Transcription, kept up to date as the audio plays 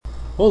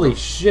Holy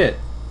shit.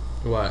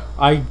 What?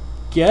 I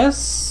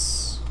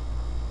guess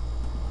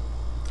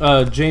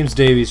James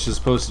Davies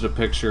just posted a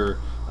picture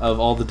of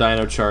all the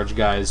Dino Charge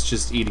guys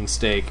just eating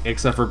steak,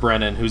 except for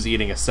Brennan, who's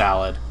eating a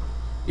salad.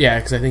 Yeah,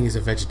 because I think he's a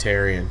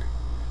vegetarian.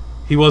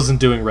 He wasn't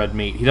doing red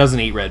meat. He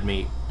doesn't eat red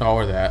meat. Oh,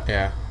 or that,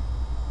 yeah.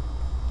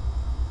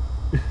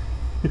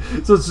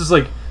 So it's just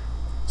like...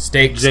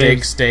 Steak,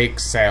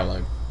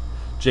 salad.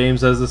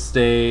 James has a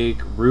steak,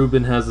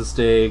 Ruben has a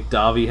steak,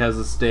 Davi has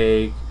a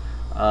steak.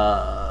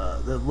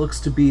 That looks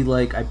to be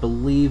like, I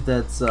believe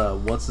that's,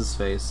 what's his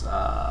face?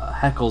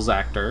 Heckle's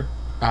actor.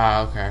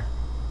 Ah, okay.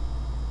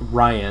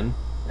 Ryan.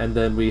 And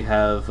then we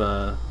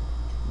have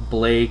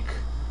Blake,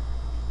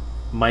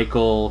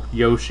 Michael,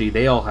 Yoshi.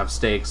 They all have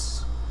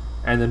steaks.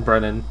 And then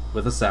Brennan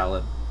with a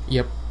salad.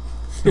 Yep.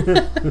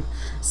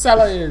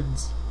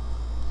 Salads!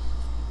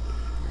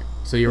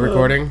 So you're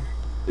recording?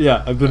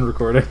 Yeah, I've been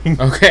recording.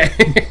 Okay.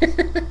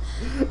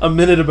 A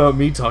minute about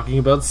me talking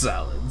about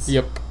salads.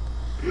 Yep.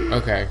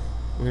 Okay.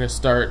 I'm going to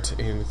start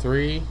in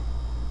 3,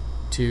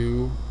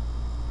 2,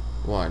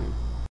 1.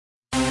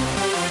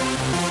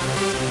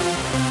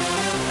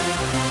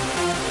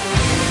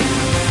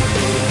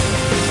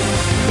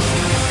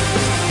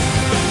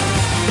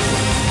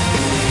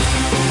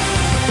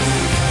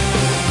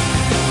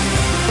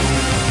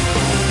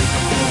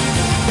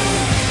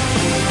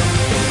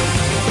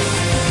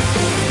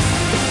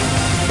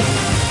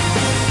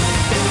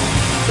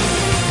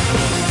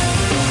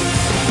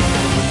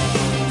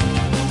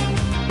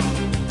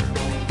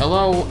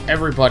 Hello,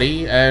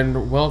 everybody,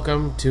 and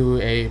welcome to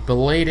a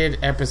belated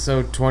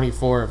episode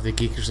 24 of the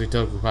Geekishly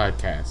Token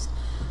Podcast.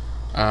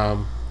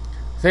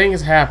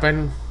 Things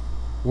happen,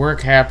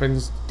 work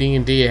happens,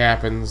 D&D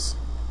happens,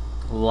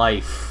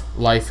 Life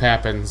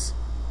happens,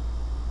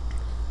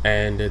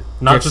 and it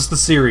Not gets, just the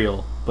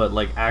cereal, but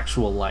like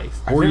actual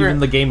life. Or even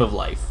the game of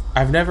life.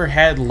 I've never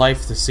had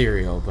Life the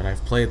cereal, but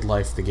I've played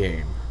Life the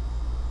game.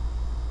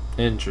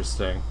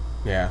 Interesting.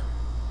 Yeah.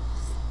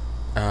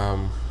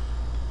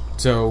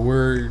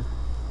 So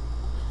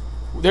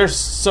there's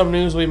some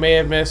news we may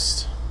have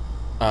missed.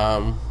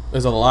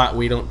 There's a lot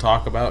we don't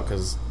talk about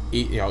because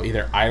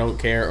either I don't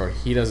care or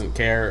he doesn't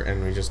care,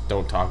 and we just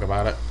don't talk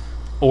about it.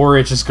 Or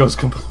it just goes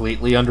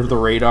completely under the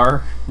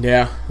radar.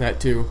 Yeah, that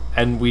too.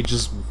 And we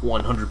just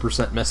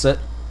 100% miss it.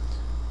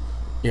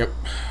 Yep.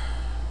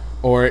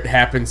 Or it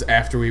happens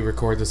after we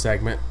record the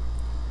segment.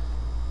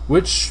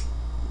 Which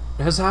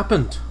has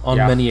happened on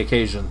many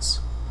occasions.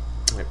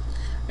 Yep.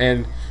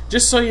 And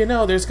just so you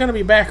know, there's going to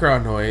be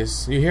background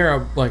noise. You hear a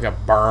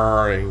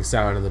burning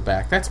sound in the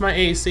back. That's my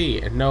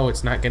AC. And no,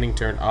 it's not getting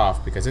turned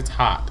off because it's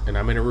hot. And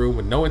I'm in a room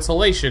with no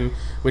insulation,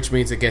 which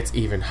means it gets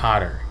even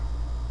hotter.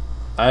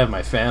 I have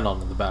my fan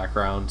on in the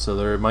background, so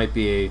there might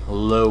be a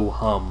low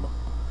hum.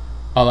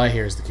 All I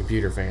hear is the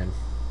computer fan.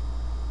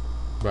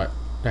 But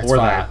that's or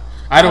fine. That.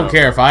 I don't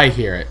care if I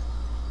hear it.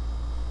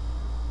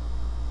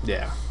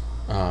 Yeah.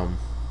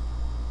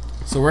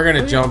 So we're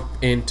going to jump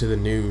into the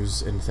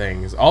news and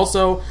things.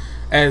 Also,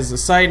 as a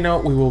side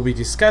note, we will be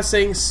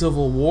discussing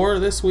Civil War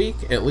this week,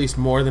 at least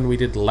more than we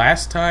did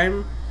last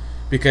time,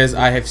 because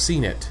I have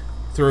seen it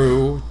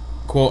through,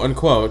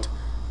 quote-unquote,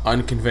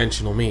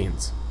 unconventional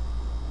means.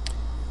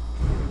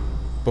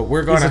 But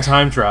we're going to... He's a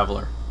time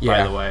traveler,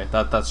 by the way.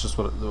 That's just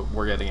what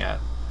we're getting at.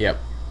 Yep.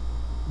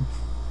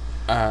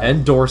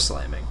 And door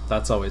slamming.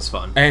 That's always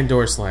fun. And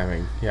door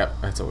slamming.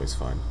 Yep, that's always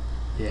fun.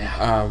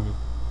 Yeah.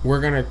 We're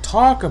going to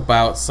talk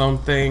about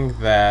something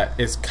that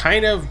is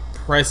kind of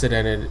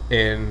precedented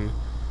in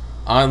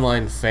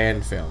online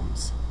fan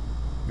films,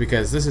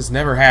 because this has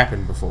never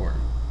happened before.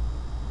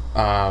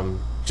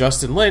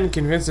 Justin Lin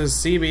convinces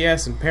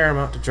CBS and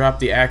Paramount to drop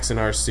the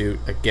Axanar suit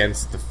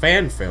against the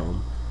fan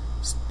film,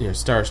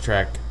 Star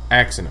Trek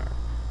Axanar.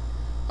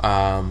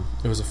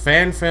 It was a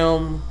fan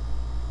film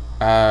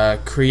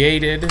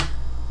created.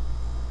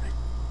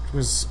 It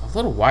was a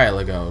little while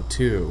ago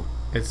too.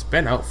 It's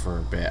been out for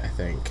a bit, I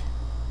think.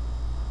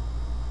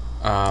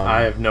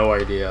 I have no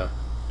idea.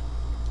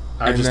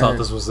 I just thought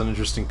this was an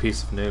interesting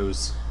piece of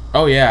news.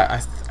 Oh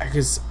yeah,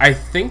 because I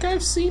think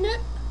I've seen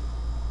it.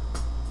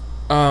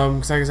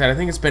 Because like I said, I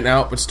think it's been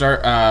out, but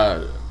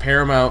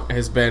Paramount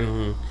has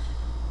been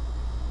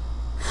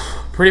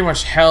pretty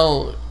much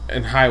hell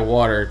and high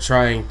water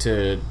trying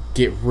to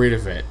get rid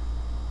of it,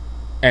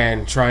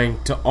 and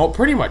trying to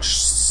pretty much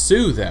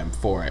sue them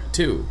for it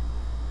too,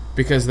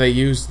 because they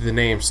used the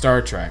name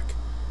Star Trek.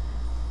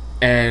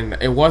 And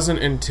it wasn't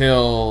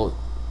until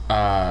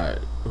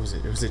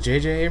was it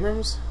J.J.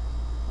 Abrams?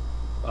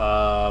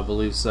 I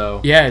believe so.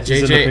 Yeah,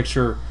 He's in the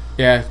picture.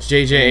 Yeah,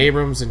 J.J.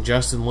 Abrams and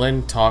Justin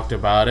Lin talked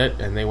about it,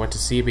 and they went to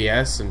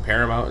CBS and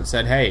Paramount and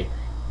said, "Hey,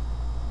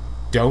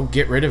 don't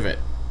get rid of it.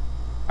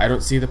 I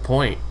don't see the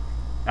point."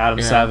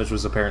 Adam Savage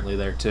was apparently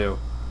there too.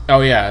 Oh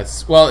yeah,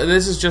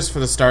 this is just for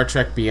the Star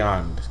Trek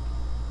Beyond,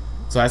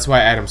 so that's why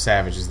Adam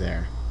Savage is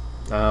there.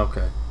 Oh,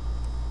 okay.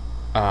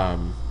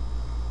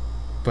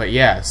 But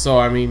yeah, so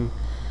I mean,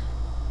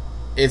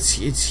 it's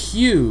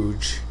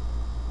huge.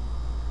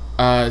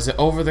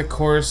 Over the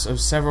course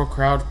of several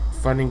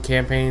crowdfunding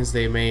campaigns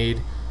they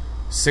made,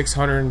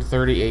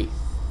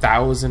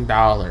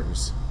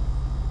 $638,000.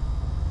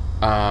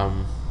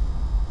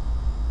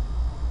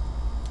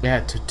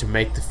 Yeah, to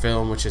make the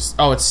film, which is...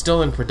 Oh, it's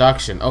still in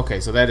production. Okay,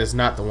 so that is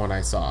not the one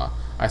I saw.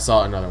 I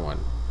saw another one.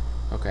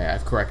 Okay,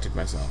 I've corrected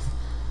myself.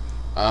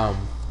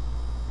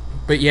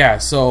 But yeah,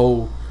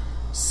 so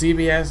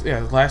CBS...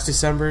 Yeah, last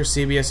December,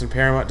 CBS and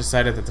Paramount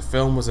decided that the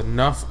film was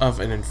enough of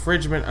an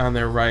infringement on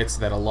their rights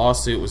that a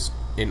lawsuit was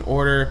in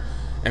order,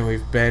 and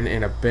we've been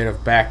in a bit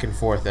of back and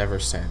forth ever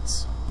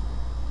since.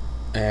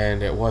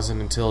 And it wasn't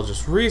until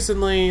just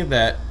recently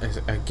that,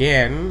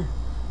 again...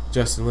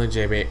 Justin Lin,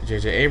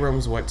 J.J.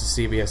 Abrams went to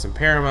CBS and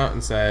Paramount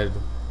and said,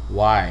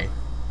 why?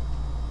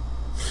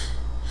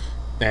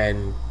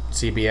 And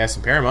CBS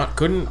and Paramount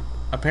couldn't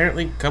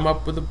apparently come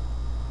up with a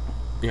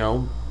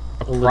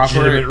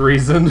legitimate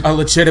reason. A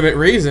legitimate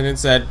reason, and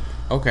said,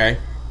 okay.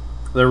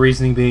 Their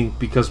reasoning being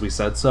because we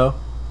said so?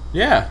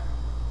 Yeah.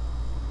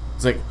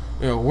 It's like,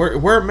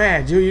 we're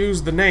mad. You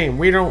use the name.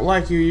 We don't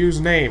like you use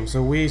name,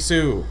 so we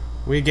sue.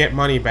 We get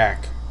money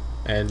back.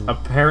 And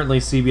apparently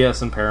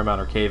CBS and Paramount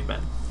are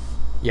cavemen.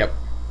 Yep.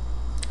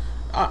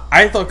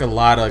 I think a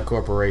lot of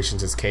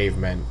corporations is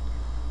cavemen.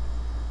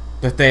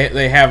 That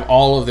they have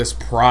all of this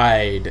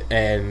pride,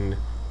 and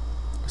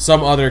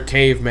some other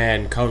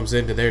caveman comes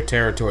into their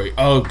territory.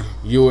 Ugh,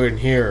 you in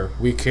here.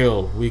 We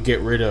kill. We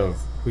get rid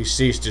of. We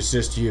cease to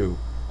assist you.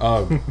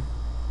 Ugh.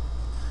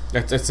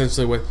 That's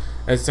essentially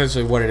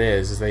what it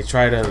is they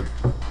try to,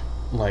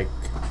 like,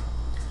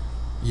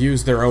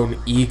 use their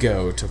own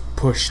ego to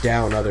push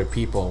down other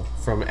people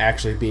from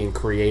actually being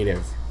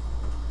creative.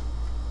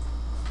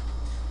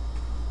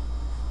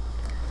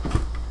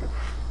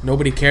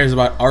 Nobody cares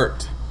about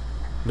art.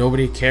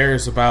 Nobody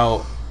cares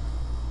about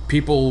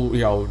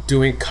people,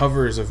 doing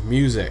covers of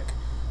music.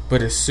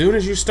 But as soon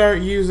as you start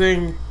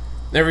using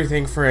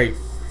everything for a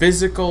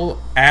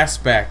physical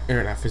aspect,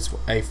 or not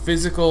physical, a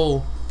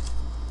physical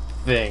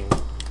thing.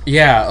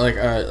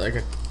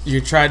 Yeah,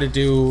 you try to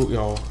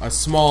do, a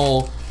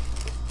small,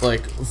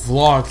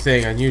 vlog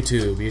thing on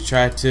YouTube. You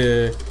try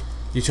to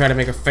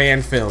make a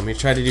fan film. You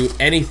try to do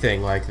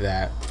anything like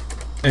that.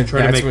 And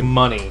try to make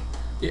money.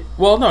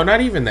 Well, no,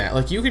 not even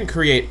that. You can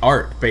create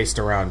art based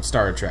around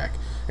Star Trek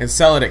and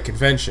sell it at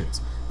conventions.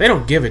 They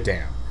don't give a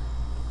damn.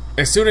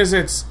 As soon as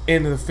it's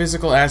in the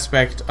physical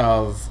aspect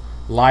of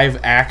live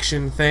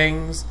action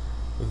things,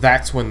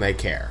 that's when they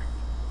care.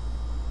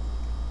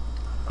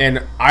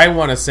 And I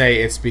want to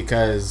say it's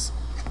because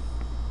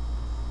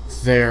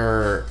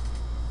they're...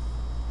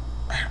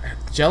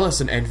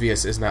 Jealous and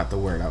envious is not the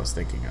word I was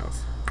thinking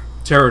of.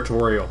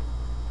 Territorial.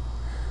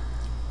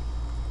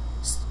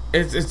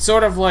 It's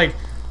sort of like...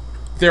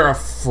 They're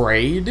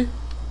afraid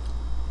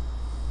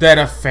that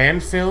a fan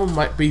film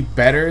might be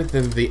better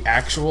than the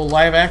actual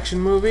live-action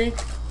movie.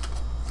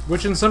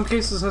 Which in some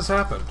cases has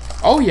happened.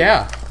 Oh,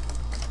 yeah.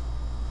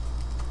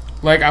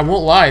 I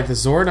won't lie, the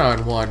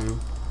Zordon one,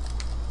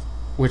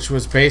 which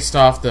was based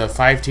off the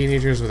 5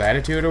 Teenagers with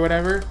Attitude or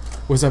whatever,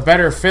 was a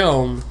better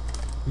film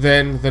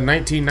than the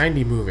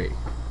 1990 movie.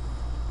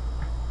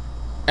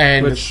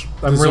 And which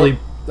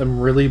I'm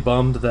really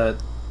bummed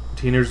that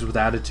Teenagers with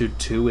Attitude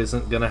 2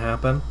 isn't going to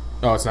happen.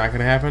 Oh, it's not going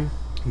to happen?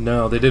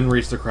 No, they didn't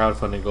reach the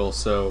crowdfunding goal,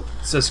 so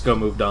Cisco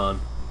moved on.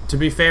 To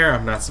be fair,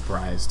 I'm not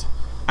surprised.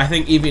 I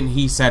think even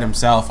he said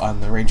himself on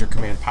the Ranger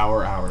Command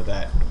Power Hour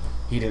that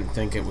he didn't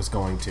think it was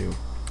going to.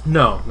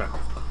 No.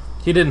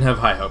 He didn't have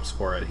high hopes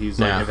for it. He's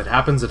like, if it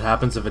happens, it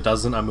happens. If it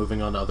doesn't, I'm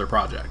moving on to other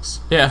projects.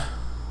 Yeah.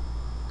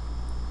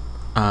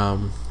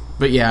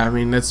 But yeah, I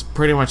mean, that's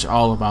pretty much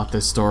all about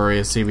this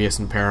story. CBS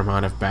and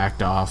Paramount have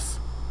backed off.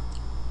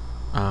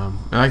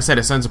 And like I said,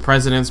 it sends a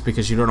precedence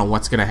because you don't know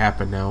what's going to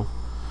happen now.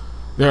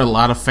 There are a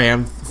lot of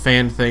fan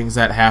things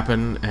that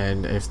happen,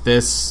 and if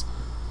this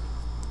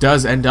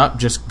does end up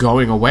just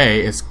going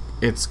away, it's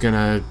going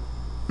to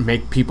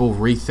make people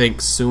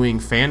rethink suing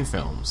fan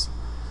films.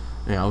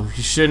 You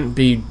shouldn't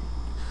be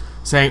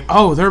saying,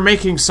 oh, they're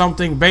making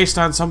something based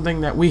on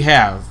something that we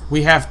have.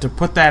 We have to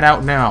put that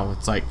out now.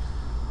 It's like,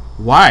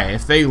 why?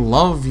 If they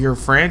love your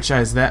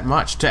franchise that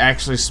much to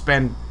actually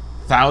spend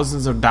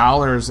thousands of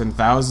dollars and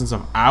thousands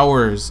of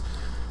hours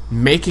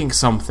making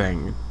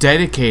something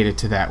dedicated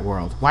to that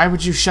world, why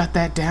would you shut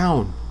that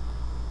down?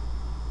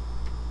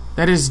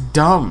 That is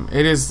dumb.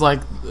 It is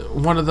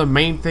one of the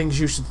main things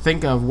you should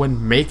think of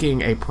when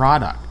making a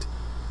product,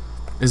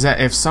 is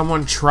that if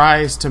someone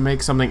tries to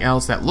make something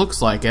else that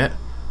looks like it,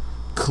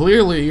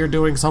 clearly you're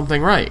doing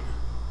something right.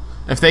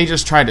 If they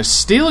just try to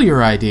steal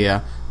your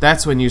idea,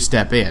 that's when you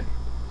step in.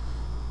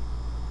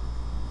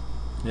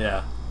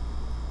 Yeah.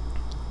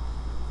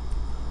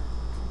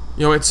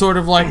 It's sort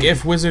of like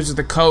if Wizards of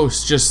the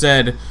Coast just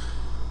said,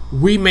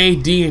 we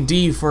made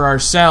D&D for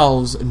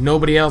ourselves,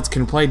 nobody else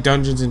can play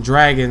Dungeons &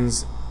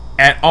 Dragons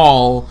at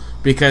all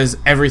because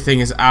everything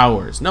is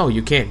ours. No,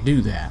 you can't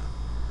do that.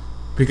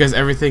 Because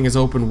everything is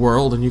open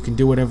world and you can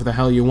do whatever the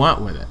hell you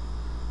want with it.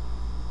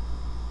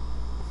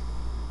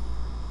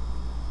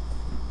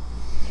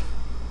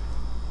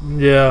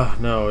 Yeah,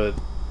 no,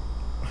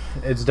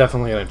 it's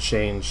definitely going to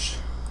change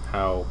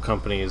how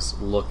companies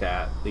look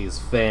at these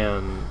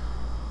fan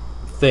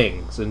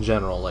things in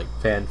general, like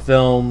fan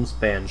films,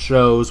 fan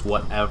shows,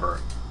 whatever.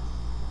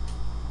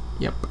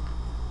 Yep.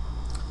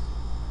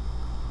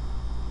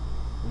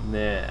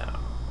 Now,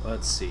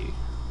 let's see.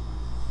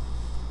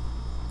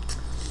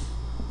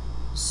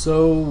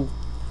 So,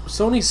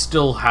 Sony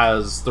still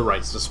has the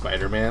rights to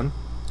Spider-Man.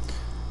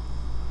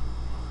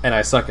 And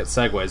I suck at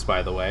segues,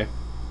 by the way,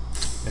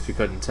 if you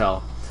couldn't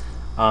tell.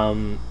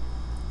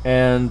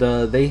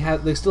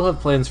 They still have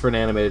plans for an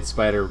animated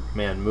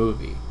Spider-Man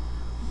movie.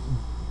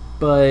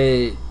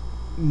 But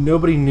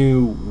nobody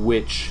knew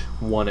which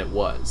one it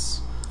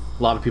was.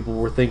 A lot of people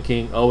were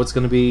thinking, oh, it's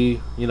going to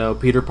be,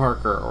 Peter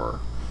Parker or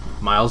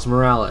Miles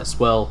Morales.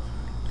 Well,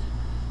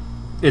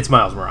 it's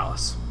Miles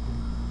Morales.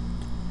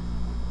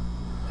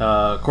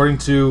 According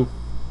to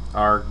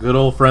our good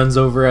old friends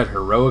over at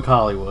Heroic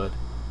Hollywood,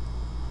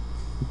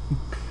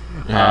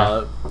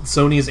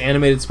 Sony's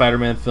animated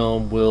Spider-Man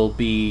film will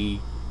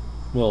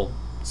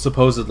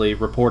supposedly,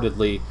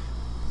 reportedly,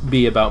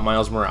 be about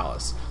Miles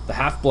Morales, the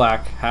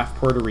half-black,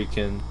 half-Puerto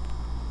Rican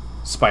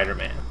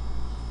Spider-Man,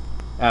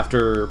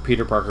 after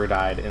Peter Parker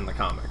died in the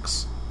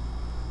comics.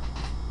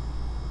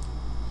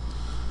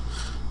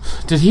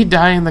 Did he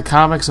die in the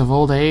comics of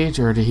old age,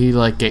 or did he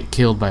get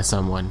killed by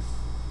someone?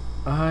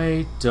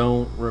 I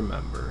don't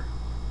remember.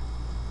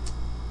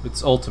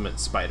 It's Ultimate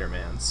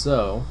Spider-Man,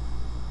 so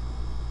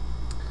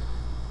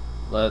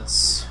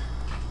let's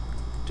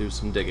do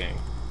some digging.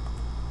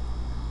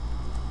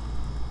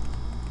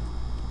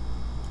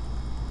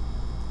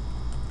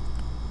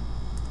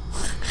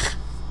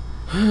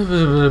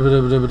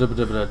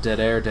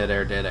 Dead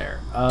air.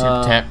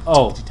 Tap.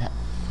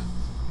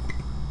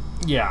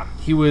 Yeah,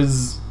 he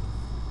was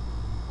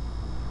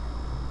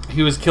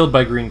killed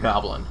by Green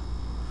Goblin.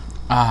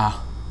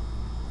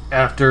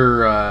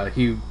 After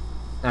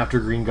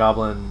Green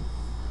Goblin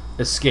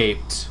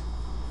escaped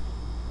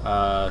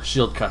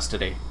Shield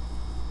custody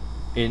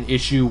in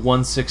issue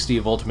 160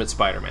 of Ultimate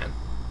Spider-Man.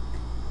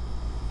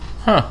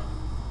 Huh.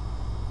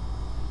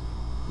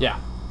 Yeah.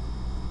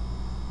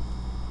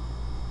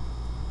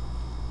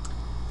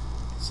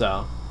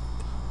 So,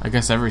 I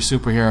guess every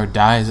superhero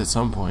dies at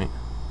some point.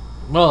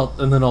 well,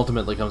 and then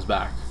ultimately comes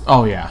back.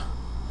 Oh, yeah.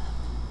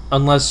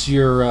 Unless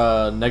you're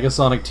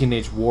Negasonic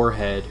Teenage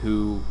Warhead,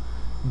 who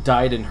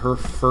died in her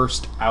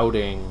first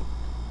outing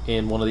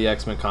in one of the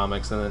X-Men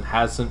comics and then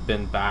hasn't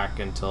been back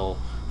until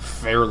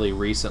fairly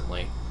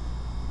recently.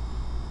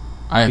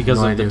 I have because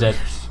no of idea. the dead.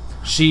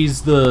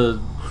 She's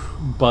the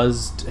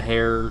buzzed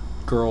hair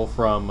girl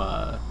from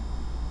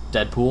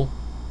Deadpool.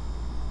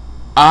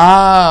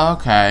 Ah,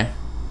 okay.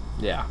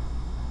 Yeah.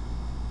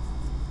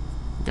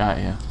 Got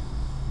ya.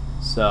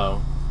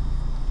 So,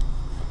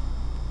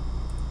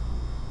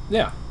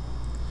 yeah.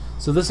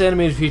 So this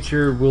animated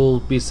feature will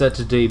be set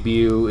to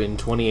debut in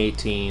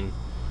 2018,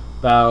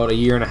 about a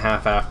year and a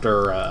half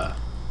after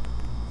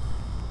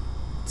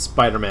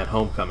Spider-Man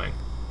Homecoming.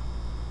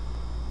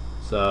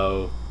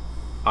 So,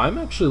 I'm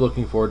actually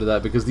looking forward to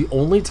that, because the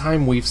only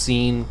time we've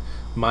seen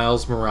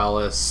Miles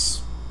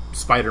Morales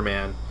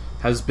Spider-Man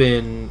has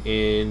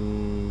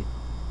been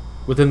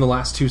within the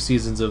last 2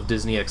 seasons of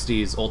Disney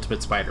XD's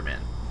Ultimate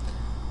Spider-Man,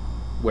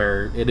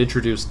 where it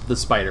introduced the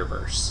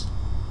Spider-Verse.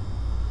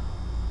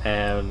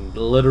 And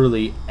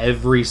literally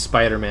every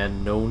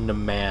Spider-Man known to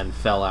man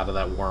fell out of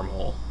that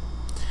wormhole.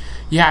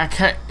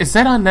 Yeah, is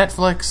that on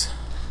Netflix?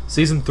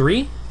 Season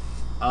 3?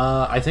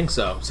 I think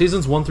so.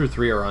 Seasons 1 through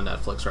 3 are on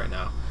Netflix right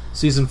now.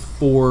 Season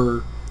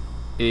 4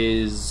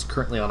 is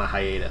currently on a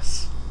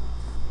hiatus.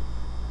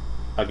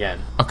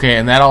 Again. Okay,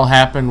 and that all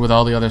happened with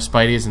all the other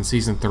Spideys in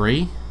Season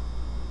 3?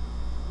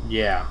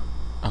 Yeah.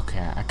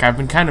 Okay, I've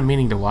been kind of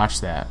meaning to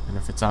watch that, and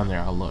if it's on there,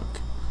 I'll look.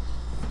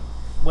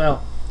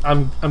 Well,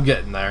 I'm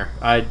getting there.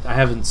 I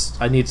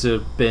need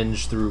to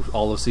binge through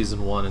all of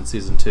Season 1 and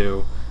Season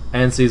 2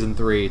 and Season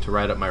 3 to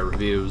write up my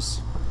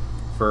reviews.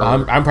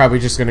 I'm probably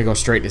just going to go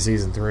straight to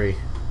Season 3.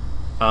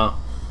 Well,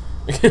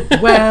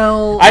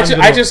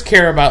 I just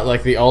care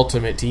about the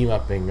ultimate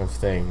team-upping of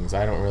things.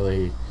 I don't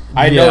really...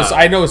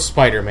 I know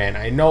Spider-Man.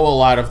 I know a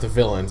lot of the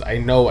villains. I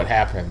know what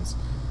happens.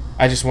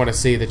 I just want to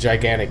see the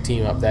gigantic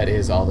team-up that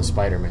is all the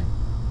Spider-Man.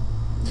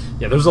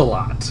 Yeah, there's a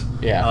lot.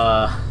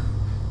 Yeah.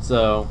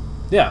 So,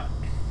 yeah.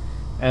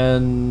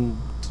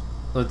 And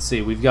let's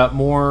see, we've got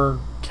more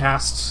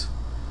casts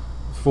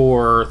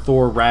for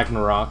Thor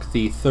Ragnarok,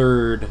 the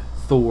third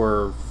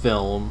Thor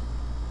film,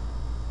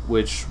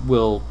 which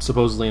will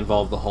supposedly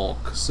involve the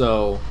Hulk.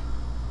 So,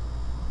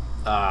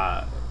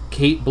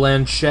 Kate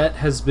Blanchett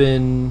has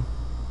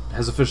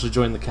officially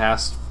joined the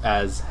cast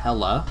as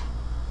Hela,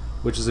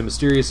 which is a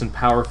mysterious and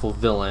powerful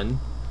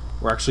villain.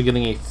 We're actually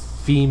getting a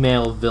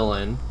female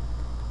villain.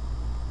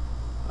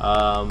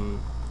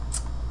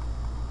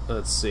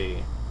 Let's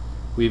see.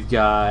 We've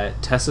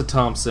got Tessa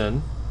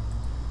Thompson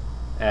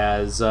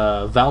as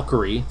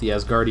Valkyrie, the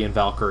Asgardian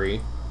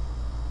Valkyrie.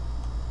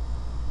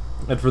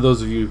 And for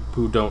those of you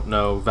who don't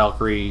know,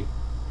 Valkyrie,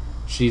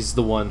 she's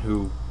the one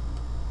who,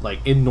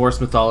 in Norse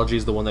mythology,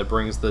 is the one that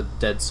brings the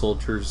dead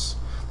soldiers,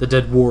 the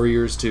dead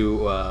warriors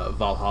to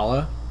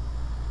Valhalla.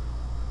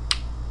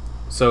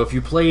 So if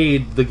you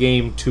played the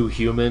game Too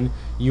Human,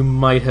 you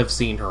might have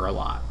seen her a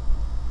lot.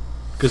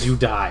 Because you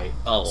die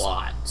a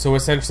lot. So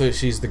essentially,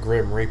 she's the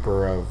Grim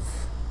Reaper of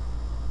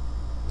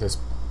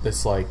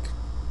this like...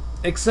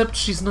 Except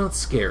she's not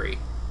scary.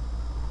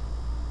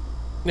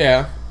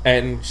 Yeah,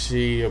 and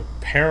she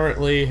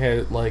apparently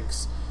had, like,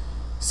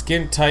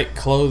 skin-tight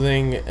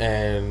clothing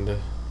and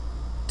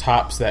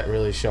tops that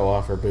really show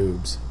off her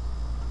boobs.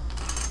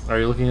 Are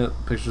you looking at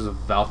pictures of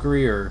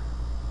Valkyrie, or...?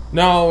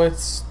 No,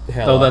 it's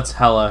Hela. Oh, that's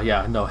Hela.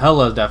 Yeah, no,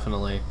 Hela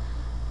definitely.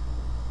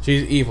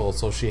 She's evil,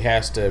 so she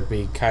has to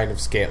be kind of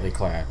scantily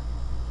clad.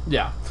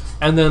 Yeah.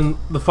 And then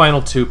the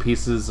final two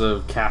pieces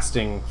of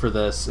casting for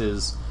this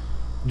is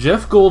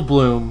Jeff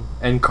Goldblum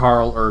and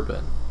Carl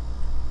Urban.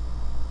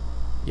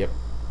 Yep.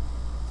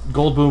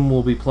 Goldblum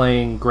will be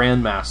playing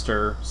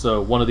Grandmaster, so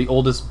one of the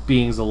oldest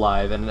beings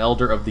alive and an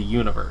elder of the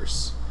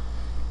universe.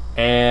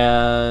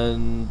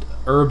 And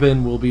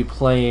Urban will be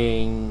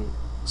playing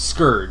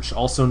Scourge,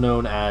 also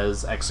known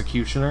as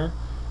Executioner.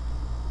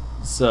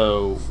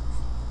 So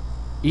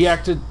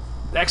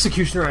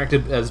Executioner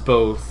acted as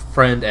both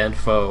friend and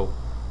foe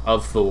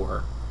of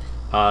Thor,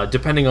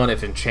 depending on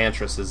if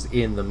Enchantress is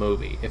in the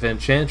movie. If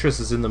Enchantress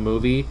is in the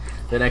movie,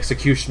 then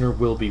Executioner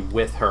will be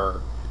with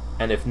her,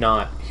 and if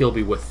not, he'll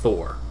be with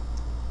Thor,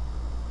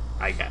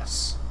 I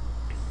guess.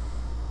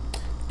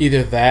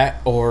 Either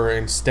that, or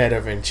instead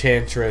of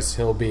Enchantress,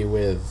 he'll be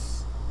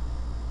with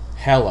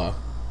Hela.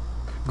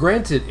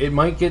 Granted, it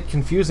might get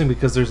confusing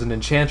because there's an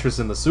Enchantress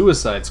in the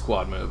Suicide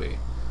Squad movie.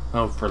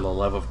 Oh, for the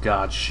love of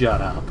God,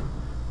 shut up.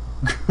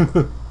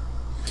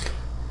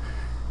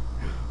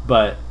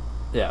 But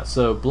yeah,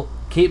 so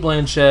Kate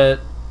Blanchett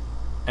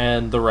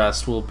and the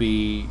rest will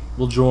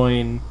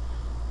join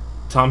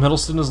Tom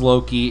Hiddleston as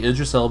Loki,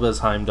 Idris Elba as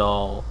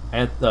Heimdall,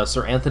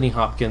 Sir Anthony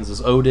Hopkins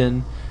as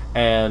Odin,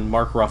 and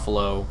Mark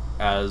Ruffalo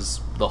as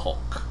the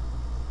Hulk.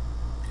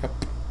 Yep.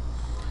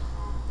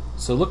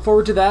 So look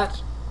forward to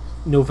that,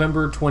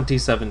 November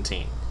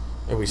 2017.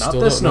 And we Not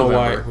still this don't know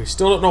November. why. We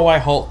still don't know why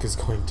Hulk is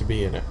going to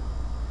be in it.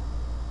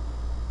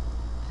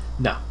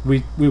 No,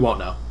 we won't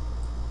know.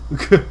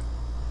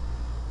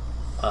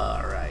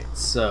 Alright,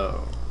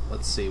 so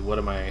let's see, what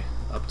am I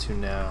up to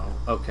now?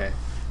 Okay.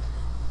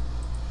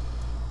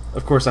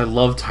 Of course, I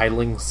love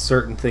titling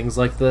certain things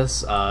like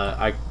this.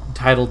 I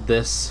titled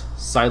this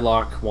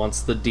Psylocke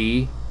Wants the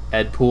D,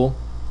 Deadpool,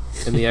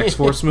 in the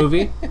X-Force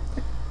movie.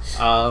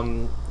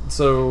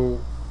 So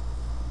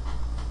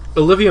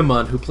Olivia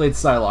Munn, who played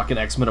Psylocke in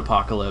X-Men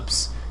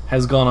Apocalypse,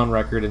 has gone on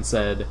record and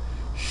said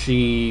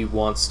she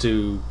wants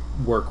to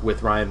work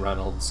with Ryan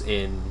Reynolds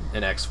in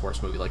an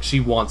X-Force movie. Like,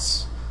 she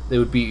wants... It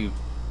would be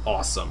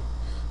awesome.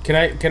 Can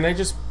I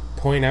just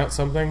point out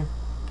something?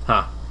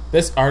 Huh.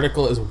 This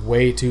article is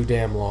way too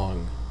damn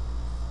long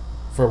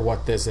for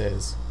what this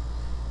is.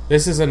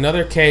 This is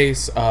another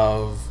case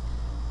of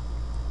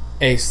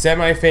a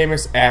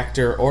semi-famous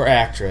actor or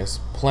actress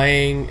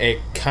playing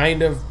a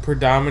kind of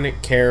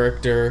predominant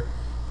character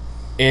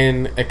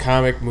in a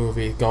comic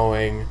movie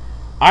going,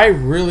 I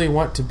really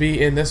want to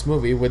be in this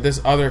movie with this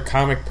other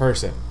comic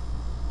person.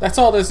 That's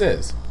all this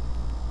is.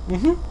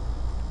 Mm-hmm.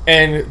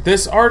 And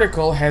this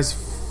article has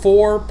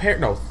 4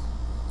 paragraphs.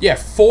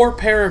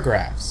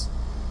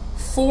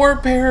 4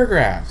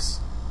 paragraphs.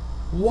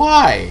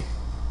 Why?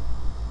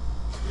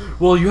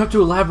 Well, you have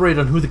to elaborate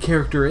on who the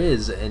character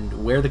is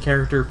and where the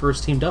character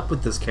first teamed up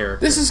with this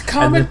character. This is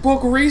comic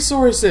book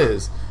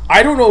resources.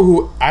 I don't know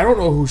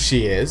who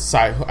she is.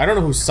 I don't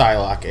know who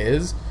Psylocke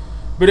is.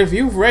 But if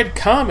you've read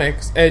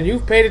comics and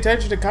you've paid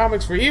attention to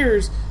comics for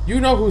years, you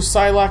know who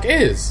Psylocke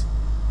is.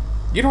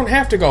 You don't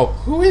have to go,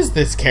 who is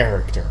this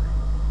character?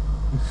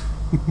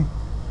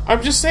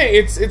 I'm just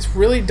saying, it's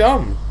really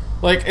dumb.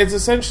 Like, it's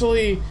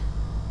essentially,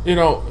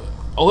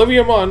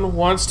 Olivia Munn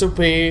wants to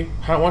be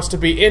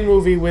in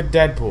movie with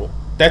Deadpool.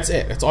 That's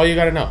it. That's all you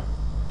gotta know.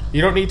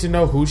 You don't need to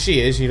know who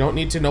she is. You don't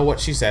need to know what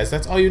she says.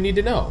 That's all you need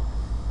to know.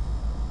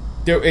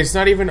 It's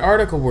not even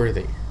article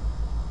worthy.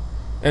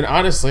 And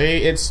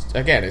honestly, it's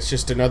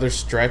just another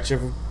stretch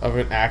of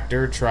an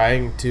actor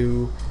trying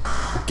to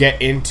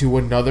get into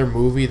another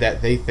movie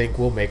that they think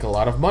will make a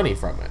lot of money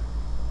from it.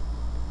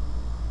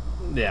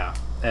 Yeah,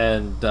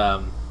 and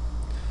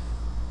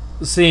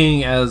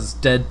seeing as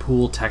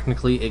Deadpool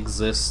technically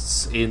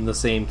exists in the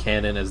same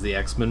canon as the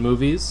X-Men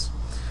movies,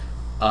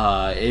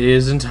 it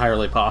is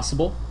entirely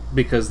possible,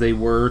 because they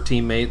were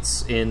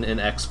teammates in an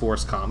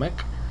X-Force comic.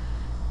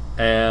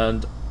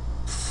 And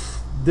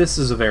this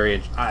is a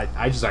very...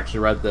 I just actually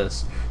read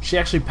this. She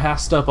actually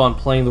passed up on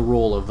playing the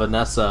role of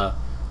Vanessa,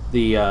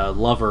 the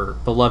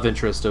love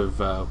interest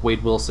of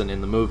Wade Wilson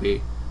in the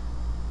movie,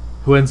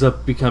 who ends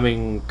up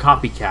becoming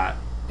Copycat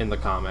in the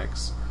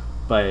comics.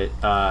 But,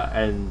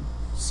 and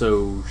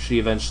so she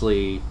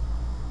eventually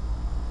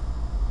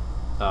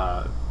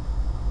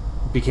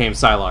became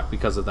Psylocke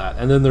because of that.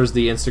 And then there's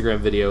the Instagram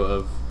video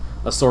of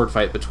a sword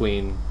fight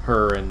between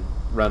her and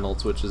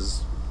Reynolds, which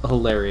is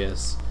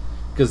hilarious.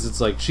 Because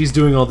it's like, she's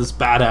doing all this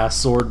badass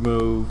sword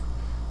move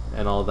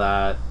and all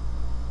that.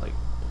 Like,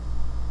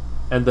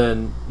 and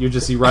then you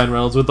just see Ryan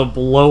Reynolds with a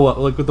blow up,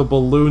 like with a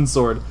balloon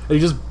sword, and he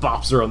just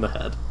bops her on the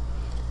head.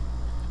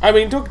 I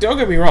mean, don't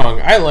get me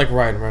wrong. I like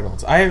Ryan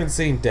Reynolds. I haven't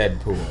seen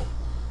Deadpool.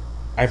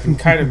 I've been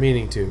kind of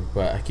meaning to,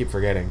 but I keep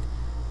forgetting.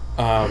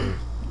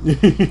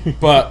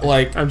 But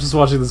like, I'm just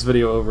watching this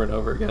video over and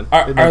over again.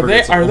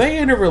 Are they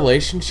in a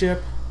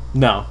relationship?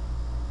 No.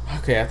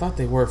 Okay, I thought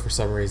they were for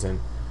some reason.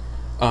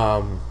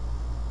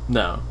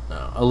 No.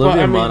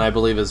 Olivia Munn, I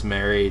believe, is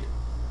married.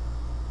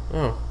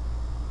 Oh.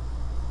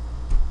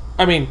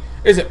 I mean,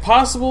 is it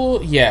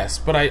possible? Yes,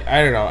 but I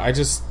don't know.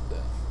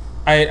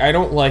 I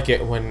don't like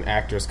it when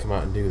actors come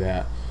out and do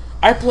that.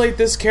 I played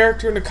this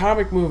character in a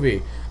comic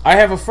movie. I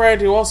have a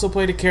friend who also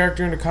played a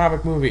character in a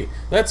comic movie.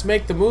 Let's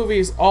make the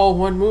movies all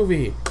one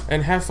movie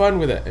and have fun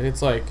with it. And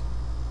it's like,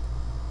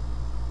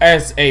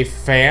 as a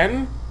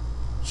fan,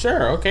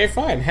 sure, okay,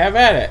 fine, have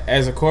at it.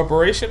 As a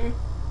corporation,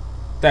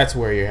 that's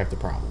where you have the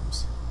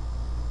problems.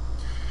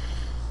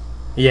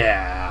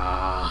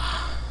 Yeah.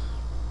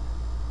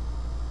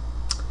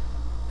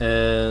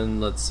 And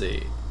let's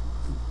see.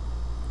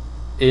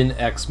 In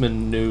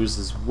X-Men news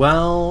as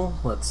well,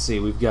 let's see,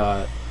 we've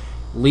got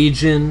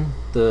Legion,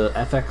 the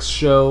FX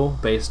show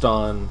based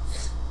on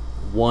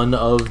one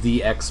of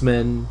the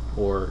X-Men,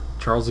 or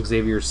Charles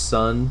Xavier's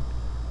son,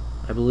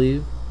 I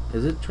believe.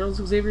 Is it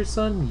Charles Xavier's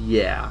son?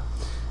 Yeah.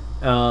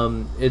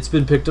 It's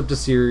been picked up to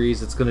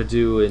series. It's going to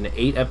do an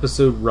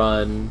 8-episode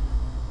run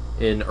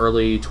in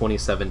early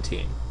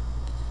 2017.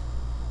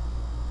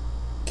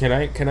 Can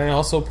I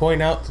also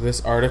point out that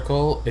this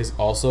article is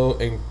also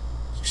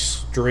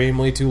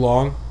extremely too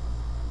long?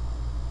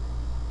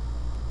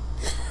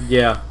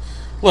 Yeah.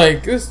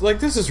 Like this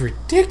is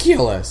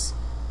ridiculous.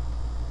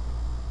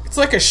 It's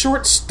like a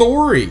short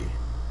story.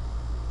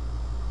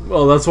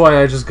 Well, that's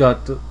why I just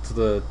got to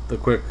the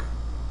quick,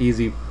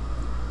 easy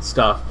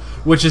stuff,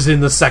 which is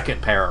in the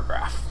second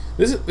paragraph.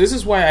 This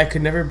is why I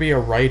could never be a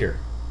writer.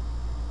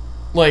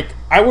 Like,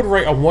 I would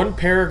write a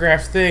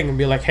 1-paragraph thing and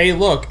be like, hey,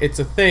 look, it's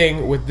a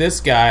thing with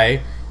this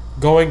guy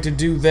going to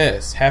do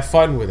this. Have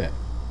fun with it.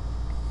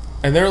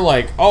 And they're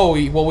like, oh,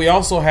 well, we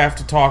also have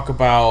to talk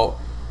about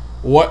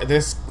what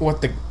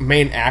the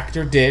main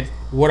actor did,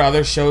 what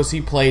other shows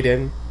he played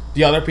in,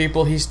 the other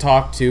people he's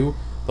talked to,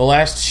 the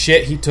last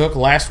shit he took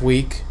last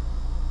week.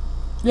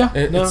 Yeah.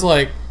 It's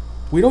like,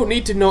 we don't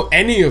need to know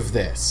any of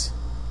this.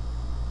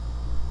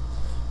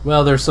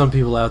 Well, there's some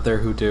people out there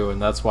who do,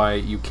 and that's why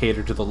you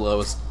cater to the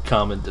lowest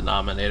common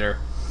denominator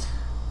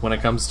when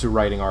it comes to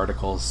writing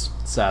articles,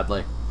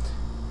 sadly.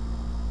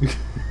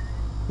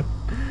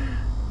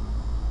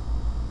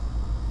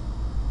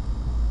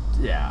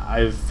 Yeah,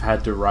 I've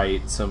had to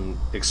write some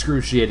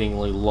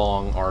excruciatingly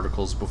long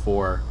articles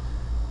before,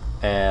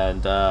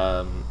 and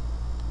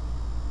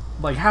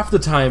like half the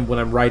time when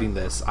I'm writing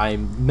this,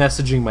 I'm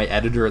messaging my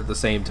editor at the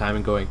same time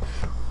and going,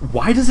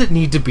 why does it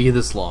need to be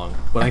this long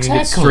when I can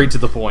get straight to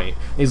the point?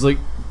 And he's like,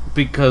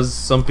 because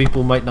some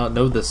people might not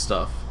know this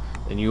stuff,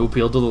 and you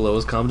appeal to the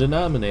lowest common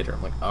denominator.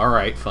 I'm like, all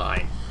right,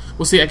 fine.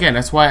 Well, see, again,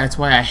 that's why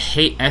I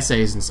hate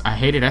essays, and I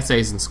hated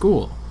essays in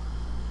school,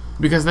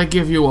 because they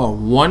give you a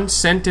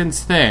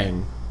 1-sentence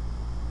thing,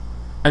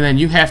 and then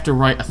you have to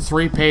write a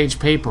 3-page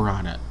paper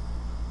on it.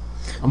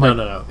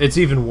 No. It's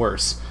even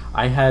worse.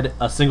 I had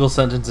a single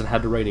sentence and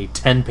had to write a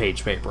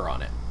 10-page paper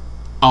on it.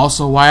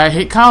 Also, why I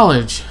hate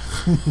college.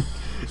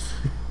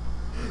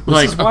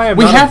 This is why I'm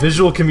not a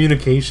visual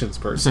communications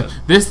person. So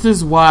this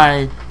is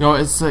why,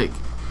 it's like,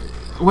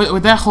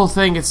 with that whole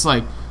thing, it's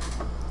like,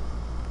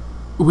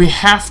 we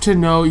have to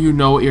know you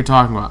know what you're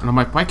talking about. And I'm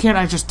like, why can't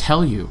I just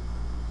tell you?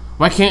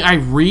 Why can't I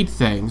read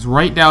things,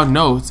 write down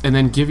notes, and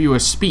then give you a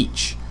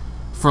speech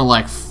for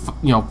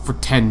for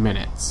 10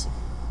 minutes?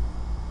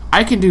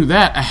 I can do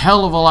that a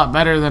hell of a lot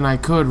better than I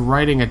could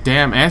writing a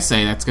damn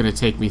essay that's going to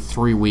take me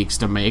 3 weeks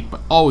to make.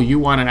 But, you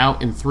want it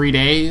out in 3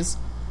 days?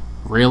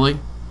 Really?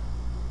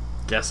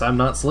 Guess I'm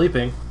not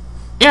sleeping.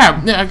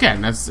 Yeah,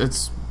 again, that's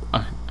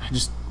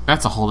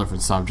a whole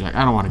different subject.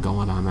 I don't want to go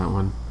on that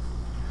one.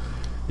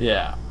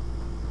 Yeah.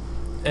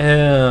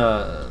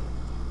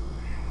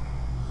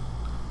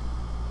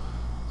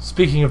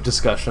 Speaking of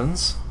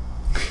discussions.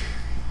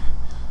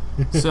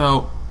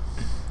 So,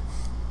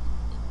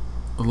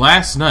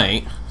 last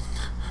night,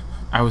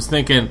 I was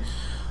thinking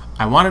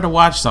I wanted to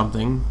watch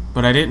something,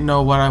 but I didn't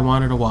know what I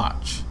wanted to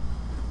watch.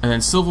 And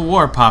then Civil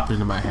War popped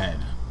into my head.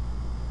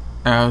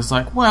 And I was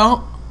like,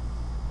 well,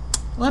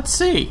 let's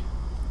see.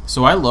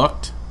 So I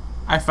looked.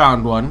 I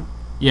found one.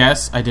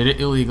 Yes, I did it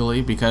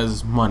illegally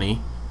because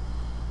money.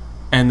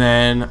 And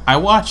then I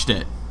watched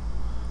it.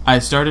 I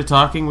started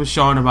talking with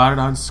Sean about it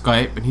on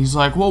Skype, and he's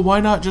like, well, why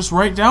not just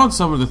write down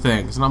some of the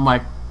things? And I'm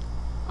like,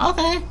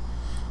 okay.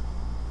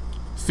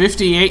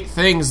 58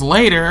 things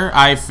later,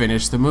 I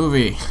finished the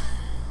movie.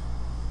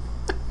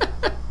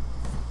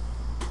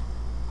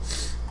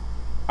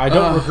 I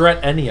don't regret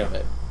any of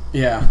it.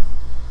 Yeah.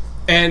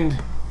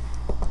 And,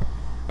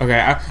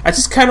 okay, I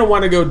just kind of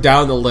want to go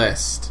down the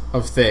list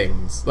of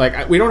things.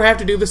 Like, we don't have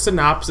to do the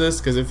synopsis,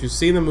 because if you've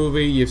seen the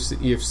movie,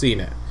 you've seen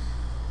it.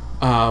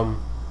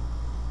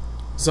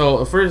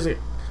 So, first,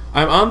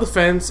 I'm on the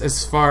fence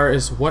as far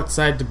as what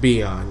side to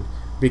be on,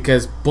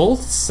 because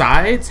both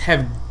sides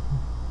have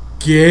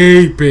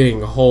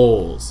gaping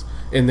holes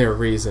in their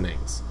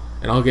reasonings,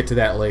 and I'll get to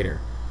that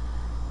later.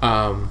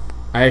 I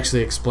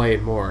actually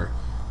explain more.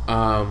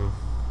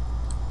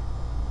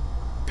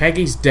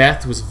 Peggy's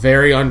death was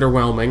very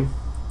underwhelming.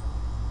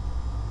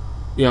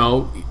 You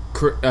know,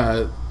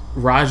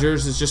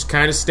 Rogers is just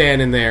kind of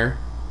standing there,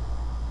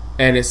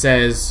 and it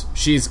says,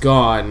 she's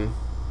gone,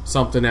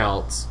 something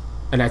else,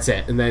 and that's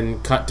it. And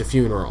then cut to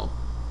funeral.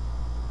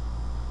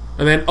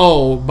 And then,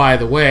 oh, by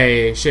the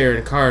way,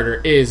 Sharon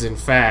Carter is, in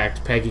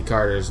fact, Peggy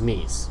Carter's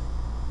niece.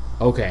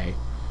 Okay.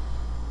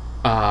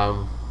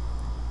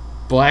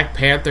 Black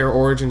Panther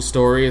origin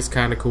story is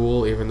kind of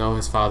cool, even though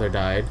his father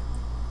died.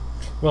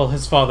 Well,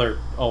 his father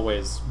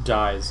always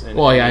dies in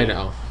I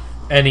know.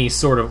 any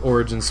sort of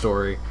origin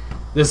story.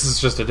 This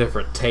is just a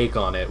different take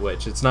on it,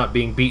 which it's not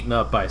being beaten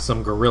up by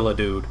some gorilla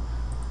dude.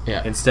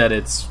 Yeah. Instead,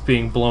 it's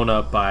being blown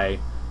up by,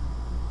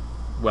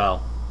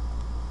 well,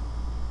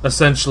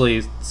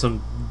 essentially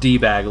some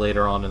D-bag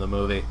later on in the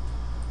movie.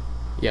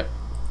 Yep.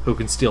 Who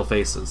can steal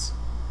faces.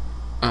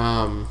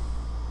 The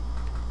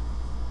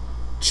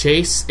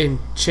chase in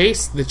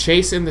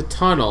the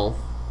tunnel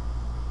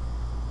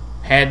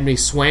had me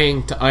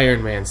swaying to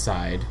Iron Man's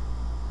side,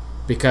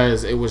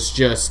 because it was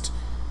just,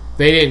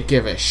 they didn't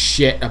give a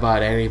shit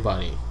about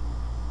anybody.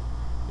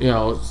 You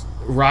know,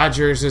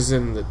 Rogers is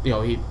in the, you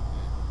know, he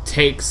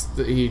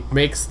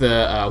makes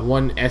the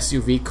one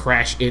SUV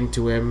crash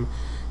into him.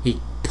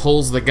 He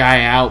pulls the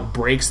guy out,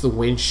 breaks the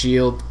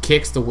windshield,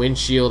 kicks the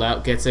windshield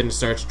out, gets in and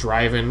starts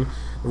driving,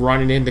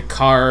 running into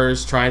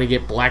cars, trying to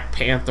get Black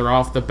Panther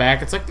off the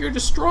back. It's like, you're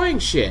destroying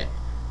shit.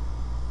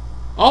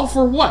 All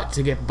for what?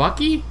 To get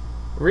Bucky?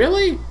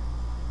 Really?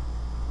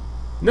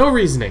 No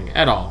reasoning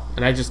at all.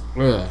 And I just,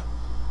 ugh.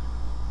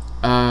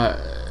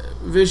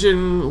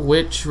 Vision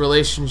Witch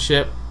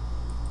relationship,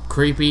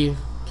 creepy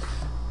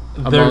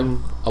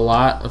among a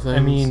lot of things.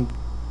 I mean,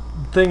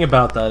 thing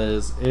about that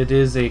is, it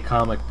is a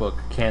comic book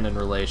canon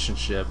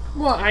relationship.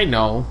 Well, I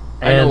know.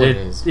 It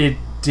is. It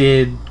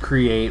did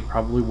create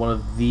probably one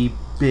of the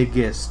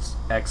biggest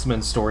X-Men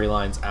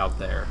storylines out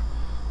there.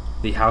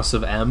 The House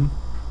of M.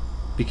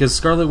 Because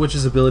Scarlet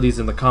Witch's abilities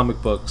in the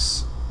comic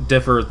books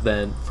differ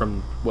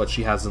from what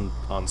she has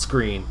on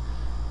screen.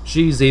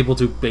 She's able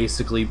to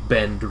basically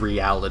bend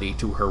reality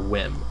to her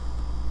whim.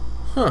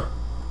 Huh.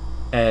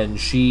 And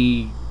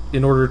she,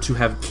 in order to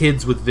have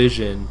kids with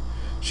Vision,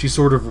 she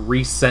sort of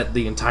reset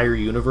the entire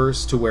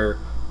universe to where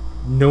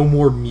no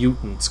more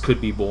mutants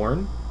could be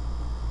born.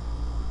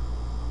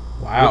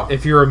 Wow.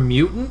 If you're a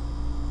mutant,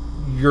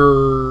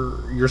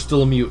 you're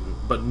still a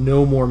mutant, but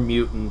no more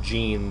mutant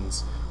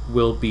genes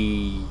will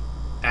be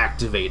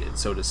activated,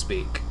 so to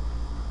speak.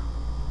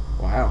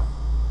 Wow.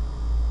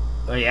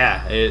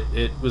 Yeah,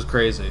 it was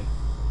crazy.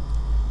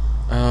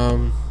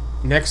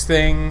 Next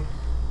thing,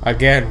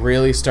 again,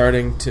 really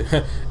starting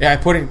to... yeah, I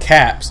put in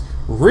caps.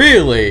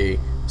 Really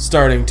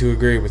starting to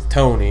agree with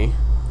Tony.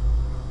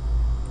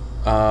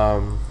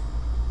 Pepper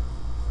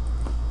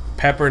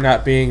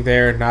not being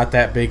there, not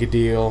that big a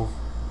deal.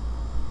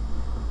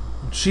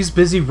 She's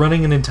busy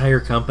running an entire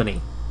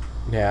company.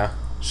 Yeah.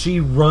 She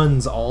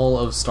runs all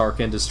of Stark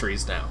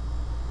Industries now.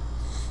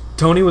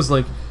 Tony was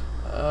like,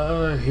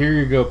 here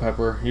you go,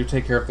 Pepper. You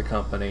take care of the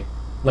company.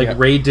 Like Yep.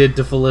 Ray did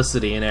to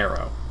Felicity in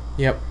Arrow.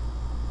 Yep.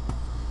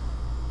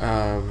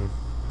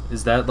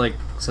 Is that, like,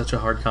 such a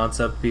hard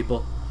concept,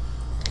 people?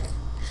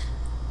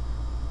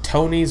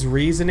 Tony's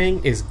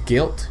reasoning is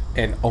guilt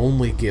and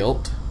only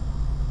guilt.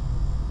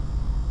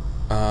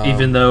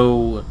 Even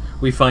though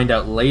we find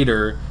out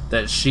later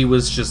that she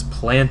was just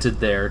planted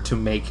there to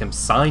make him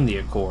sign the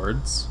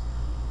Accords.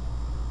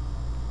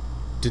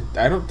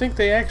 I don't think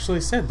they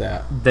actually said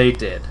that. They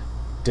did.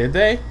 Did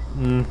they?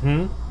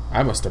 Mm-hmm.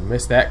 I must have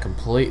missed that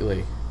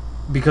completely.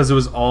 Because it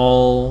was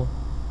all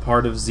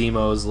part of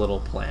Zemo's little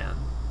plan.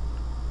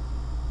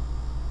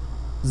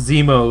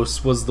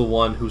 Zemos was the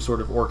one who sort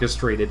of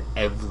orchestrated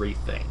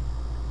everything.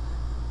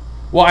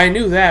 Well, I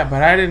knew that,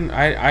 but I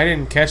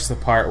didn't catch the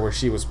part where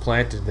she was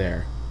planted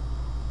there.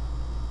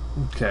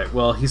 Okay,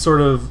 well,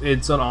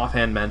 it's an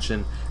offhand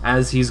mention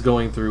as he's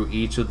going through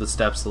each of the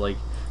steps to, like,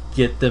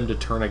 get them to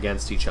turn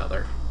against each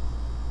other.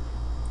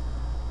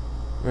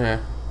 Yeah.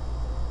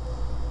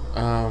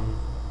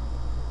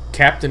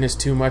 Captain is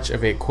too much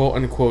of a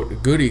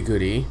quote-unquote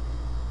goody-goody.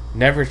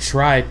 Never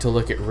tried to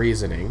look at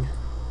reasoning.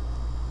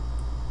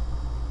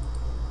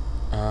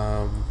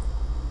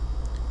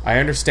 I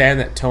understand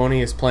that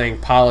Tony is playing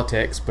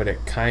politics, but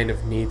it kind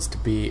of needs to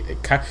be...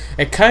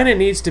 It kind of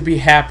needs to be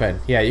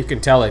happen. Yeah, you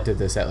can tell I did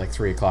this at like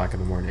 3 o'clock in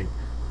the morning.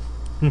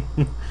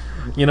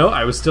 You know,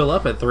 I was still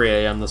up at 3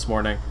 a.m. this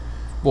morning.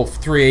 Well,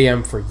 3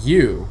 a.m. for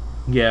you.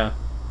 Yeah.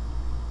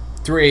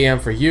 3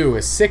 a.m. for you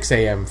is 6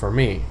 a.m. for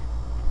me.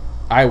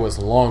 I was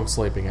long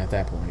sleeping at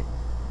that point.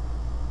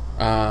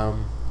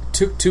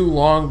 Took too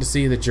long to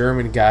see the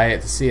German guy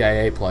at the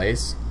CIA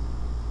place.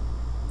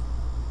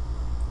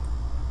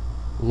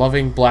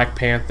 Loving Black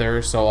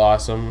Panther, so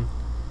awesome.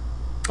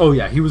 Oh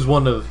yeah, he was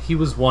one of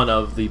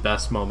the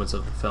best moments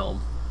of the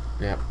film.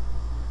 Yep.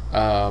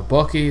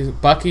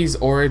 Bucky's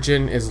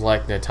origin is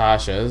like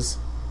Natasha's.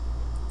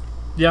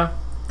 Yeah,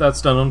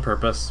 that's done on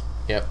purpose.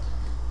 Yep.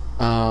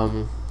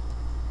 Um,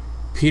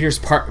 Peter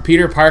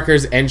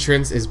Parker's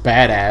entrance is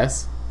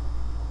badass.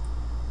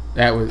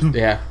 That was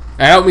yeah.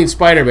 I don't mean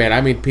Spider-Man.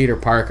 I mean Peter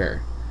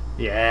Parker.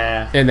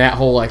 Yeah. And that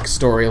whole like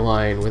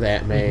storyline with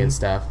Aunt May and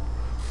stuff.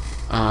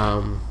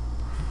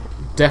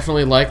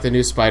 Definitely like the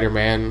new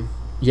Spider-Man.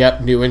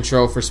 Yep, new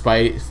intro for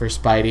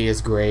Spidey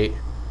is great.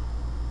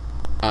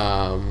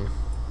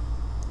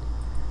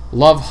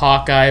 Love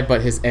Hawkeye,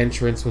 but his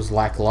entrance was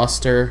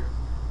lackluster,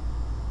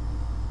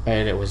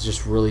 and it was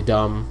just really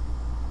dumb.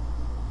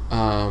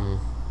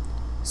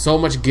 So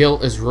much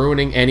guilt is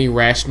ruining any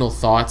rational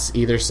thoughts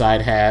either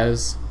side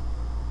has.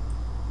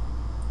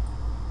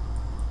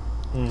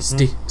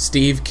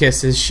 Steve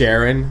kisses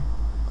Sharon.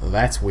 Well,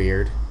 that's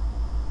weird.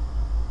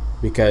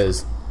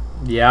 Because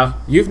Yeah.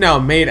 you've now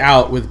made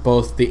out with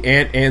both the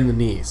aunt and the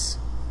niece.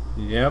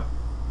 Yep.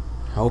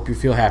 I hope you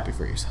feel happy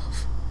for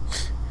yourself.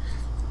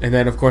 And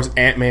then, of course,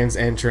 Ant-Man's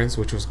entrance,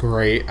 which was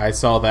great. I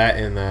saw that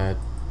in a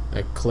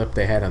clip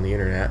they had on the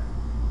internet.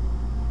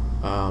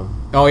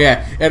 Oh,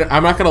 yeah. And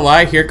I'm not going to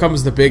lie, here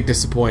comes the big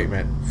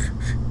disappointment.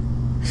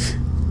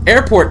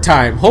 Airport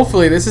time.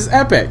 Hopefully this is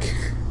epic.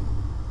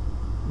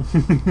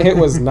 It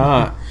was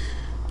not.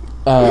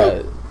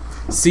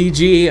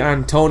 CG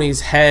on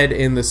Tony's head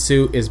in the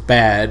suit is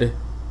bad.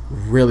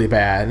 Really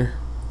bad.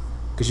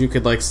 Because you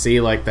could, like,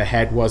 see, like, the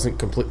head wasn't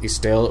completely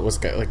still. It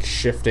was, like,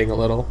 shifting a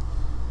little.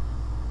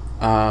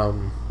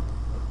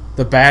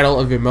 The battle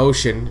of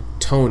emotion,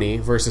 Tony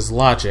versus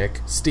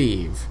logic,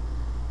 Steve.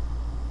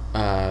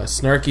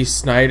 Snarky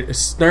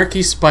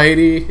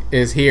Spidey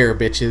is here,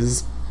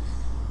 bitches.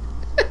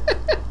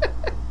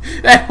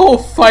 That whole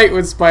fight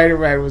with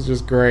Spider-Man was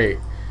just great.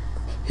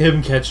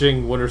 Him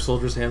catching Winter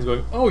Soldier's hands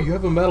going, oh, you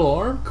have a metal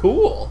arm?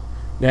 Cool.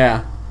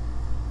 Yeah.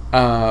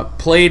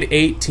 Played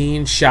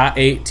 18, shot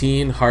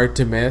 18, hard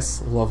to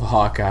miss. Love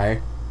Hawkeye.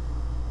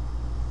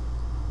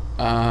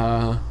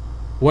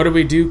 What do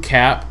we do,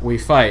 Cap? We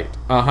fight.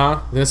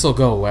 Uh-huh. This'll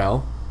go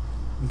well.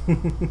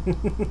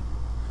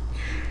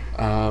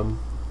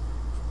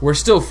 We're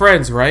still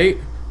friends, right?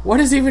 What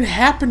is even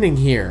happening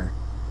here?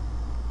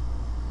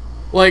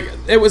 Like,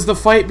 it was the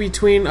fight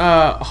between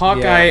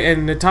Hawkeye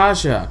and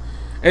Natasha.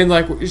 And,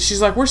 like,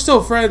 she's like, we're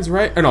still friends,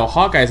 right? Or no,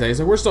 Hawkeye's like,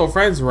 we're still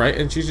friends, right?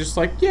 And she's just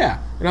like, yeah.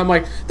 And I'm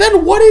like,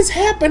 then what is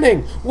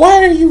happening?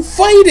 Why are you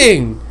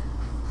fighting?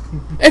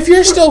 If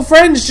you're still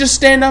friends, just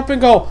stand up and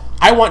go,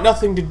 I want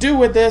nothing to do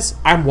with this.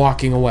 I'm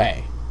walking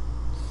away.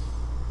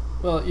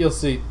 Well, you'll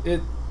see.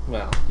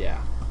 Well,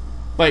 yeah.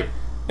 Like,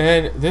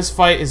 and this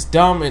fight is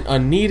dumb and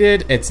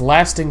unneeded. It's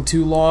lasting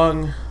too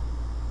long.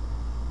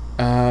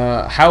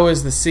 How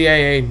has the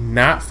CIA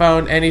not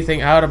found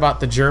anything out about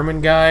the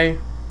German guy?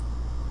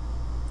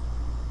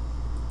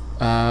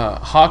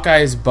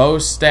 Hawkeye's bow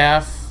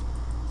staff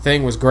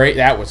thing was great.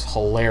 That was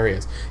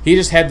hilarious. He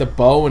just had the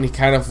bow and he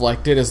kind of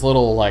like did his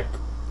little like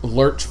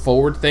lurch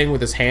forward thing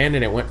with his hand,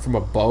 and it went from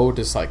a bow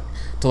to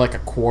like a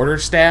quarter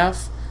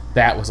staff.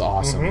 That was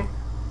awesome.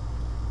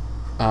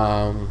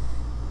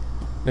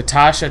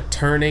 Natasha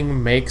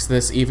turning makes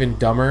this even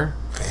dumber.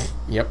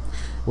 Yep.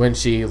 When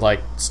she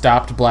like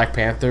stopped Black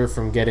Panther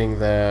from getting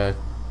the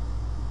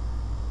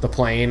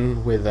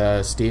plane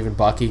with Steve and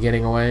Bucky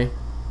getting away.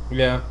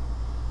 Yeah.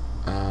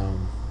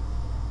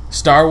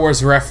 Star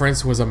Wars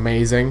reference was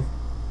amazing.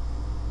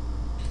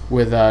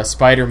 With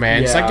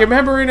Spider-Man. It's like,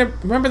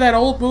 remember that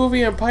old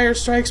movie Empire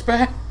Strikes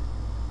Back?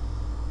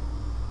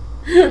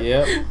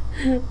 Yep.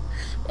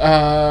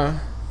 Oh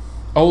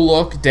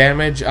look,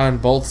 damage on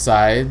both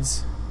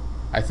sides.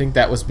 I think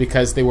that was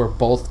because they were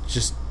both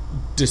just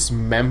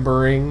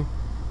dismembering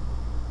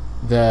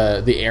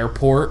the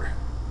airport.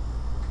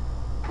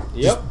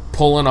 Yep. Just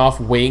pulling off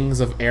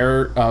wings of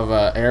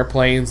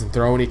airplanes and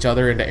throwing each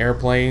other into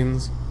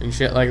airplanes and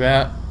shit like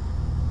that.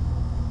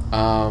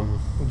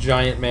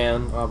 Giant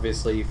Man,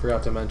 obviously, you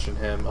forgot to mention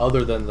him,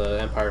 other than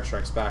the Empire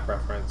Strikes Back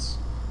reference.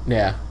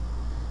 Yeah.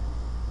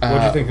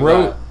 What'd you think of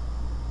that?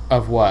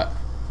 Of what?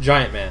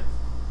 Giant Man.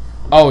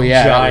 Oh,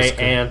 yeah.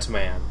 Giant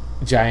Man.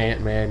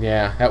 Giant Man,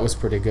 yeah. That was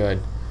pretty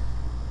good.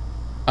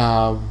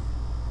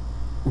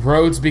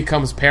 Rhodes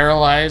becomes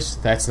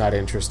paralyzed. That's not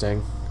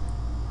interesting.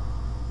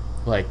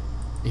 Like,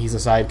 he's a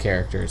side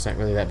character. It's not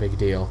really that big a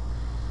deal.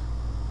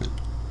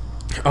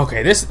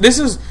 Okay, this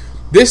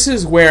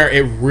is where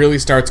it really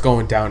starts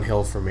going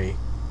downhill for me.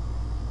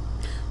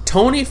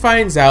 Tony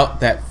finds out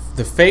that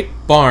the fake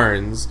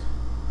Barnes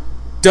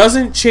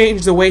doesn't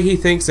change the way he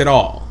thinks at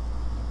all.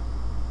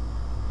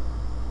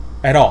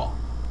 At all.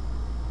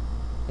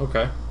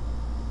 Okay.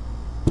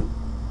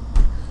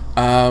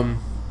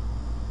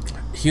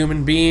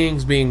 Human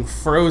beings being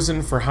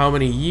frozen for how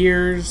many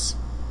years?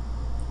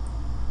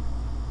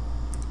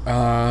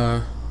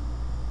 Now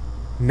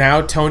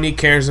Tony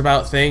cares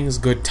about things.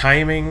 Good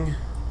timing.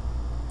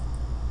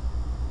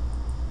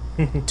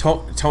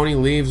 Tony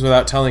leaves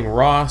without telling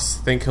Ross.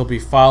 Think he'll be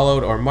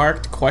followed or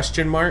marked?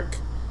 Question mark.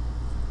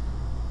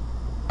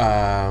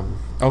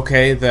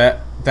 Okay,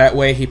 that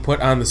way he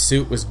put on the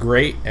suit was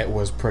great. It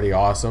was pretty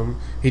awesome.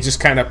 He just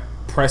kind of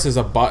presses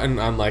a button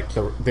on like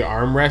the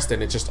armrest,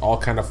 and it just all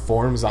kind of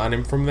forms on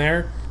him from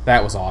there.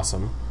 That was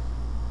awesome.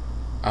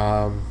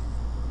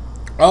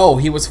 Oh,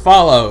 he was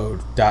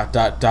followed. ...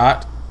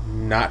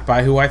 Not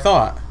by who I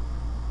thought. ...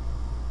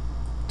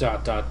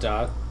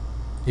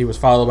 He was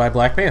followed by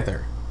Black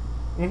Panther.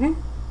 Mm-hmm.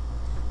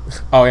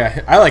 Oh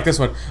yeah, I like this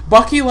one.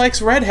 Bucky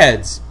likes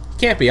redheads.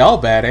 Can't be all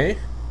bad, eh?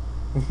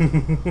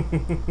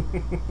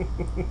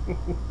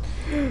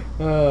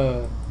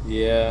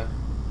 Yeah.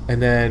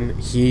 And then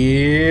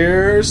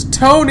here's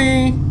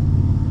Tony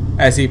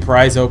as he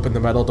pries open the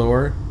metal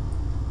door.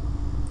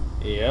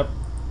 Yep.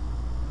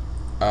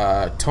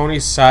 Tony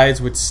sides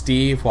with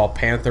Steve while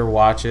Panther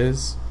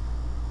watches.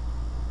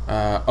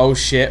 Oh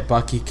shit,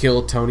 Bucky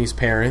killed Tony's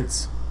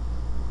parents.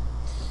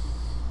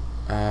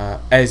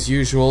 As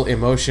usual,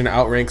 emotion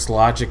outranks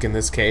logic in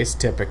this case.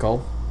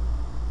 Typical.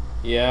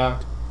 Yeah.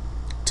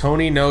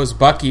 Tony knows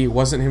Bucky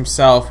wasn't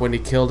himself when he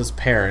killed his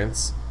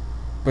parents,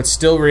 but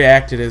still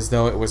reacted as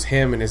though it was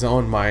him in his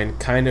own mind,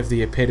 kind of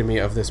the epitome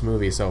of this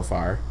movie so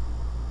far.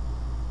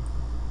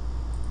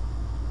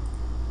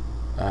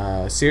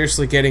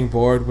 Seriously getting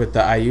bored with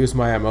the I use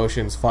my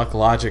emotions, fuck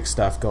logic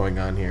stuff going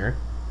on here.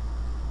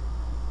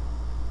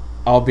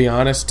 I'll be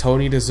honest,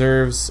 Tony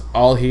deserves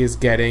all he is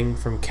getting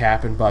from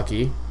Cap and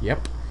Bucky.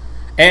 Yep.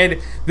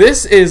 And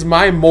this is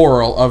my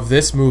moral of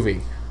this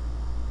movie.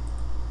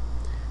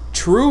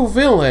 True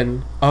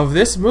villain of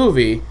this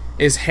movie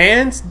is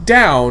hands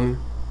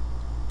down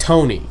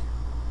Tony.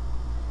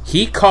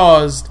 He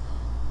caused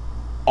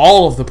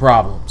all of the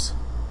problems.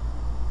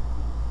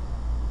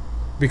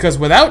 Because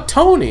without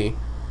Tony,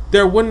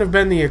 there wouldn't have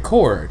been the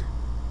Accord.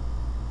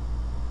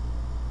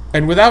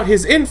 And without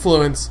his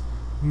influence,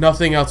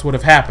 nothing else would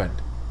have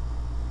happened.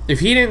 If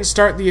he didn't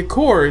start the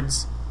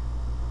Accords,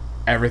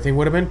 everything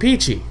would have been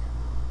peachy.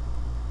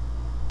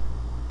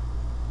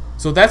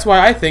 So that's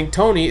why I think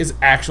Tony is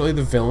actually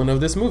the villain of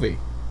this movie.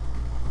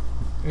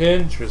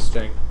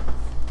 Interesting.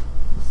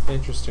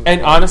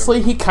 And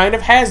honestly, he kind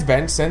of has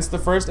been since the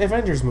first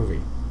Avengers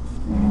movie.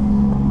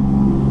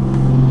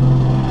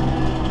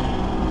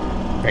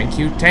 Thank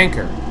you,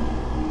 Tanker.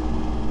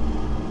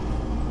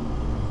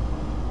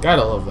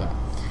 Gotta love that.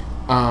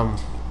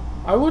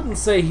 I wouldn't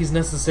say he's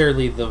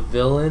necessarily the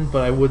villain,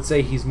 but I would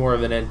say he's more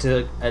of an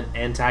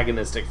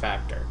antagonistic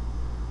factor.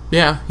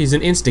 Yeah, he's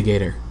an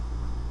instigator.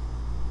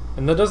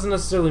 And that doesn't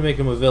necessarily make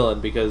him a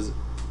villain, because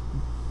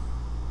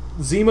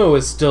Zemo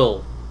is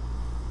still,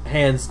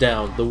 hands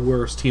down, the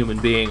worst human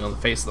being on the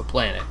face of the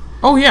planet.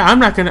 Oh yeah, I'm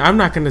not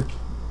gonna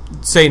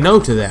say no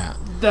to that.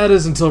 That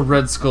is until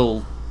Red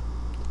Skull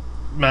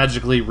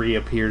magically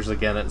reappears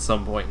again at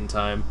some point in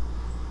time.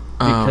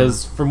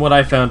 Because from what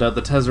I found out,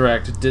 the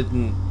Tesseract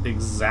didn't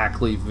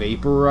exactly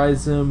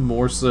vaporize him.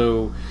 More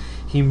so,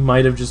 he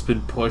might have just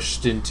been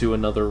pushed into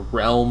another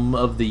realm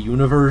of the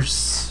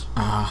universe.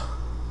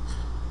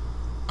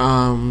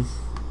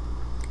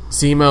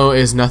 Zemo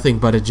is nothing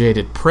but a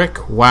jaded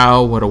prick.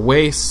 Wow, what a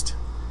waste.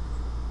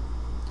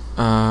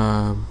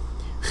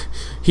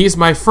 He's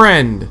my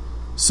friend.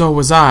 So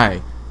was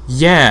I.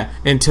 Yeah,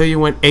 until you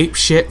went ape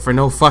shit for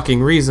no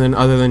fucking reason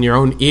other than your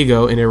own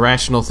ego and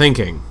irrational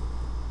thinking.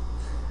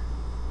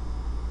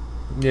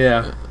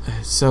 Yeah.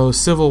 So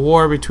Civil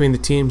War between the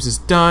teams is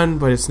done,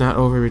 but it's not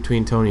over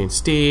between Tony and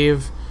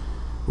Steve.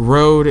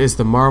 Road is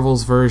the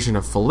Marvel's version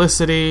of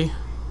Felicity.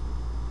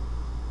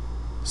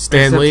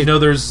 Stan Lee. Except,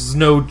 there's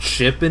no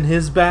chip in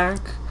his back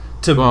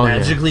to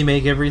magically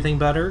make everything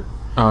better.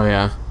 Oh,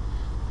 yeah.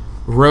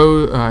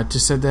 Road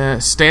just said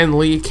that. Stan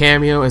Lee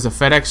cameo as a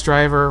FedEx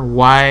driver.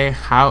 Why?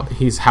 How?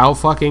 He's how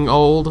fucking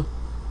old?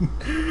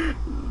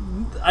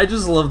 I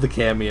just love the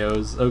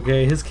cameos,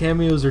 okay? His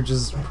cameos are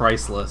just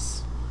priceless.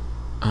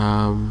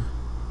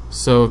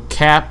 So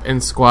Cap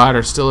and Squad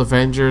are still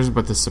Avengers,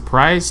 but the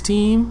surprise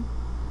team?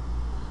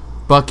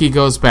 Bucky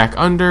goes back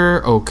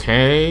under.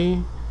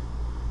 Okay.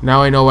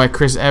 Now I know why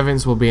Chris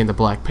Evans will be in the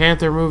Black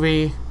Panther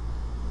movie.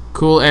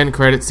 Cool end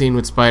credit scene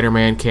with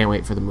Spider-Man. Can't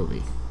wait for the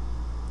movie.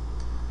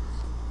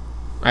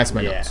 That's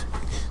my notes.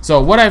 So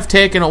what I've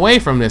taken away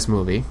from this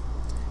movie: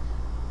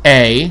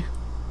 A,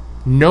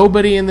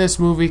 nobody in this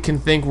movie can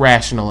think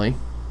rationally.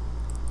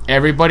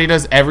 Everybody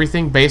does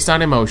everything based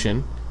on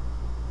emotion.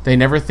 They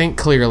never think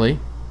clearly.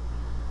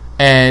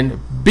 And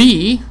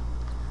B,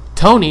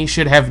 Tony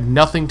should have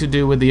nothing to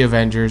do with the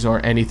Avengers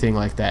or anything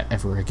like that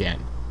ever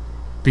again.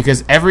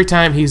 Because every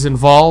time he's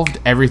involved,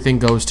 everything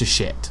goes to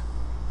shit.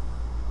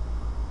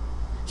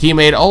 He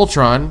made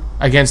Ultron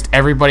against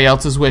everybody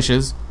else's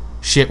wishes.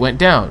 Shit went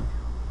down.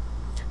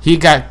 He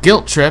got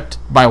guilt-tripped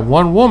by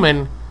one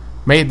woman,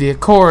 made the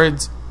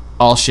Accords.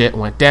 All shit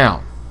went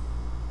down.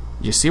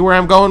 You see where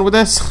I'm going with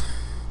this?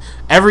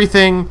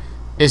 Everything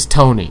is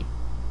Tony.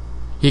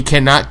 He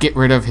cannot get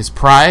rid of his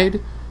pride,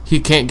 he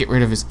can't get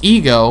rid of his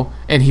ego,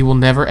 and he will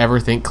never ever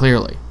think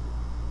clearly.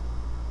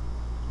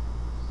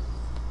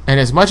 And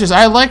as much as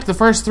I liked the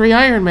first 3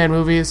 Iron Man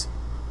movies,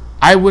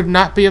 I would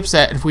not be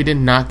upset if we did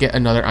not get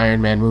another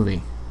Iron Man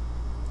movie.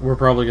 We're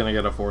probably going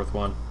to get a 4th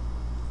one.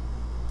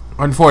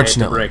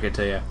 Unfortunately. I hate to break it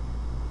to you.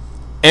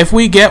 If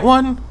we get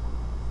one,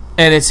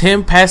 and it's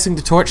him passing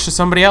the torch to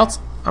somebody else,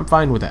 I'm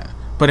fine with that.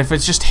 But if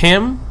it's just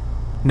him,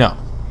 no.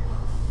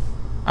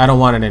 I don't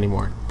want it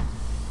anymore.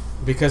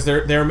 because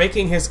they're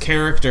making his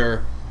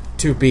character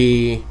to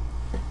be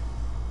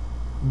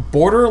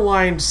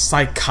borderline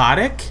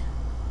psychotic,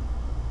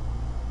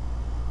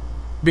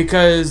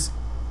 because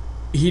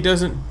he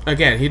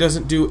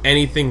doesn't do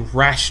anything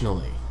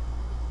rationally.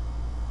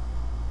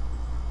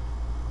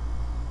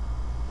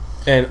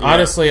 And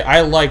honestly,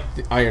 I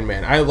liked Iron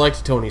Man. I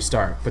liked Tony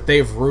Stark, but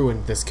they've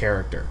ruined this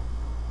character.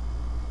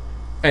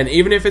 And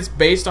even if it's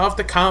based off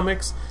the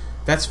comics,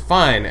 that's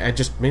fine. It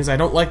just means I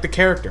don't like the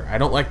character. I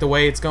don't like the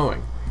way it's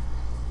going.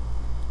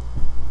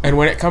 And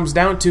when it comes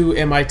down to,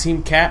 am I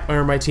Team Cap or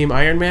am I Team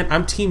Iron Man?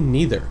 I'm Team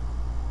neither.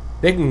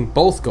 They can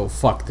both go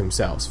fuck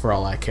themselves for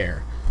all I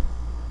care.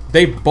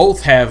 They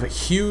both have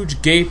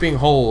huge gaping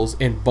holes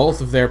in both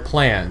of their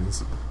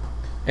plans.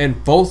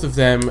 And both of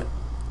them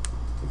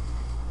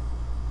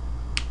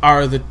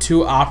are the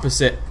two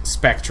opposite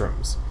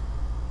spectrums.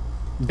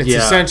 It's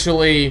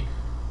essentially,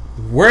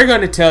 we're going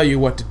to tell you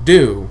what to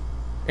do,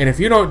 and if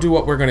you don't do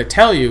what we're going to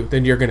tell you,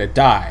 then you're going to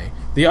die.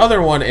 The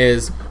other one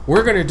is,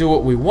 we're going to do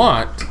what we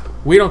want,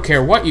 we don't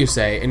care what you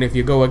say, and if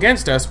you go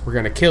against us, we're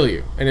going to kill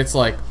you. And it's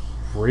like,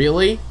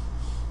 really?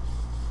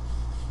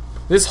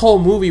 This whole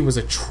movie was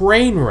a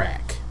train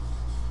wreck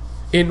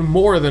in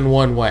more than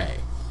one way.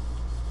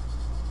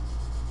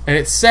 And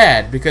it's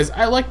sad, because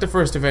I liked the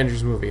first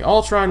Avengers movie.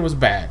 Ultron was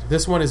bad.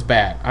 This one is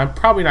bad. I'm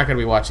probably not going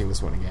to be watching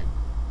this one again.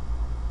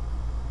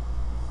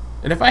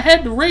 And if I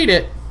had to rate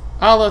it,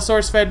 a la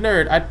SourceFed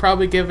Nerd, I'd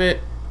probably give it,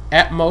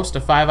 at most,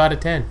 a 5 out of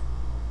 10.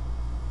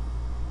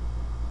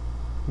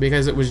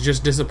 Because it was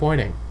just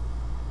disappointing.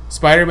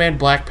 Spider-Man,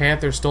 Black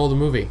Panther stole the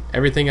movie.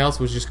 Everything else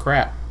was just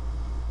crap.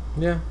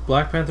 Yeah,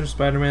 Black Panther,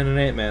 Spider-Man, and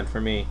Ant-Man for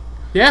me.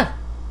 Yeah.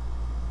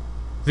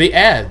 The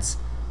ads.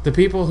 The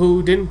people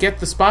who didn't get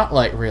the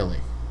spotlight, really.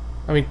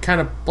 I mean, kind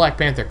of, Black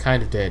Panther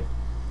kind of did.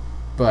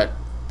 But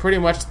pretty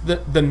much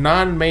the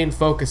non-main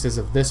focuses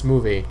of this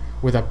movie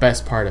were the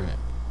best part of it.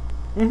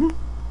 Mm-hmm.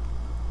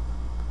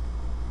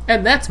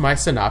 And that's my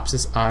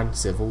synopsis on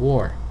Civil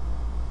War.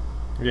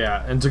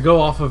 Yeah, and to go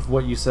off of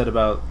what you said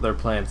about their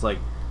plans, like,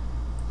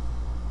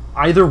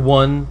 either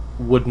one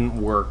wouldn't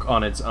work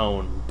on its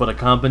own, but a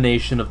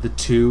combination of the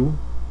two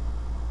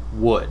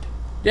would.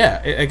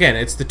 Yeah, again,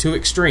 it's the two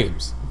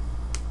extremes.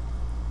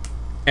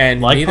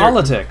 And like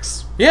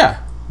politics.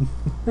 Yeah.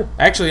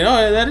 Actually,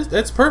 no,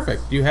 that's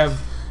perfect. You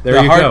have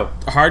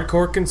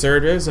hardcore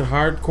conservatives and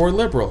hardcore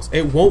liberals.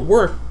 It won't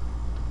work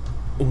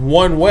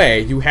one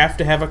way. You have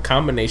to have a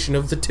combination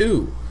of the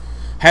two.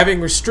 Having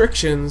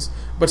restrictions,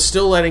 but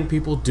still letting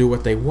people do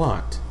what they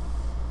want.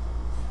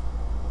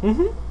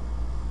 Mm-hmm.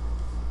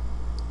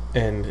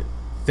 And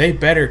they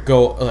better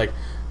go, like,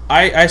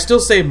 I still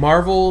say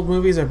Marvel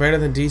movies are better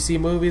than DC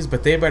movies,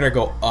 but they better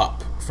go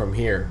up from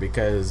here,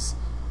 because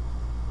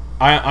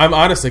I'm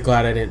honestly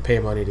glad I didn't pay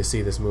money to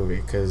see this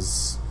movie,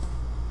 because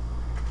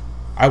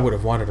I would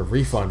have wanted a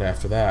refund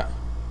after that.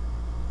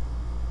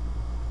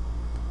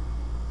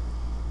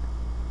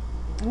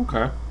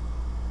 Okay.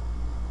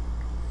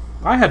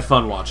 I had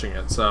fun watching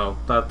it, so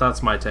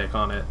that's my take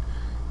on it.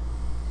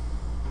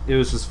 It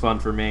was just fun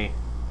for me.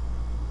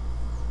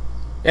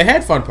 It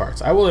had fun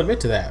parts, I will admit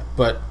to that,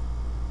 but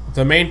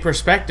the main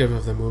perspective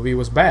of the movie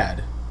was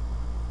bad.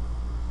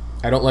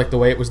 I don't like the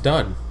way it was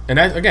done. And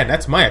again,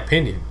 that's my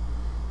opinion.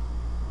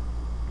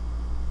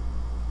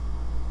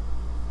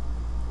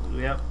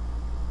 Yep.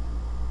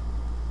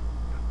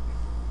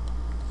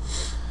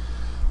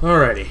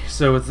 Alrighty,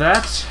 so with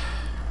that,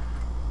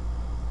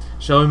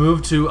 shall we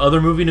move to other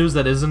movie news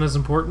that isn't as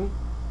important?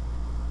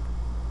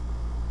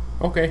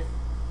 Okay.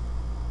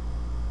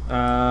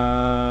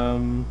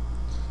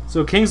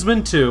 So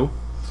Kingsman 2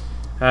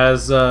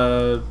 has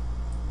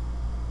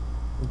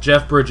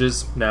Jeff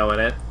Bridges now in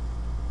it.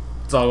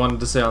 That's all I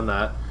wanted to say on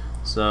that.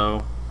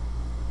 So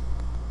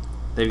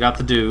they've got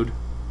the dude.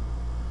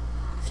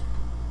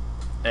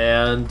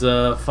 And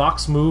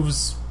Fox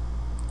moves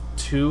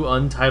 2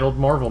 untitled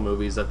Marvel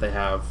movies that they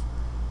have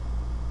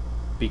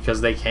because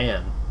they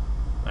can,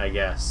 I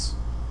guess.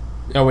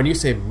 Now, when you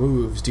say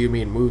moves, do you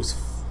mean moves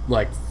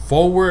like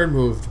forward,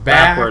 moved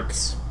back?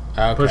 Backwards.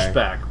 Okay.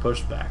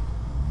 Push back.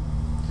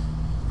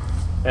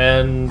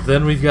 And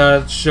then we've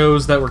got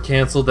shows that were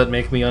canceled that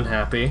make me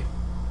unhappy.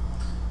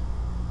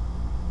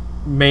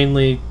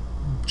 Mainly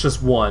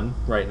just one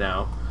right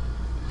now.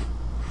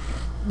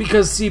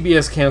 Because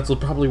CBS canceled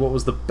probably what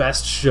was the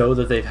best show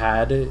that they've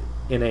had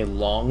in a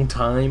long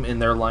time in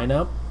their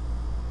lineup.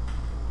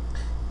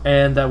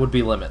 And that would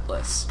be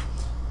Limitless.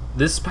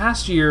 This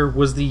past year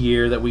was the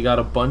year that we got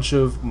a bunch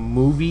of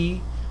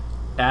movie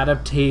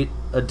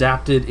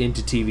adapted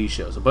into TV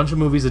shows. A bunch of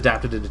movies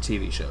adapted into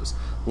TV shows.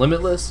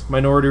 Limitless,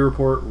 Minority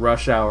Report,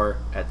 Rush Hour,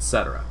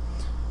 etc.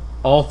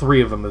 All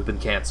 3 of them have been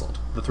canceled.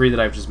 The 3 that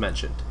I've just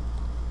mentioned.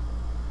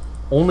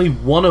 Only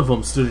one of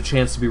them stood a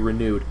chance to be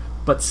renewed,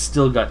 but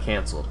still got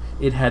canceled.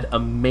 It had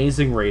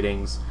amazing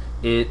ratings.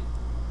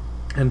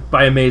 And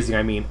by amazing,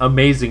 I mean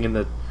amazing in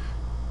the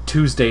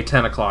Tuesday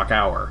 10 o'clock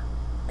hour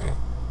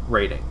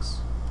ratings.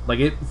 Like,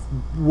 it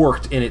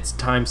worked in its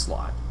time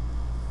slot.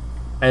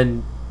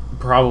 And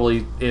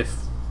probably, if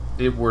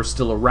it were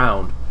still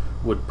around,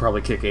 would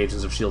probably kick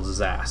Agents of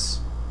S.H.I.E.L.D.'s ass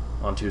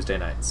on Tuesday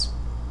nights.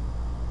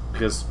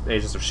 Because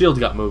Agents of S.H.I.E.L.D.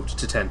 got moved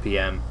to 10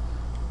 p.m.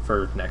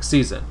 for next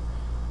season.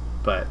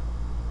 But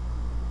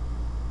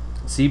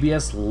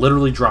CBS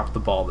literally dropped the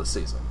ball this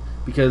season.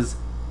 Because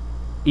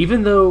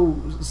even though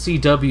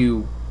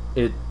CW,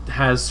 it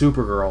has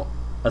Supergirl,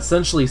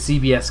 essentially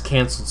CBS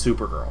canceled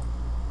Supergirl.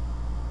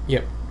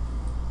 Yep.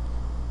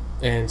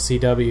 And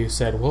CW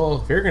said,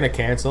 well, if you're going to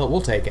cancel it,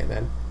 we'll take it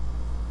then.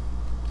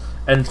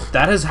 And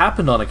that has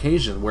happened on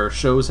occasion where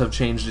shows have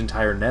changed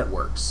entire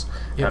networks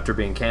after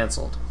being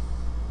canceled.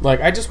 Like,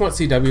 I just want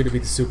CW to be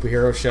the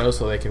superhero show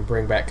so they can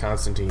bring back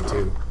Constantine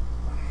too.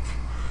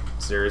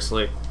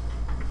 Seriously.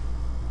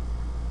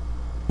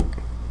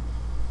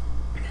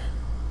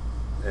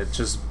 It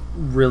just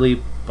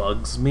really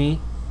bugs me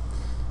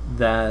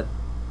that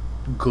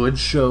good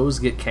shows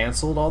get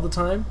canceled all the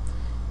time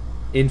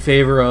in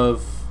favor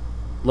of,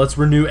 let's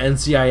renew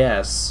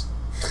NCIS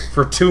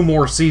for 2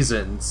 more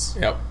seasons.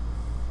 Yep.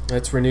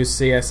 Let's renew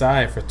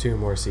CSI for 2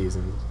 more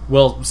seasons.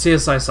 Well,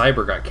 CSI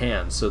Cyber got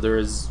canned, so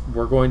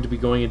we're going to be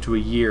going into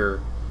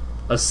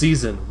a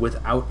season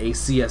without a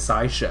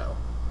CSI show.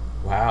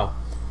 Wow.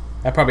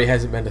 That probably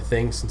hasn't been a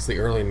thing since the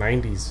early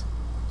 90s.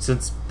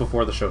 Since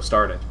before the show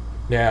started.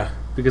 Yeah.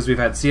 Because we've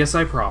had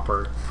CSI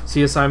Proper,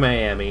 CSI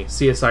Miami,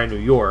 CSI New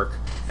York,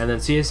 and then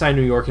CSI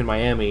New York and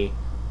Miami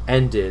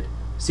ended.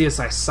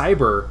 CSI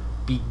Cyber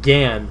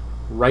began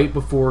right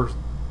before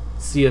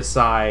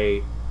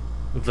CSI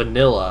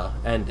Vanilla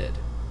ended.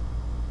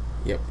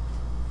 Yep.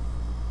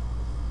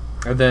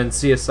 And then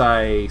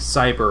CSI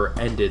Cyber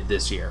ended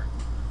this year.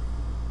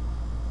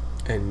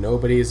 And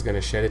nobody's going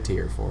to shed a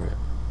tear for it.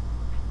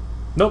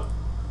 Nope.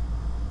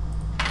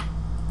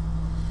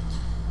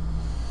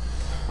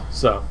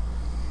 So,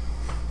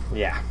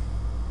 yeah.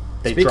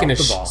 They dropped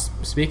the ball.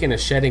 Speaking of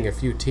shedding a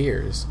few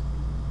tears.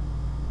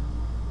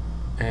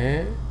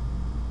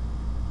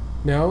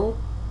 No?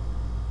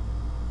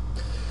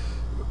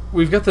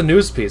 We've got the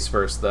news piece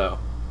first, though.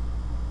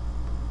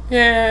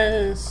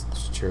 Yes,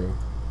 it's true.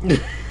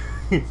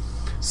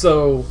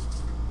 So,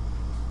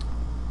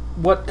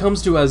 what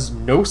comes to as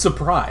no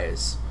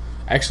surprise...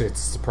 Actually, it's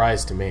a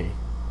surprise to me.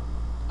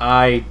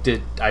 I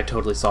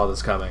totally saw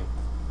this coming.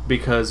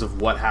 Because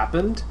of what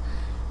happened,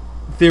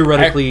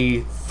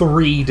 theoretically,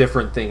 3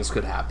 different things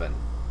could happen.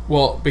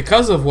 Well,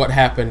 because of what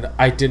happened,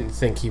 I didn't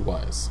think he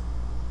was.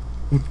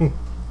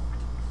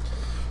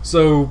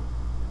 So,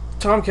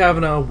 Tom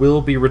Cavanaugh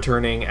will be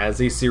returning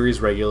as a series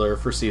regular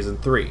for Season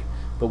 3.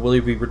 But will he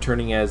be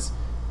returning as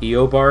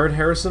Eobard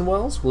Harrison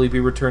Wells? Will he be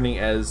returning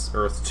as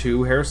Earth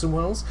 2 Harrison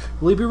Wells?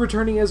 Will he be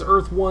returning as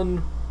Earth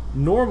 1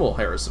 normal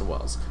Harrison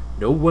Wells?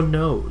 No one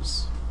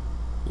knows.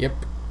 Yep.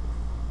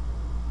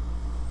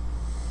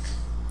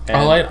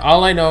 And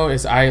All I know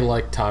is I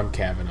like Tom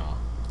Cavanaugh.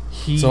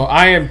 So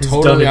I am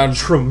totally done a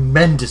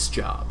tremendous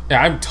job.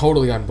 Yeah, I'm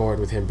totally on board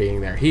with him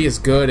being there. He is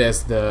good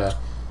as the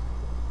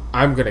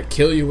I'm gonna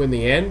kill you in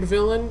the end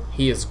villain.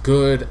 He is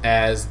good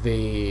as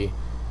the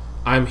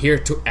I'm here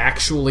to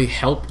actually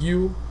help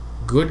you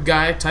good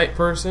guy type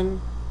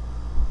person.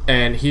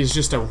 And he's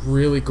just a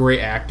really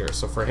great actor.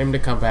 So for him to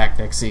come back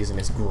next season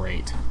is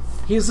great.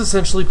 He has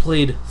essentially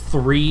played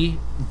 3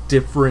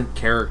 different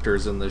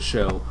characters in this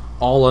show,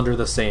 all under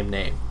the same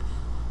name.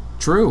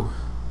 True.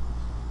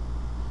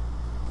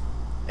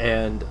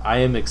 And I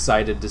am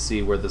excited to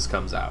see where this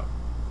comes out.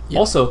 Yep.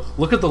 Also,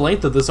 look at the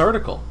length of this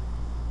article.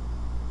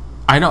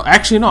 I know.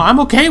 Actually, no, I'm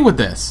okay with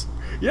this.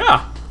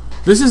 Yeah.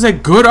 This is a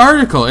good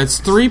article. It's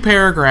 3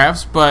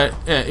 paragraphs, but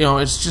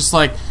it's just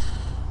like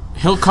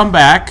he'll come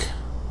back.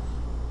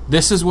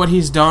 This is what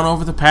he's done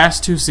over the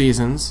past 2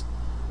 seasons.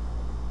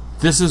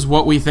 This is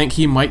what we think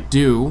he might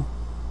do,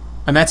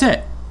 and that's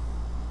it.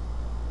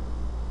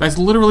 That's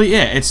literally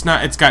it. It's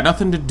got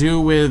nothing to do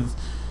with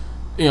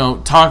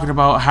talking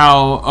about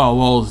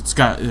how it's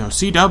got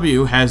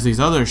CW has these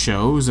other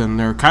shows and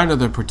they're kind of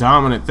the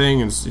predominant thing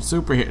in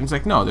superhero. It's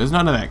like, no, there's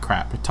none of that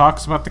crap. It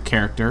talks about the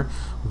character,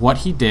 what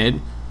he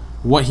did,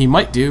 what he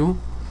might do.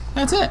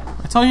 That's it.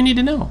 That's all you need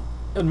to know.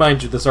 And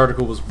mind you, this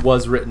article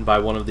was written by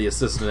one of the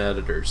assistant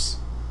editors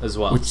as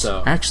well.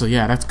 Actually,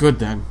 yeah, that's good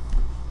then.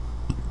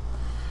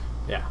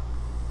 Yeah.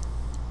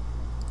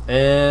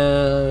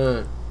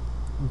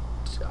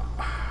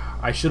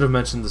 I should have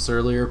mentioned this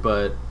earlier,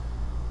 but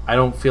I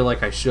don't feel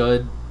like I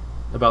should,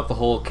 about the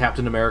whole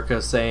Captain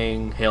America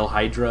saying Hail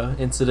Hydra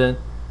incident.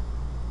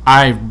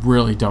 I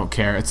really don't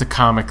care. It's a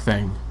comic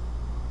thing.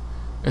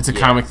 It's a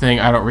comic thing.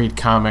 I don't read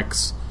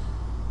comics.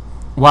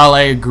 While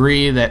I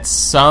agree that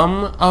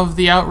some of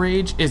the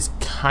outrage is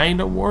kind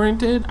of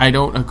warranted, I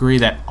don't agree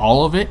that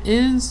all of it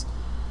is,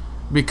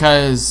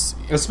 because...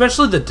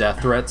 Especially the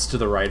death threats to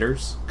the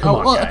writers. Come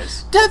on,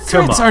 guys. Death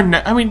threats are...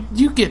 I mean,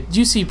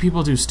 you see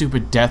people do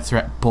stupid death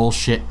threat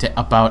bullshit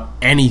about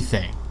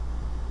anything.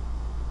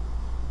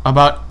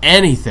 About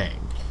anything.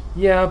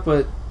 Yeah,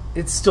 but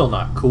it's still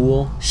not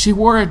cool. She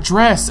wore a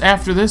dress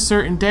after this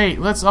certain date.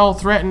 Let's all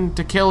threaten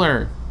to kill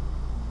her.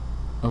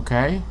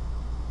 Okay?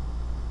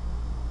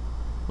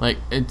 Like,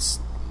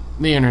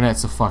 the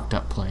internet's a fucked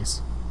up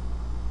place.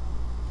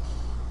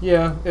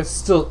 Yeah, it's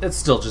still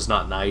just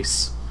not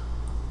nice.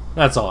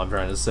 That's all I'm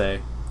trying to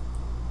say.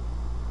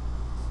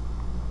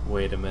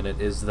 Wait a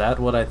minute, is that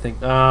what I think?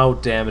 Oh,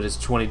 damn it, it's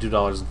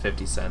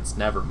 $22.50.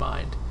 Never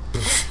mind.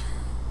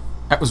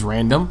 That was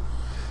random.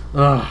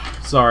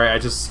 Sorry,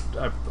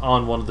 I'm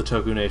on one of the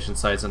Toku Nation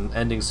sites and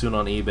ending soon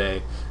on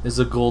eBay is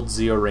a gold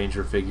Zeo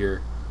Ranger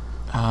figure.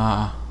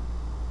 And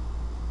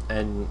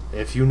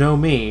if you know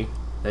me,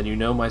 then you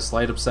know my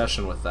slight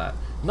obsession with that.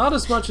 Not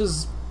as much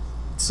as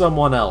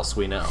someone else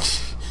we know,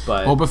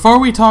 but... Well, before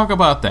we talk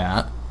about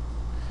that,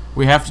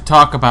 we have to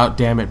talk about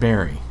Damn It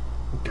Barry.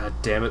 God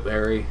damn it,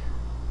 Barry.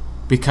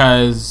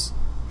 Because...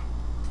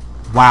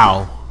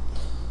 Wow.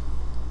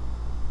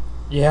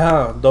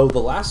 Yeah, though the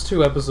last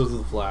 2 episodes of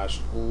The Flash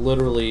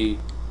literally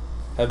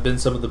have been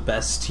some of the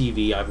best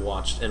TV I've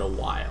watched in a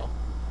while.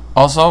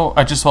 Also,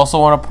 I just also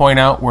want to point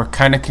out we're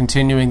kind of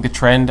continuing the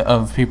trend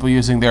of people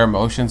using their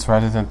emotions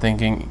rather than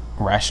thinking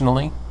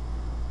rationally.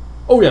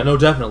 Oh yeah, no,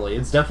 definitely.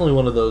 It's definitely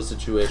one of those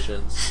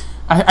situations.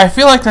 I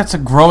feel like that's a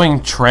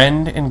growing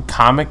trend in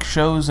comic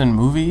shows and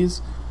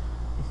movies.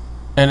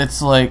 And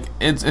it's like,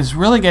 it's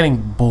really getting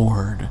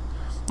bored.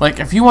 Like,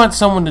 if you want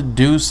someone to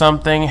do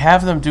something,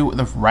 have them do it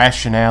with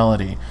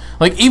rationality.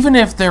 Like, even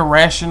if their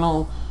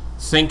rational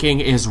thinking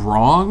is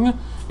wrong,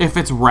 if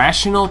it's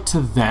rational to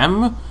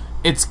them,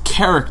 it's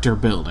character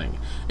building.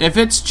 If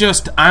it's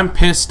just, I'm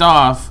pissed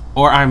off,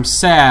 or I'm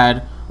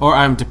sad, or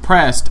I'm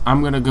depressed,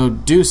 I'm gonna go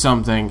do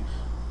something,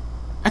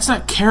 that's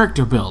not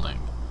character building.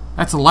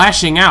 That's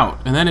lashing out,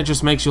 and then it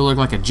just makes you look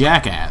like a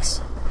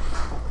jackass.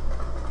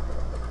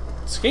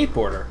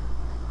 Skateboarder.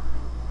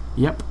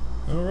 Yep.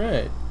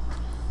 Alright.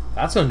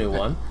 That's a new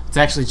one. It's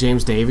actually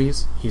James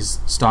Davies. He's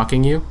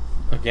stalking you.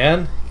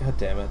 Again? God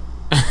damn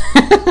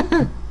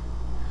it.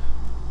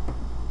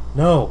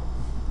 No.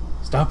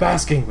 Stop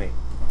asking me.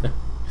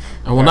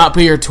 I will not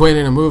be your twin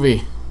in a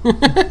movie.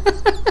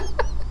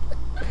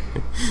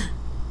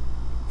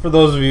 For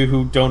those of you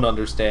who don't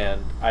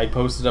understand, I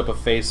posted up a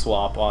face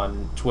swap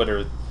on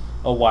Twitter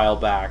a while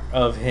back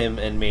of him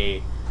and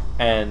me,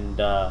 and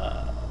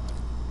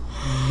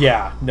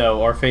yeah,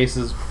 no, our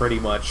faces pretty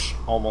much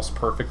almost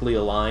perfectly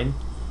align,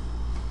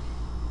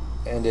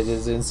 and it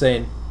is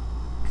insane.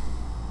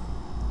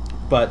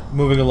 But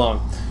moving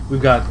along,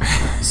 we've got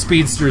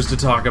speedsters to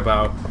talk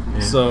about. Yeah.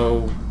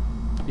 So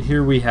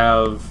here we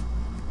have,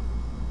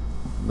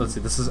 let's see,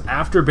 this is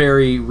after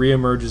Barry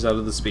reemerges out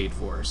of the Speed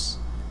Force.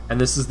 And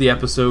this is the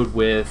episode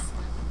with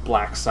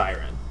Black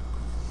Siren.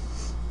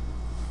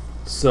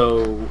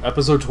 So,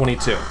 episode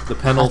 22, the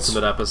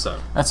penultimate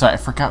episode. That's right, I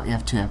forgot we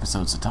have 2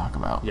 episodes to talk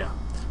about. Yeah.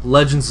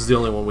 Legends is the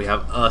only one we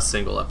have a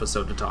single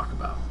episode to talk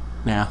about.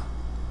 Yeah.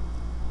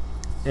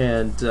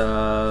 And,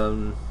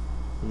 let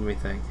me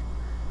think.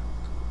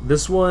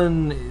 This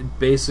one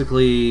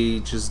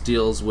basically just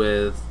deals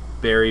with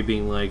Barry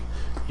being like,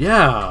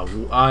 yeah,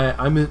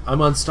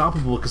 I'm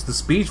unstoppable because the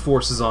Speed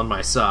Force is on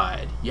my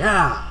side.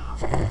 Yeah!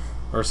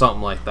 Or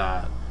something like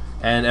that.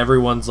 And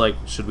everyone's like,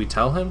 should we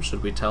tell him?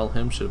 Should we tell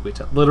him? Should we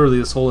tell... Literally,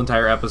 this whole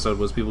entire episode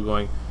was people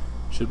going,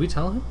 should we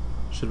tell him?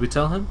 Should we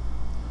tell him?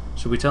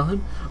 Should we tell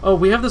him? Oh,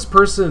 we have this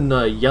person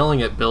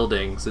yelling at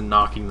buildings and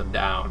knocking them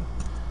down.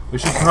 We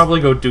should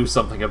probably go do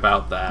something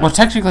about that. Well,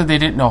 technically, they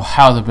didn't know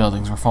how the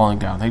buildings were falling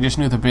down. They just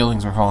knew the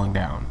buildings were falling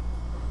down.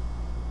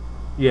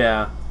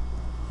 Yeah.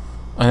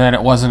 And then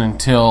it wasn't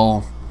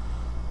until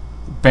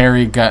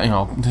Barry got,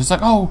 it's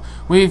like, oh,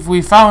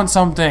 we found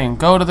something.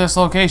 Go to this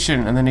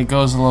location. And then he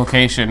goes to the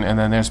location, and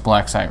then there's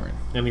Black Siren.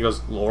 And he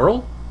goes,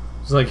 Laurel?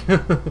 It's like, I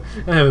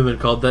haven't been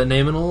called that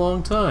name in a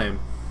long time.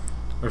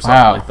 Or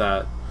something like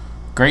that.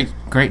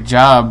 Great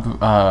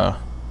job,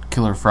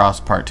 Killer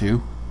Frost Part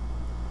 2.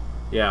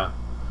 Yeah.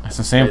 It's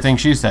the same thing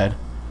she said.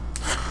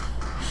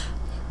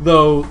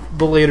 Though,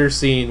 the later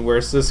scene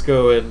where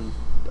Cisco and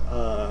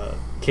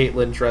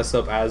Caitlin dress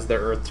up as their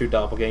Earth 2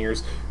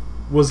 doppelgangers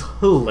was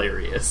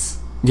hilarious.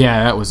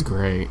 Yeah, that was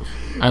great.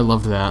 I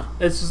loved that.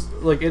 It's just,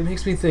 like, it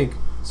makes me think,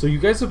 so you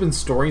guys have been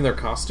storing their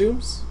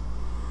costumes?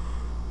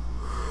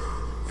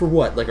 For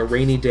what? Like a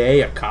rainy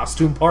day? A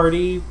costume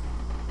party?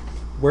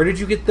 Where did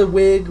you get the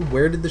wig?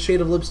 Where did the shade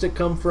of lipstick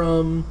come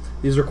from?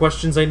 These are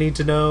questions I need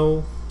to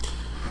know.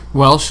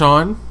 Well,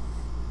 Sean,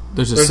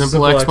 there's a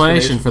simple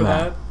explanation for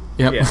that.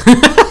 Yep. Yeah.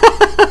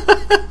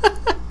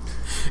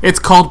 It's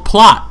called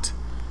plot.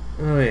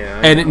 Oh,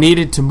 yeah. And it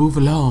needed to move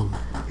along.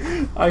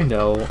 I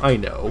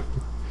know.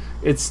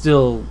 It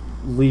still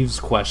leaves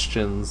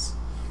questions.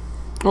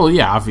 Well,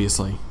 yeah,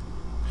 obviously.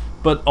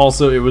 But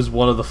also, it was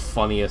one of the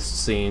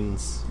funniest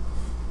scenes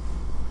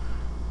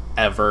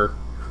ever.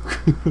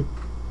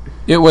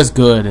 It was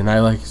good, and I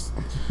like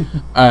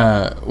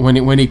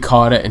when he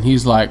caught it, and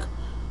he's like,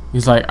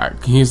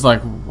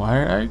 why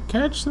did I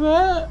catch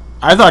that?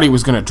 I thought he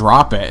was gonna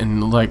drop it,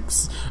 and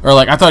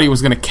I thought he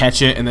was gonna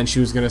catch it, and then she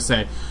was gonna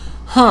say,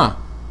 "Huh,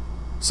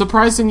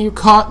 surprising you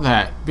caught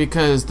that,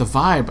 because the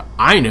vibe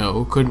I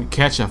know couldn't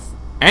catch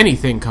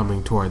anything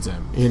coming towards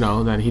him."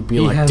 Then he'd be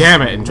like,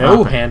 "Damn it!" and drop it.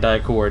 No hand-eye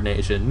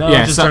coordination. No,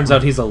 it just turns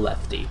out he's a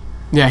lefty.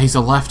 Yeah, he's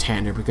a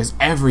left-hander because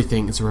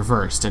everything is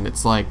reversed, and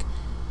it's like,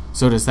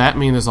 So does that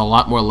mean there's a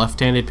lot more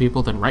left-handed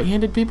people than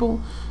right-handed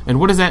people? And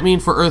what does that mean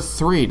for Earth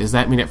 3? Does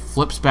that mean it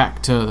flips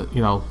back to,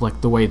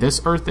 like the way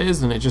this Earth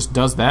is, and it just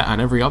does that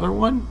on every other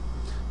one?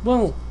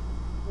 Well,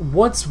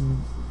 what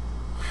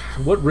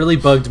really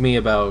bugged me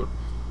about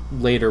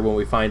later when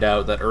we find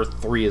out that Earth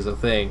 3 is a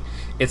thing,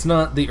 it's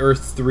not the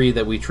Earth 3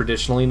 that we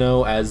traditionally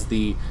know as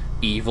the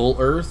evil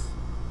Earth,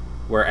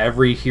 where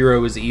every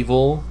hero is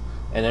evil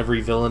and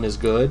every villain is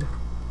good,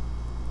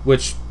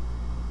 which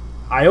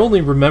I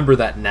only remember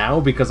that now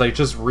because I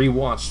just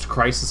rewatched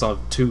Crisis on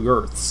Two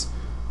Earths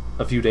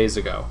a few days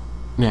ago.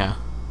 Yeah.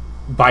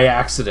 By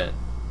accident,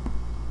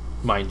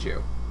 mind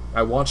you.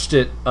 I watched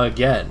it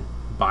again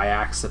by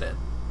accident.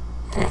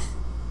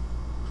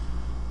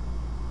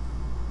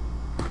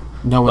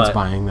 No one's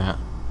buying that.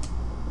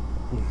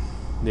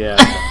 Yeah.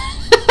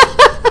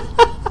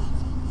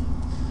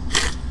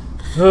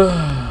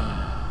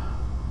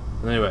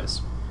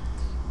 Anyways.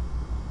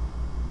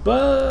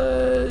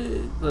 But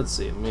let's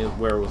see.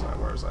 Where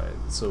was I?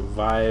 So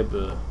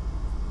Vibe,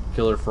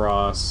 Killer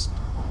Frost,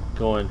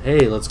 going,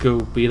 hey, let's go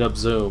beat up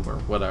Zoom or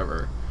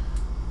whatever.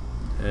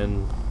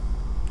 And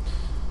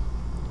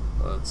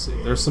let's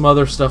see. There's some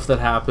other stuff that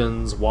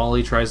happens.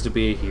 Wally tries to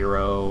be a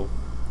hero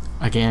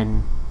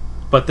again,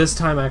 but this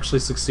time actually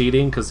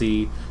succeeding because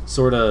he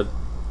sort of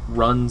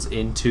runs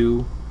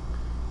into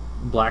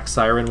Black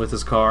Siren with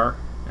his car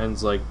and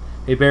is like,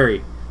 hey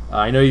Barry,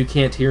 I know you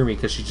can't hear me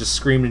because she just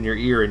screamed in your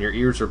ear and your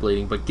ears are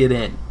bleeding, but get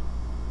in.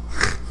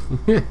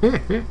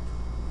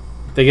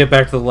 They get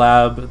back to the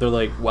lab. They're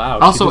like, wow.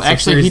 Also,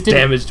 actually, he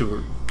damage to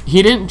her.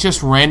 He didn't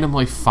just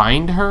randomly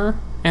find her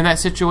in that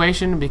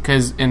situation,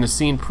 because in the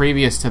scene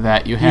previous to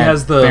that, you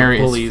had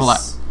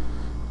Barry's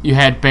you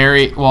had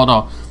Barry. Well,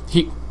 no,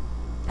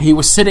 he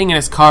was sitting in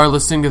his car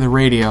listening to the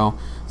radio.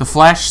 The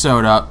Flash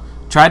showed up,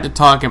 tried to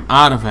talk him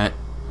out of it,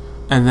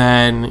 and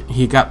then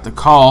he got the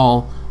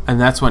call, and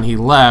that's when he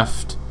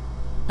left.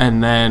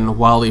 And then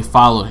Wally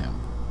followed him.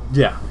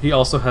 Yeah, he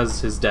also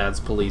has his dad's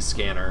police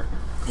scanner.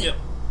 Yep.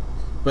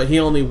 But he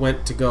only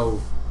went to go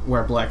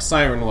where Black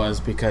Siren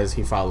was because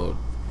he followed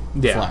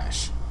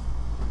Flash.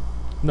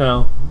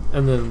 No,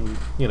 and then,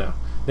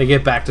 they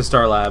get back to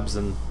Star Labs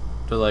and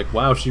they're like,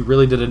 wow, she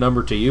really did a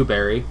number to you,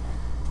 Barry.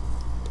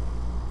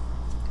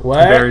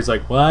 What? And Barry's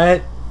like, what?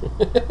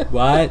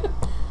 What?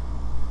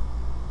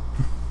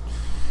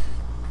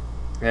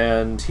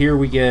 And here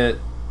we get,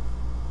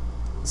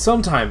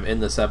 sometime in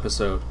this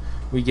episode,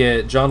 we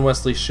get John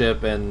Wesley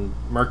Shipp and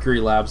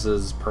Mercury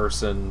Labs'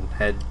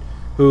 head,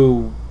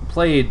 who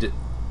played,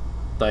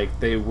 like,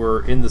 they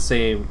were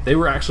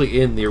actually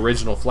in the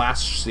original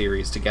Flash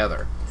series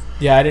together.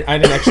 Yeah, I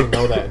didn't actually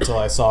know that until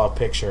I saw a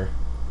picture.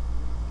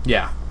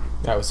 Yeah.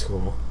 That was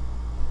cool.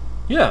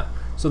 Yeah.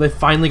 So they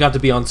finally got to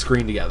be on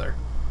screen together.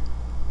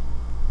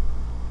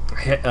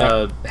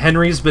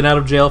 Henry's been out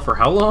of jail for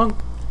how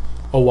long?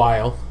 A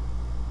while.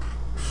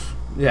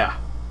 Yeah,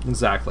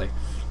 exactly.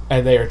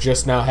 And they are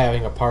just now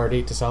having a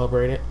party to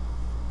celebrate it?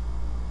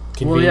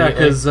 Well, yeah,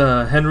 because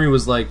Henry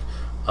was like,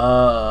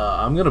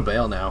 I'm going to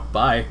bail now.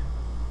 Bye.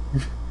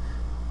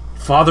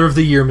 Father of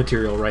the Year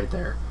material right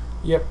there.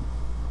 Yep.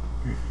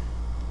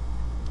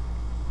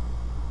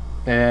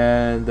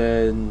 And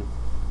then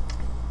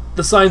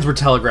the signs were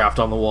telegraphed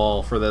on the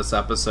wall for this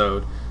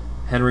episode.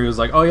 Henry was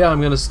like, oh yeah, I'm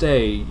going to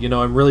stay.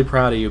 I'm really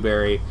proud of you,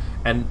 Barry.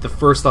 And the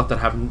first thought that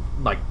happened,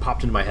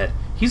 popped into my head,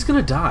 he's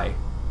going to die.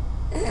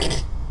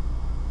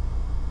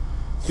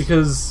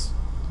 Because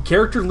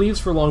character leaves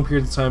for long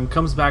periods of time,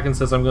 comes back and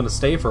says, I'm going to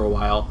stay for a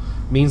while,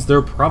 means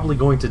they're probably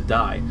going to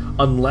die.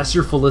 Unless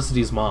you're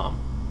Felicity's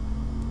mom.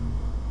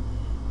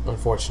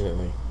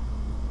 Unfortunately.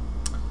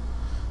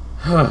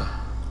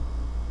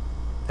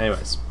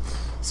 Anyways,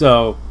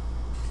 so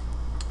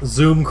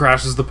Zoom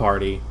crashes the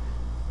party,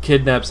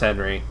 kidnaps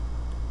Henry,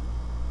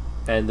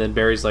 and then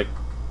Barry's like,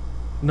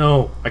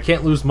 no, I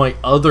can't lose my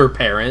other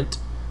parent,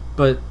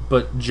 but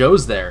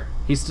Joe's there.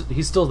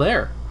 He's still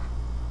there.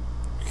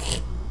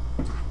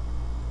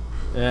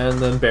 And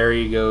then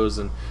Barry goes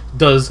and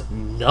does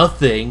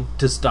nothing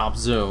to stop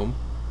Zoom.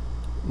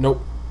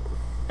 Nope.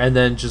 And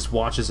then just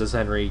watches as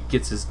Henry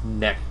gets a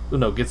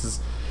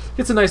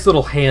nice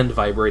little hand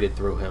vibrated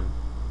through him.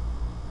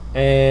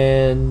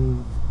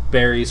 And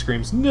Barry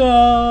screams,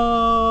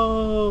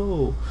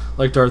 no!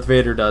 Like Darth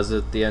Vader does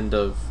at the end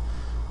of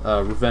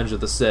Revenge of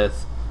the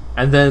Sith.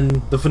 And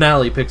then the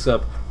finale picks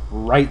up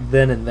right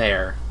then and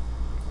there.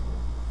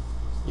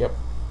 Yep.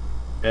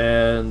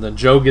 And then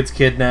Joe gets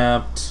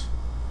kidnapped.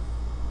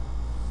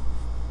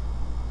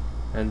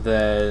 And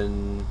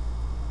then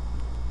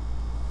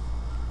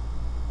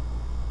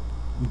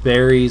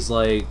Barry's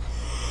like,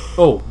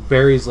 oh,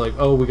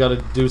 we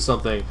gotta do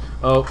something.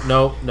 Oh,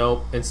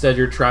 no. Instead,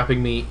 you're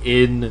trapping me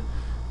in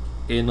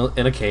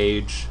a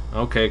cage.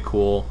 Okay,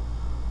 cool.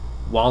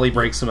 Wally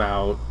breaks him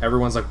out.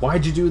 Everyone's like,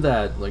 why'd you do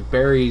that? Like,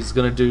 Barry's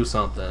gonna do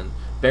something.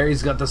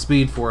 Barry's got the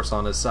Speed Force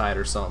on his side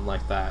or something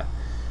like that.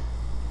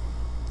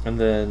 And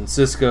then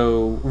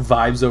Cisco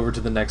vibes over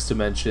to the next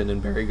dimension,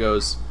 and Barry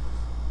goes,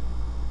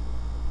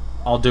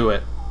 I'll do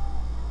it.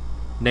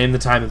 Name the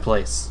time and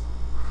place.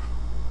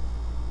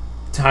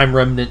 Time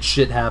Remnant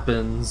shit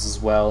happens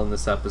as well in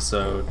this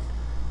episode.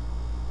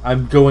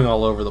 I'm going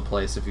all over the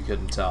place if you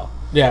couldn't tell.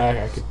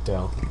 Yeah, I could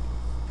tell.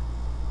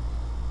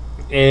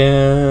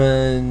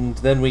 And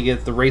then we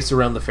get the race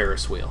around the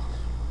Ferris wheel.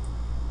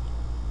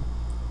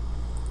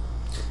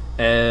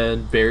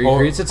 And Barry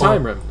creates a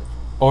time remnant.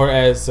 Or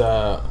as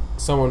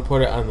someone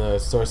put it on the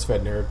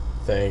SourceFed Nerd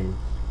thing,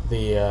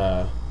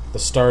 the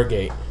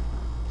Stargate.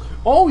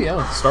 Oh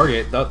yeah,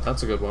 Stargate.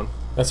 That's a good one.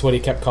 That's what he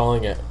kept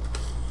calling it.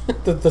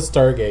 the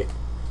Stargate.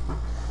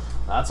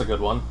 That's a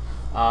good one.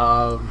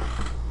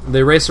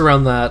 They race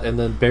around that, and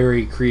then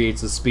Barry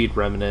creates a speed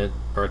remnant,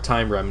 or a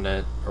time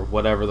remnant, or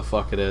whatever the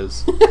fuck it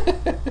is.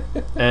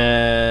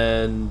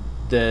 And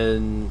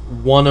then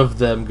one of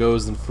them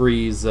goes and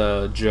frees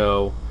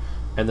Joe,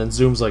 and then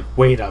Zoom's like,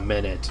 wait a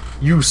minute,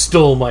 you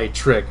stole my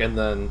trick, and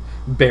then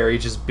Barry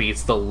just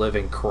beats the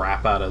living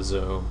crap out of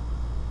Zoom.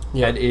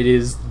 Yeah. And it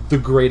is the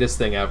greatest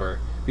thing ever.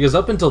 Because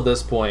up until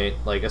this point,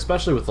 like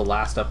especially with the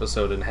last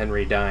episode and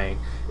Henry dying,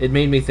 it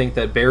made me think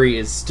that Barry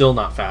is still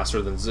not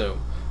faster than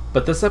Zoom.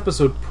 But this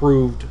episode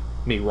proved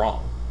me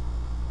wrong.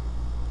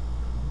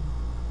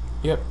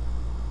 Yep.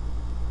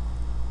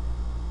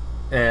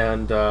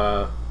 And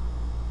Barry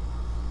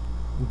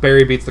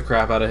beats the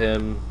crap out of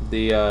him.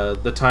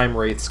 The time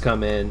wraiths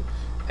come in,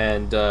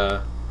 and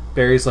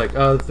Barry's like,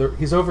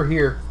 he's over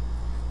here.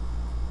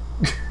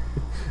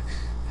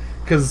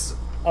 Because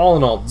all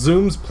in all,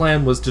 Zoom's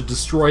plan was to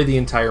destroy the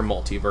entire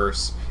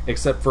multiverse,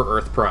 except for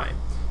Earth Prime,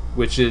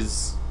 which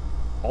is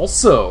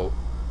also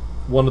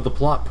one of the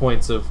plot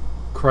points of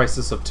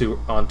Crisis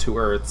on Two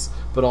Earths,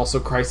 but also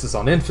Crisis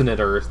on Infinite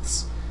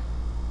Earths.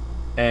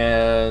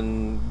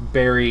 And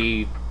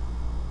Barry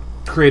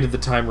created the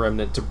Time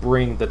Remnant to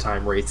bring the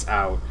Time Wraiths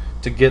out,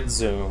 to get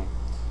Zoom.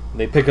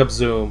 They pick up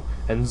Zoom,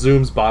 and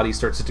Zoom's body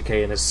starts to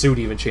decay, and his suit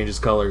even changes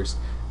colors.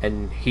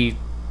 And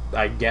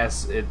I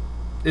guess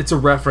it's a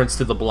reference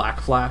to the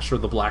Black Flash, or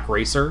the Black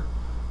Racer,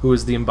 who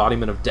is the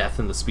embodiment of death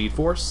in the Speed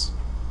Force.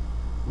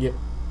 Yep.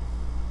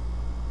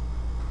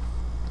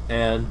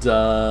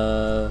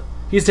 And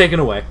he's taken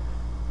away.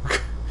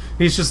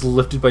 He's just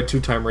lifted by two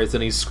time wraiths,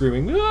 and he's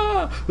screaming,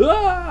 ah,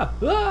 ah,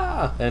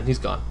 ah, and he's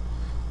gone.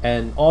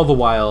 And all the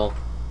while,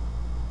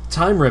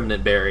 Time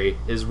Remnant Barry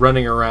is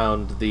running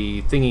around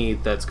the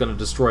thingy that's going to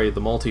destroy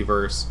the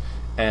multiverse,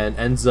 and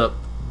ends up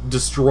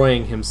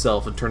destroying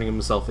himself and turning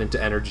himself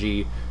into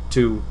energy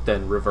to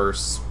then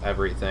reverse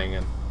everything.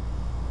 And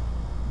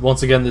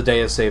once again, the day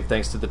is saved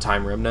thanks to the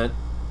Time Remnant.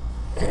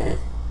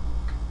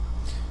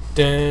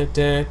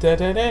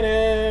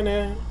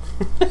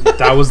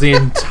 That was the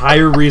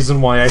entire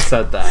reason why I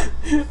said that.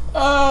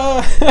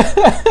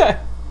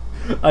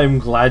 I'm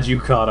glad you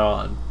caught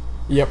on.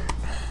 Yep.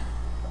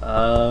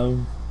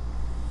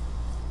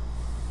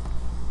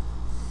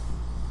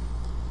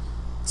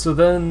 So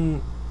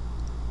then,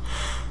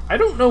 I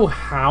don't know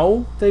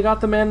how they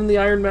got the Man in the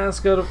Iron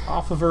Mask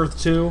off of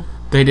Earth 2.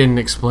 They didn't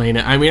explain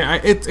it. I mean,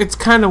 it's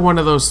kind of one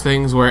of those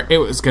things where it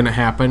was going to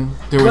happen.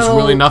 There was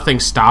really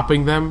nothing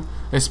stopping them,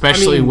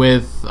 especially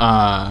with...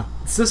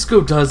 Cisco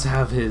does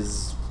have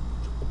his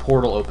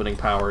portal opening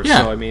powers,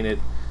 so I mean, it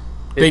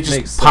they just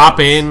makes pop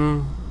sense.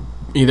 in,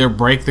 either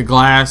break the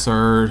glass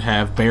or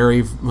have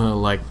Barry,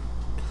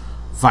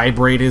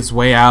 vibrate his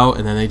way out,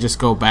 and then they just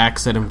go back,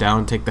 set him down,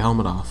 and take the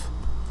helmet off.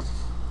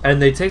 And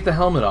they take the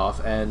helmet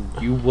off, and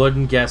you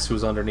wouldn't guess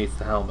who's underneath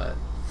the helmet.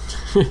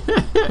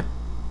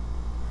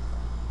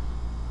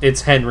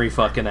 It's Henry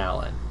fucking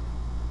Allen.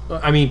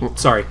 I mean,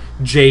 sorry,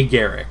 Jay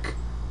Garrick.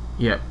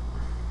 Yep.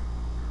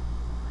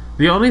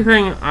 The only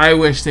thing I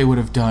wish they would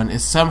have done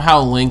is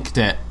somehow linked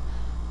it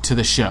to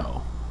the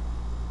show.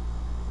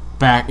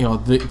 Back,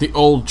 the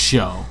old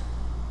show.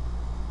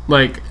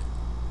 Like,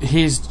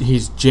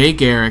 he's Jay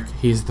Garrick,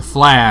 he's the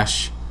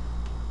Flash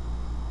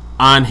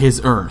on his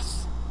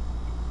Earth.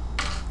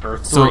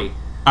 Earth 3.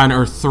 On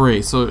Earth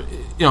 3. So,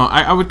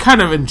 I would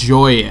kind of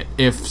enjoy it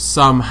if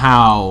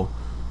somehow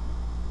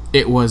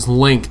it was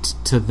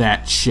linked to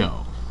that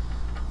show.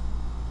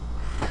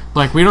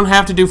 Like, we don't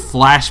have to do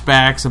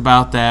flashbacks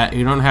about that.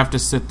 You don't have to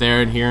sit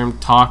there and hear him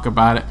talk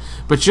about it.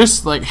 But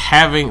just,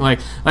 having, like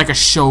a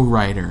show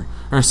writer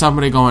or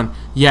somebody going,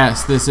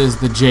 yes, this is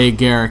the Jay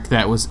Garrick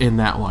that was in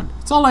that one.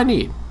 That's all I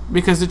need.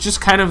 Because it's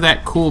just kind of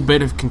that cool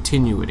bit of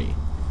continuity.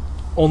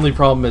 Only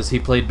problem is he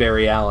played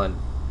Barry Allen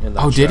in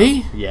that show. Did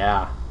he?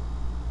 Yeah.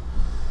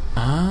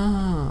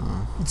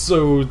 Oh.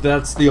 So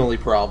that's the only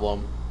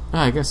problem. Oh,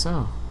 I guess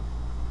so.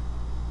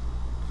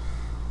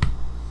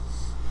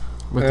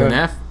 But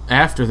then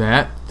after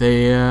that,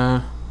 they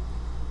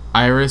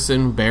Iris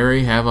and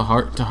Barry have a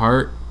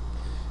heart-to-heart.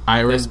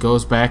 Iris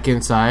goes back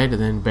inside,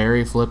 and then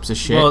Barry flips a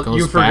shit. Well, goes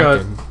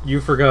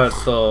you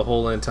forgot the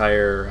whole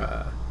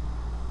entire.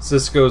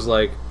 Cisco's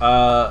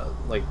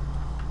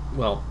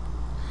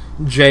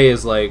Jay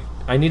is like,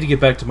 I need to get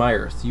back to my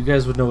Earth. You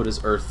guys would know it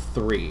as Earth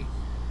 3.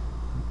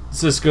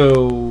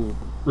 Cisco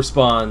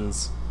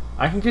responds,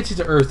 I can get you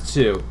to Earth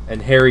 2.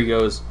 And Harry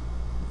goes,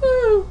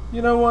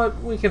 you know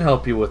what? We can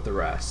help you with the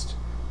rest.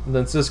 And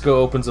then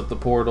Cisco opens up the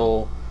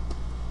portal.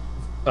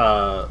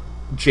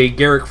 Jay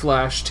Garrick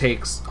Flash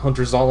takes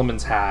Hunter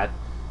Zolomon's hat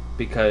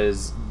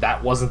because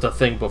that wasn't a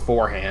thing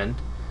beforehand,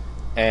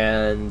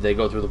 and they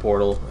go through the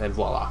portal, and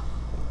voila.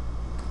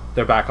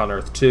 They're back on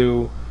Earth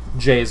 2.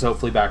 Jay's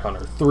hopefully back on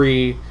Earth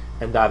 3,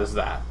 and that is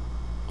that.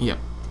 Yep.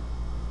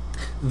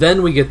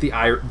 Then we get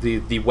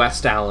the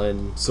West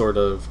Allen sort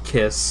of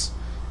kiss,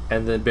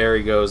 and then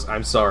Barry goes,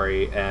 "I'm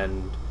sorry,"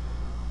 and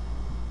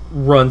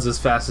runs as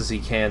fast as he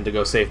can to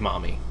go save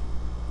Mommy.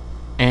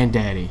 And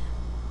Daddy.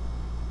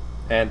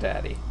 And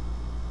Daddy.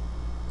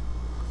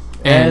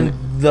 And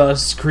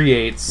thus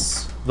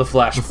creates the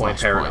Flashpoint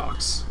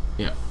paradox.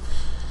 Yeah.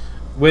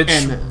 Which,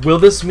 will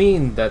this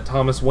mean that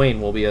Thomas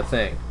Wayne will be a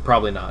thing?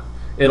 Probably not.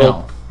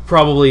 It'll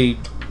probably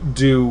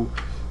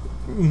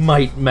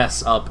might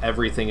mess up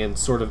everything and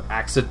sort of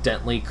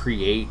accidentally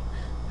create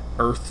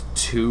Earth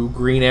 2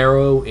 Green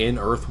Arrow in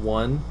Earth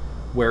 1,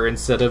 where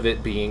instead of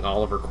it being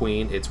Oliver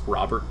Queen, it's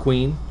Robert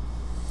Queen.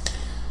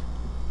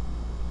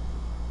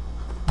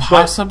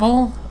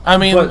 Possible? I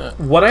mean... But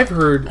what I've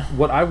heard,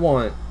 what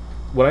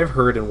I've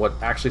heard and what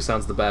actually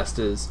sounds the best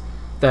is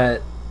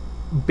that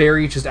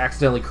Barry just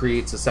accidentally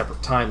creates a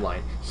separate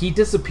timeline. He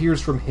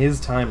disappears from his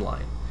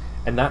timeline.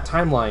 And that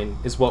timeline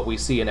is what we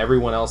see, and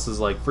everyone else is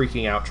like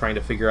freaking out trying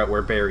to figure out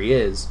where Barry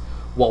is,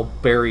 while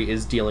Barry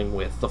is dealing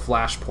with the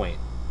Flashpoint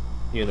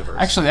universe.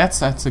 Actually,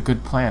 that's a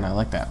good plan. I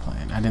like that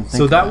plan. I didn't think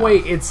so of that way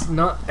it's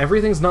not,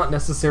 everything's not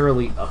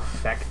necessarily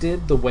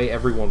affected the way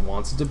everyone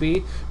wants it to be,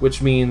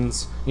 which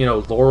means, you know,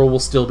 Laurel will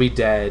still be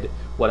dead,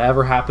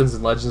 whatever happens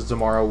in Legends of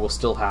Tomorrow will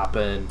still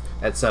happen,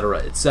 etc.,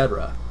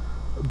 etc.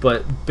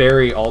 But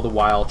Barry all the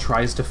while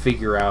tries to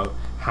figure out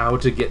how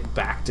to get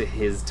back to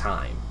his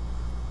time.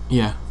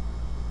 Yeah.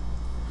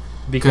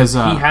 Because he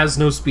has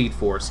no speed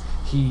force.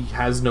 He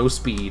has no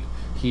speed.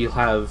 He'll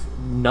have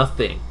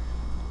nothing.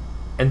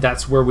 And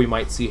that's where we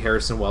might see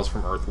Harrison Wells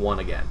from Earth 1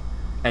 again.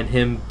 And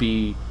him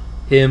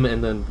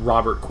and then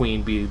Robert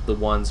Queen be the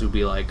ones who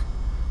be like,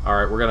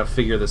 alright, we're going to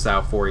figure this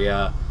out for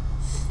you.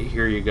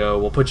 Here you go.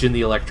 We'll put you in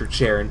the electric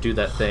chair and do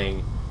that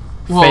thing.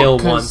 Fail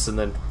once and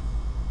then...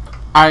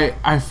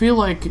 I feel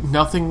like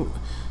nothing...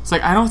 It's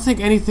like, I don't think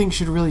anything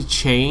should really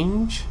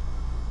change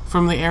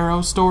from the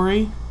Arrow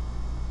story.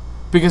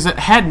 Because it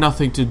had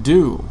nothing to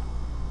do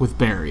with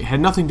Barry. It had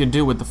nothing to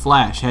do with the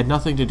Flash. It had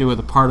nothing to do with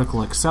the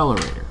particle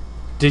accelerator.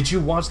 Did you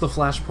watch the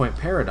Flashpoint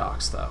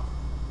Paradox, though?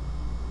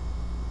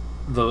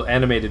 The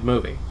animated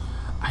movie?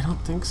 I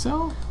don't think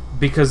so.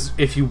 Because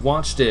if you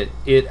watched it,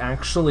 it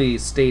actually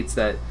states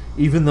that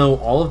even though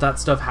all of that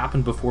stuff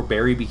happened before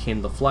Barry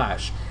became the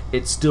Flash,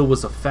 it still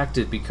was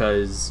affected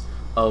because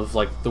of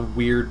like the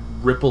weird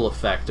ripple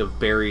effect of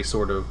Barry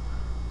sort of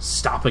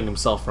stopping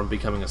himself from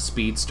becoming a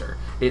speedster.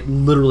 It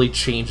literally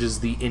changes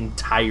the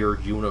entire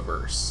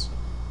universe.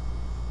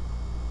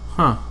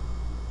 Huh.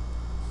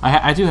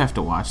 I do have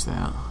to watch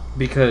that.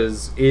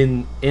 Because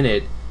in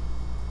it,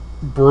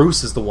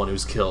 Bruce is the one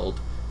who's killed,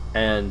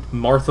 and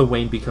Martha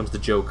Wayne becomes the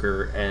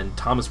Joker, and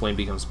Thomas Wayne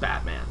becomes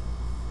Batman.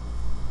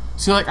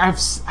 So, like, I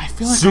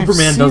feel like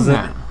Superman I've seen doesn't.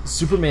 that.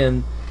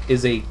 Superman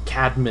is a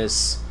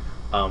Cadmus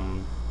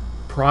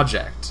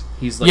project.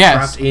 He's like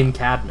trapped in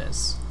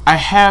Cadmus. I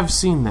have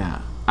seen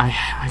that.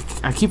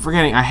 I keep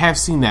forgetting. I have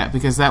seen that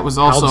because that was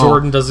also Hal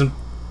Jordan doesn't.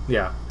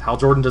 Yeah, Hal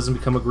Jordan doesn't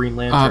become a Green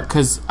Lantern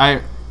because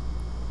I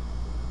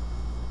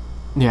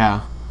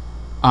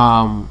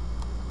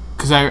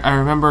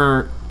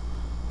remember.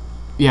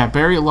 Yeah,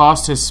 Barry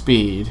lost his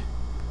speed,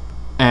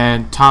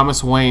 and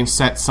Thomas Wayne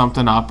set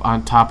something up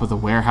on top of the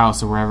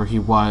warehouse or wherever he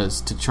was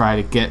to try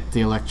to get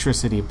the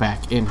electricity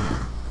back in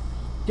him.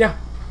 Yeah.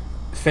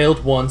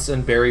 Failed once,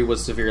 and Barry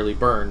was severely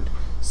burned.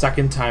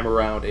 Second time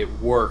around, it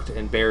worked,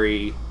 and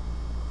Barry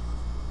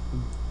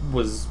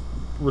was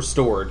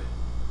restored.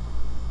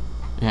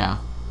 Yeah.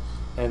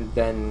 And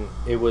then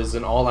it was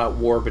an all-out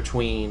war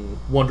between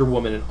Wonder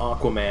Woman and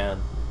Aquaman,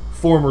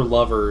 former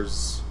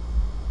lovers,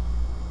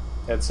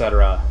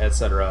 etc.,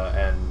 etc.,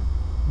 and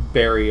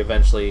Barry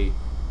eventually...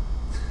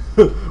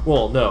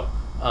 well, no.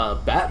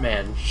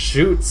 Batman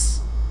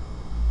shoots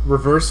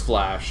Reverse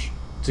Flash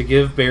to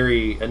give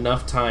Barry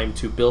enough time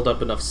to build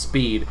up enough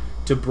speed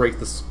to break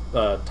the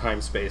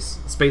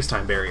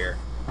space-time barrier.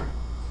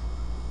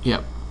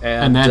 Yep.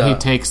 And then he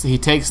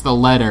takes the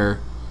letter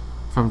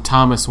from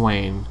Thomas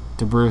Wayne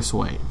to Bruce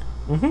Wayne.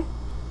 Mm-hmm.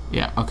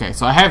 Yeah, okay,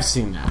 so I have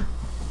seen that.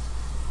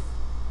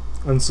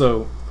 And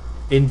so,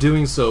 in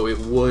doing so, it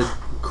would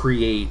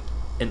create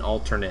an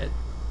alternate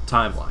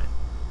timeline.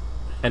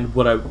 And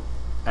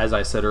as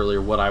I said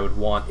earlier, what I would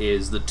want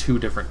is the two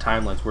different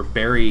timelines where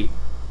Barry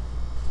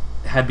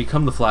had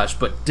become the Flash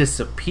but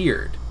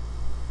disappeared.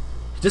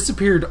 He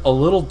disappeared a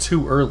little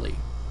too early.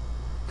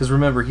 Because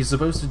remember, he's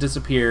supposed to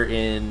disappear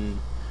in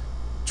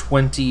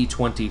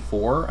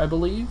 2024, I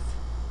believe.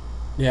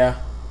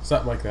 Yeah,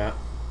 something like that.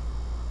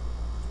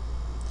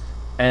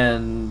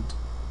 And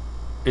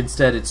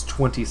instead it's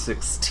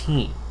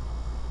 2016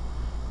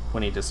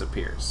 when he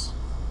disappears.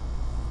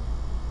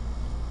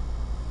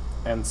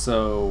 And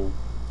so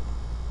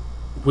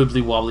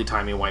wibbly wobbly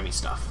timey wimey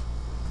stuff.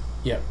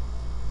 Yep.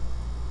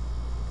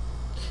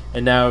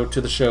 And now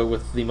to the show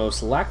with the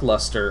most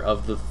lackluster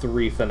of the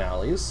 3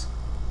 finales.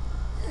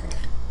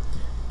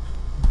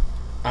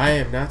 I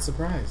am not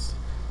surprised.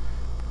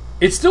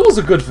 It still was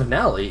a good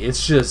finale.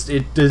 It's just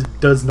it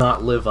does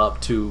not live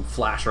up to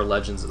Flash or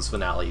Legends'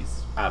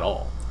 finales at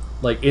all.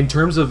 Like, in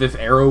terms of if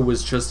Arrow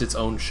was just its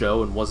own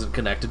show and wasn't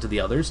connected to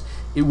the others,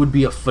 it would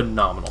be a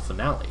phenomenal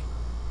finale.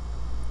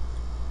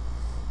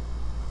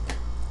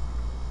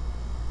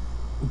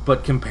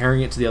 But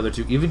comparing it to the other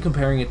two, even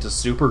comparing it to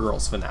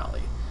Supergirl's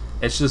finale,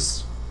 it's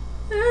just...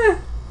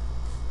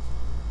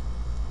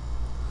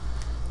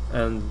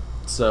 And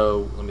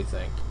so, let me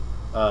think.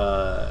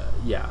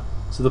 Yeah.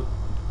 So the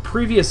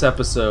previous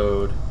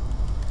episode,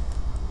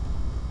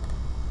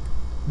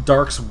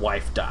 Dark's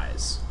wife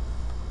dies.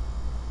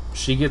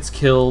 She gets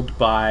killed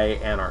by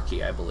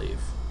Anarchy, I believe.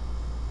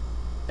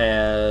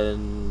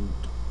 And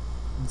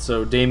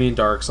so Damien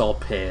Dark's all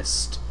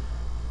pissed.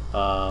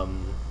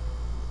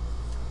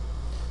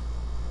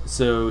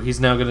 So he's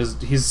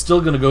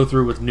still gonna go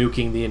through with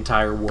nuking the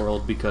entire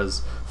world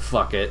because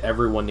fuck it,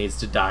 everyone needs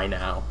to die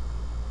now.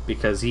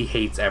 Because he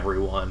hates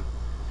everyone.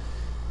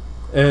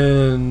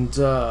 And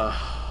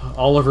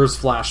Oliver's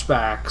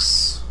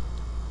flashbacks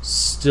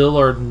still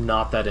are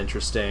not that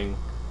interesting.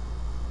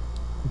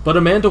 But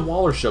Amanda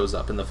Waller shows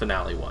up in the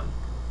finale one.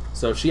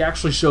 So she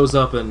actually shows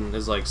up and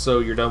is like, so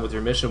you're done with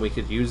your mission, we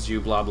could use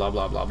you, blah, blah,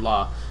 blah, blah,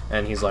 blah.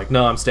 And he's like,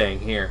 no, I'm staying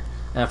here.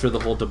 After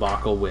the whole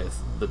debacle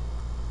with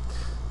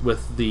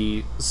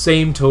the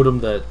same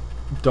totem that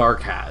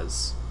Dark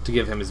has to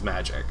give him his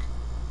magic.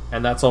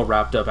 And that's all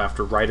wrapped up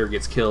after Ryder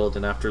gets killed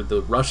and after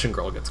the Russian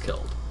girl gets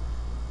killed.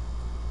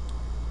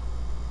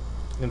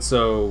 And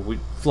so we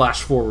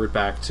flash forward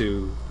back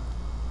to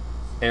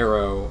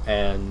Arrow,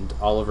 and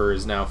Oliver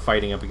is now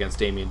fighting up against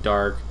Damien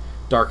Dark.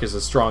 Dark is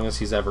as strong as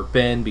he's ever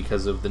been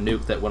because of the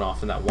nuke that went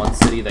off in that one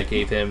city that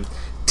gave him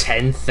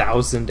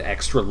 10,000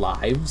 extra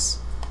lives,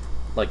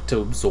 like, to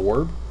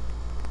absorb.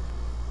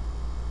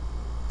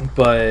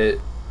 But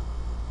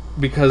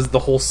because the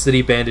whole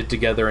city banded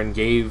together and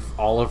gave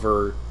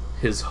Oliver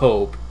his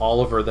hope,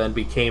 Oliver then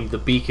became the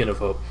beacon of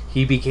hope.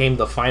 He became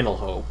the final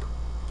hope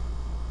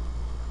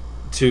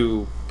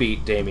to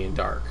beat Damien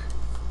Dark.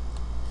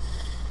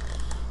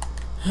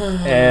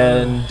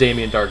 And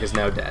Damien Dark is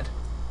now dead.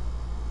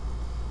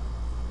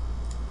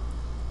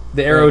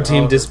 The Arrow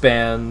team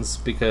disbands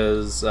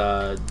because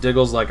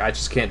Diggle's like, I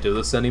just can't do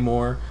this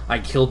anymore. I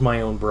killed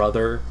my own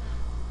brother.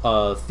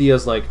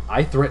 Thea's like,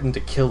 I threatened to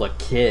kill a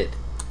kid.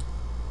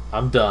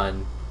 I'm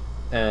done.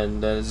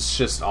 And then it's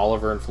just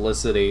Oliver and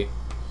Felicity.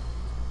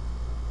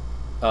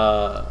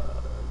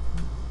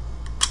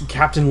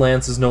 Captain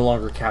Lance is no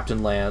longer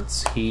Captain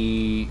Lance.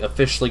 He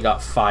officially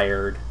got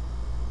fired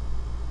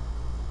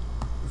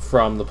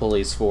from the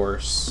police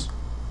force.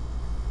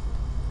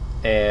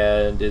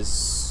 And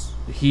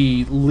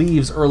he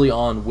leaves early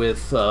on with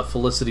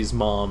Felicity's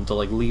mom to,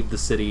 like, leave the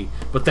city,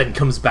 but then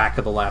comes back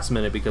at the last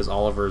minute because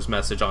Oliver's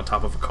message on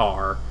top of a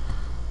car.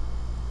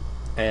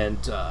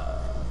 And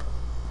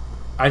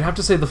I'd have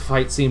to say the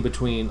fight scene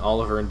between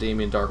Oliver and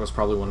Damien Dark was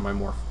probably one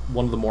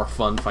of the more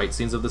fun fight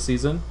scenes of the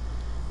season,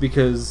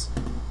 because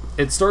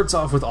it starts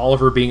off with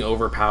Oliver being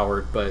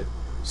overpowered, but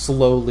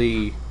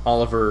slowly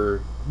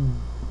Oliver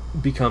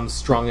becomes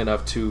strong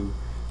enough to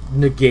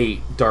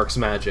negate Dark's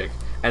magic,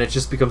 and it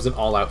just becomes an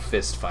all-out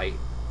fist fight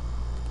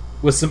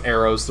with some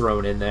arrows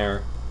thrown in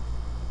there.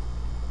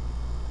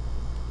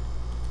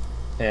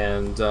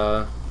 And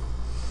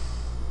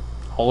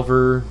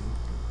Oliver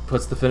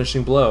puts the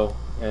finishing blow,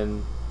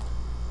 and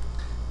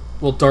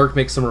Dark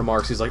makes some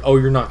remarks. He's like, "Oh,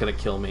 you're not gonna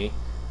kill me,"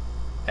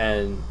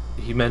 and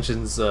he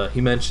mentions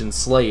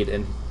Slade,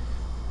 and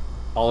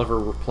Oliver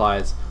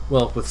replies,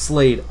 "Well, with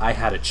Slade, I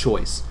had a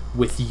choice.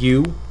 With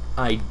you,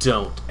 I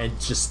don't," and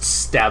just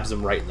stabs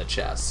him right in the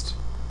chest.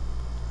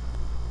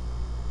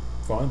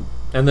 Fun.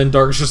 And then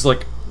Dark's just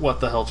like, what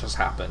the hell just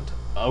happened?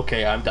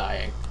 Okay, I'm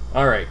dying.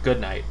 Alright, good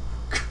night.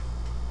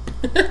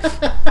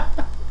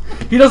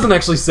 He doesn't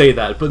actually say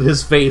that, but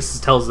his face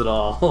tells it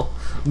all.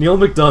 Neil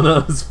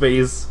McDonough's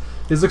face,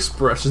 his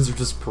expressions are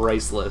just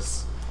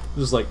priceless.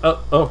 Just like,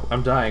 oh,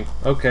 I'm dying.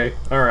 Okay,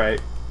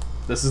 alright.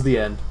 This is the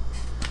end.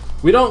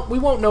 We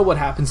won't know what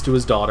happens to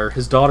his daughter.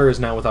 His daughter is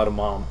now without a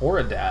mom or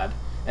a dad,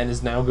 and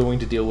is now going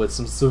to deal with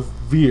some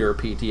severe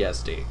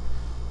PTSD.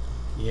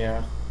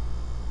 Yeah.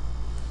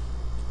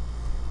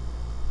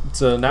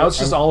 So now it's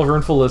just Oliver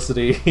and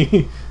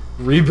Felicity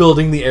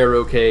rebuilding the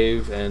Arrow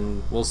Cave,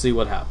 and we'll see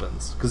what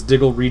happens. Because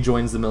Diggle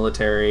rejoins the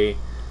military.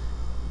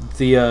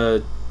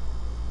 Thea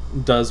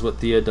does what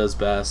Thea does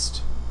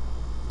best.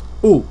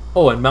 Oh,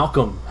 and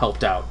Malcolm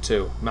helped out,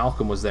 too.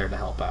 Malcolm was there to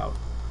help out.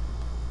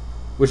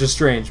 Which is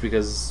strange,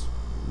 because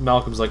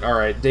Malcolm's like,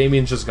 alright,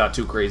 Damien just got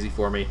too crazy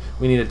for me.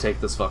 We need to take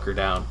this fucker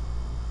down.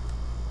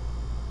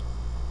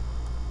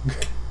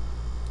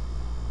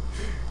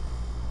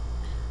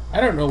 I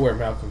don't know where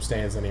Malcolm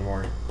stands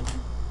anymore.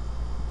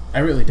 I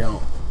really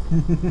don't.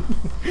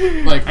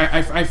 Like,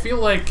 I feel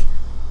like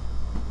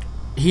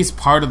he's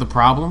part of the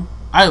problem.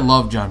 I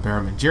love John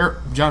Barrowman.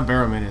 John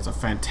Barrowman is a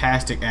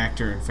fantastic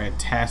actor and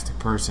fantastic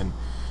person.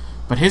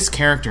 but his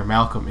character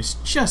Malcolm is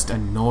just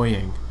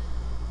annoying.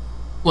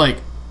 Like,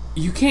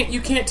 you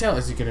can't tell,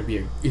 is he gonna be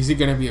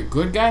a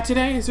good guy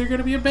today? Is he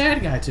gonna be a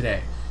bad guy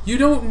today? You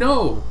don't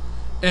know.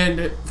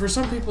 And for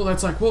some people,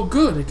 that's like, well,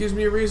 good. It gives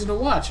me a reason to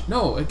watch.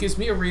 No, it gives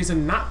me a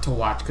reason not to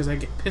watch because I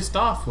get pissed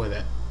off with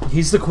it.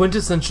 He's the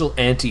quintessential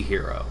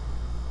anti-hero.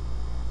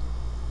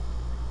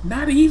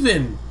 Not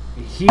even.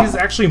 He's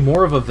actually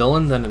more of a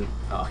villain than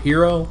a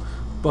hero,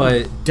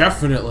 but...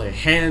 Definitely,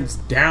 hands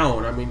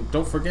down. I mean,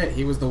 don't forget,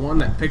 he was the one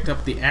that picked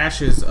up the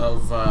ashes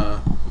of,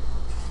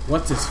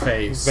 what's his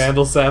face?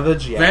 Vandal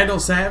Savage? Yeah. Vandal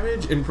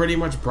Savage, and pretty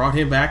much brought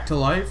him back to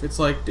life. It's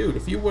like, dude,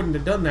 if you wouldn't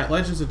have done that,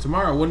 Legends of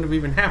Tomorrow wouldn't have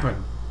even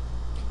happened.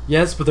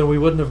 Yes, but then we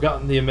wouldn't have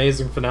gotten the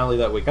amazing finale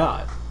that we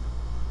got.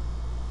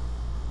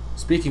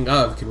 Speaking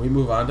of, can we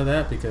move on to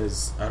that?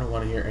 Because I don't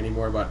want to hear any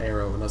more about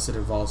Arrow unless it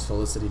involves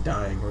Felicity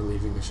dying or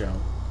leaving the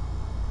show.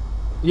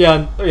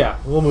 Yeah,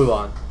 we'll move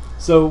on.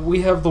 So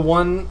we have the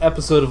one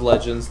episode of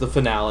Legends, the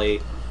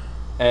finale,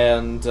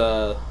 and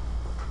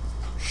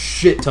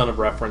shit ton of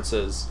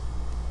references.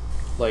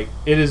 Like,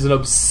 it is an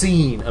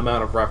obscene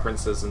amount of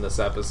references in this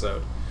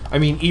episode. I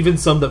mean, even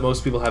some that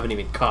most people haven't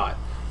even caught.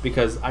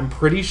 Because I'm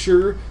pretty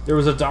sure there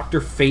was a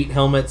Dr. Fate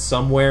helmet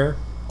somewhere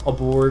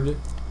aboard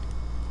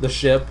the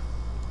ship.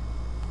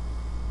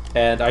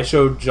 And I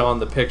showed John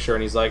the picture,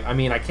 and he's like, I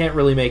mean, I can't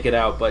really make it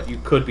out, but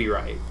you could be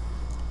right.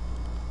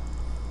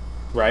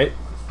 Right?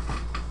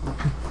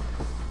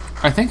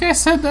 I think I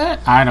said that?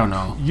 I don't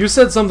know. You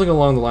said something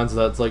along the lines of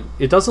that. It's like,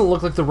 it doesn't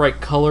look like the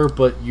right color,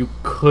 but you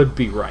could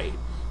be right.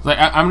 Like,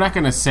 I'm not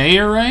going to say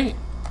you're right.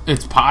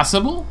 It's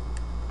possible.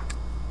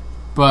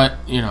 But,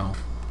 you know.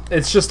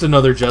 It's just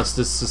another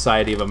Justice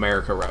Society of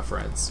America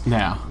reference.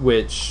 Yeah.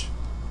 Which...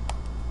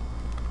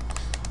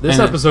 This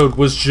episode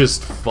was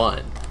just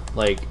fun.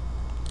 Like...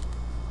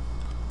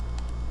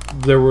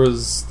 There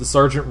was the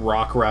Sergeant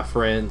Rock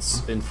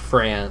reference in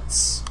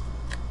France.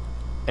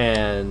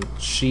 And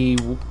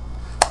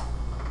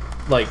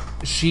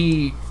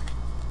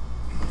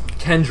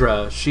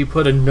Kendra, she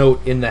put a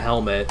note in the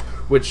helmet,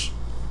 which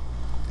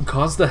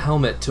caused the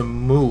helmet to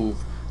move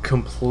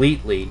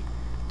completely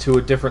to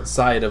a different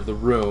side of the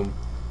room.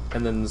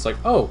 And then it's like,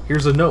 oh,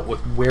 here's a note with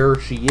where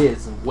she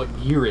is and what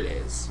year it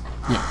is.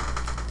 Yeah.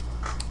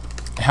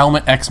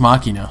 Helmet Ex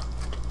Machina.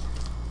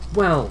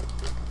 Well,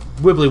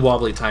 wibbly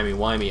wobbly timey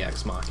wimey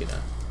Ex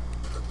Machina.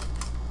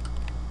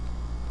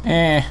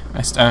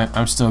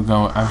 I'm still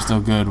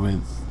good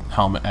with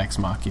Helmet Ex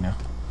Machina.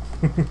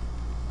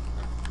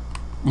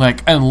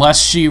 Like, unless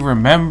she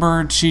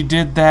remembered she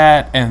did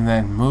that and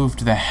then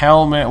moved the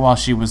helmet while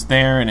she was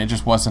there and it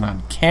just wasn't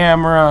on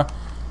camera.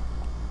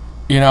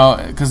 You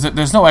know, because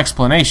there's no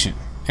explanation.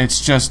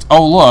 It's just,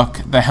 oh,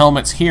 look, the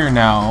helmet's here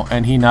now,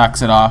 and he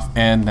knocks it off,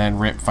 and then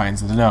Rip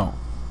finds the note.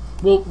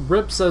 Well,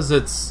 Rip says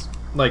it's,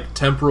 like,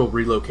 temporal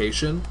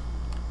relocation,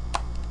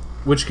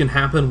 which can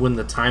happen when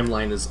the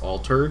timeline is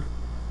altered,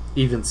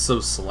 even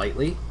so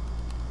slightly.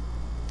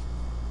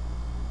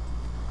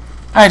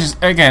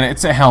 Again,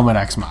 it's a Helmet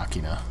Ex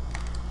Machina.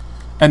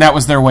 And that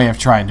was their way of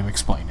trying to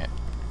explain it.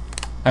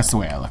 That's the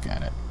way I look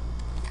at it.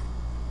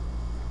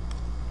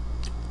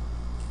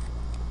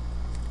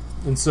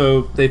 And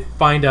so they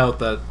find out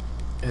that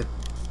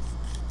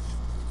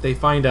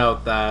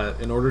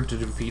in order to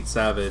defeat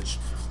Savage,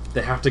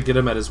 they have to get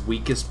him at his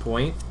weakest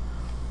point.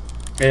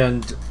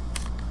 And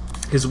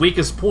his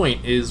weakest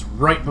point is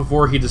right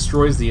before he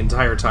destroys the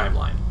entire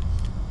timeline.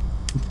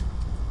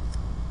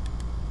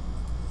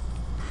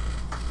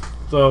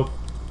 So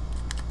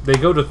they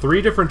go to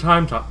 3 different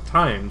times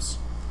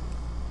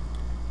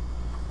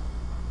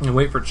and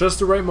wait for just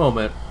the right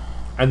moment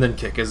and then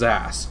kick his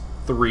ass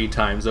 3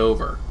 times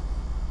over.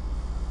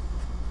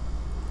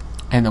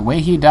 And the way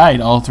he died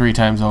all 3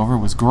 times over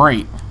was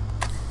great.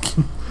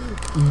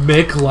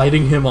 Mick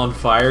lighting him on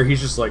fire.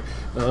 He's just like,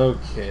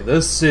 okay,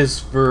 this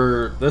is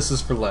for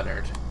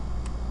Leonard.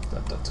 Da,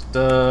 da, da,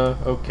 da.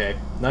 Okay,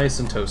 nice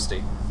and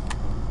toasty.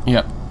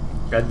 Yep.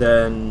 And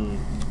then,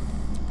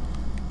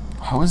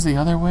 how was the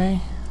other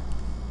way?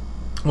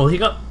 well, he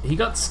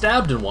got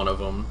stabbed in one of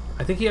them.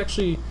 I think he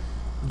actually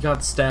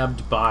got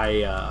stabbed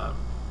by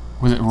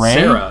Was it Ray?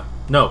 Sarah.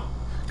 No,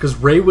 because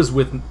Ray was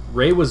with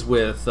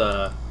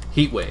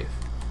Heatwave.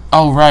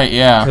 Oh, right,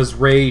 yeah. Because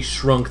Ray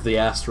shrunk the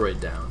asteroid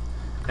down.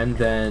 And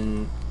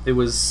then it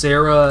was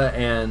Sarah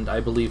and, I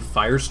believe,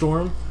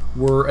 Firestorm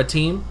were a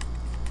team.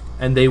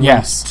 And they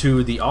went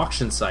to the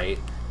auction site.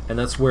 And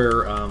that's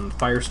where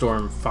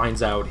Firestorm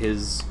finds out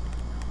his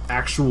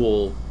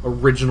actual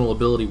original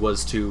ability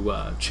was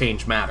to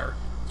change matter.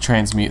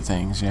 Transmute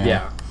things, yeah.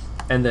 Yeah.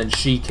 And then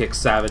she kicks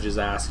Savage's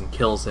ass and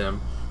kills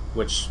him.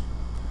 Which,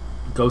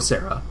 go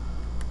Sarah.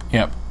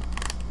 Yep.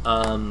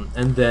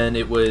 And then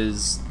it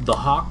was the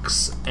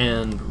Hawks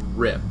and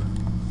Rip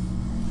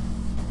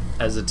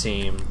as a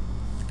team.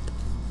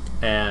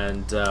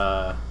 And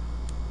I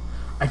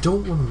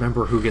don't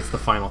remember who gets the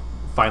final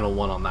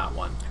one on that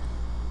one.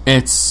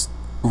 It's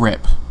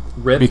Rip.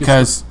 Rip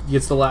because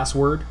gets the last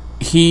word?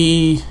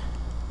 He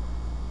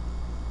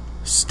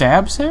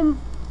stabs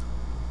him?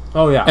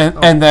 Oh, yeah.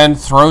 And then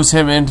throws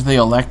him into the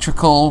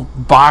electrical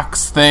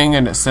box thing,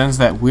 and it sends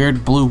that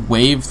weird blue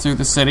wave through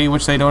the city,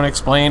 which they don't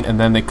explain, and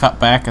then they cut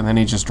back, and then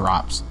he just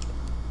drops.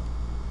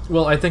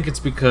 Well, I think it's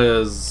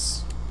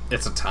because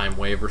it's a time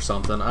wave or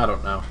something. I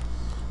don't know.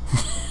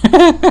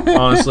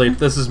 Honestly,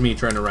 this is me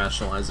trying to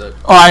rationalize it.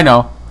 Oh, I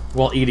know.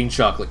 While eating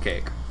chocolate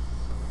cake.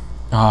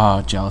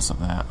 Oh, jealous of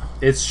that.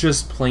 It's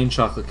just plain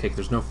chocolate cake.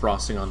 There's no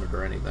frosting on it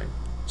or anything.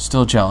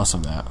 Still jealous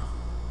of that.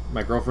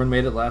 My girlfriend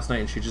made it last night,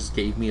 and she just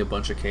gave me a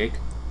bunch of cake.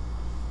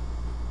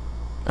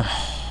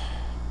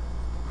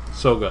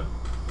 So good.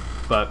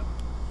 But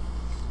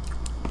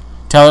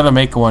tell her to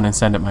make one and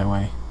send it my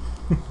way.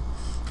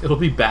 It'll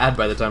be bad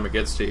by the time it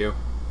gets to you.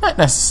 Not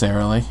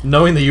necessarily.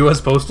 Knowing the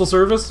U.S. Postal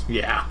Service?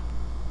 Yeah.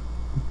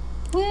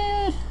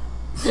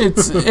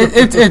 It's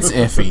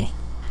iffy.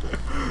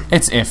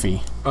 It's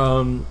iffy.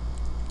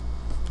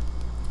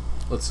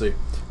 Let's see.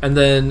 And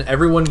then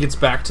everyone gets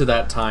back to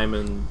that time,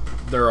 and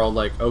they're all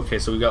like, okay,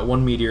 so we got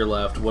one meteor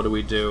left. What do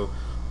we do?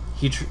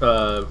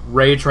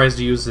 Ray tries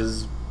to use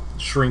his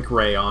shrink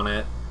ray on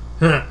it.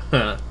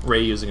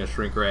 Ray using a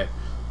shrink ray.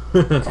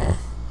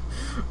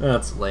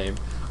 That's lame.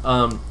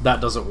 That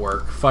doesn't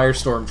work.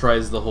 Firestorm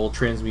tries the whole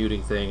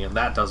transmuting thing, and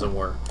that doesn't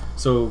work.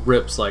 So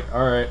Rip's like,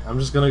 alright, I'm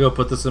just gonna go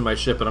put this in my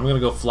ship, and I'm gonna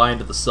go fly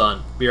into the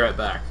sun. Be right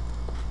back.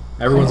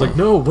 Everyone's like,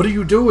 no, what are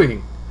you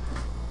doing?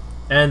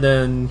 And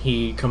then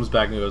he comes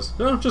back and goes,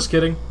 no, just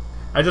kidding.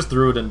 I just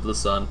threw it into the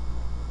sun.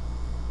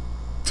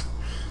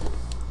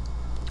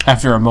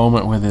 After a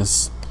moment with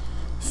his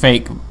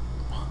fake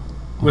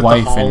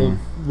wife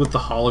with the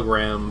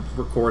hologram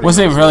recording. It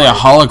wasn't really a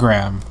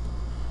hologram.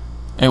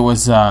 It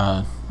was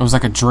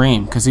like a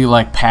dream, because he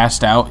like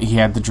passed out, he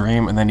had the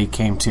dream, and then he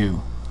came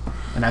to.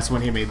 And that's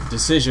when he made the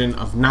decision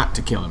of not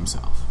to kill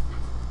himself.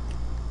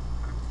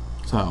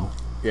 So.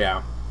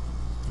 Yeah.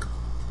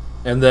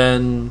 And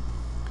then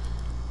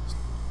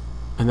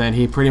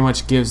he pretty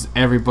much gives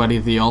everybody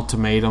the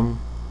ultimatum.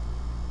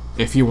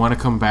 If you want to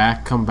come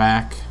back, come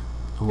back.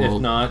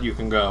 If not, you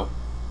can go.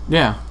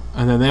 Yeah.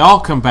 And then they all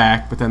come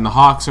back, but then the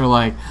Hawks are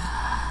like,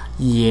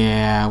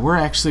 yeah, we're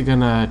actually going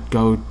to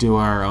go do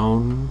our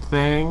own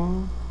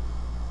thing.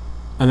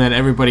 And then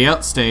everybody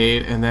else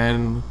stayed, and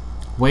then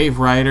Wave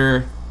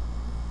Rider,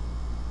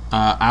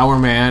 Our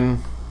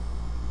Man,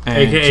 and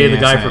AKA JSA. The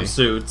guy from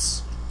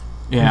Suits.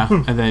 Yeah,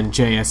 and then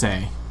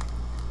JSA.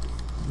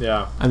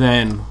 Yeah. And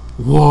then,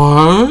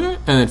 what?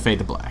 And then fade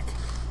to black.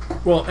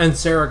 Well, and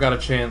Sarah got a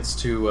chance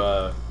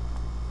to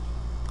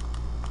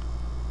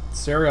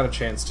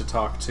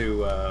talk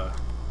to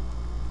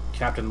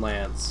Captain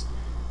Lance,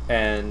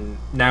 and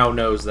now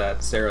knows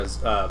that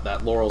that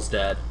Laurel's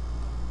dead.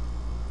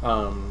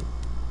 I'm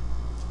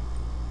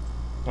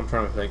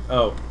trying to think.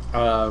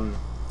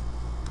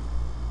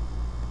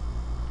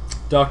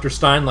 Dr.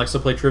 Stein likes to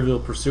play Trivial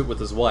Pursuit with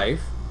his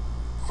wife,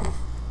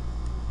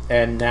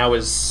 and now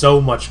is so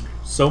much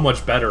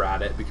better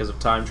at it because of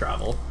time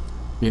travel.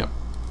 Yep.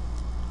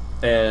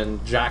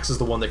 And Jax is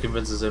the one that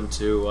convinces him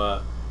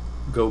to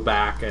go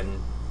back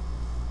and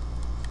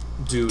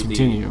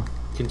continue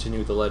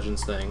the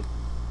Legends thing.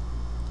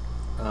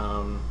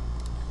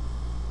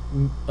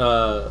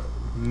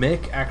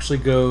 Mick actually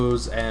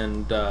goes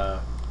and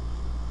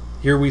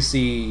here we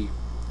see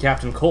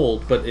Captain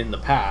Cold, but in the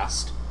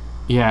past.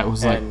 Yeah, it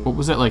was what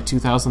was it, like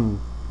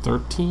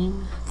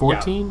 2013?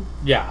 14?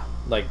 Yeah,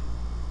 like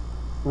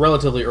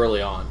relatively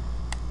early on.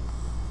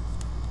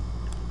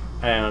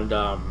 And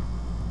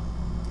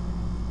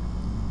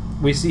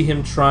we see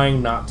him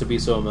trying not to be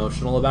so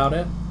emotional about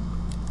it.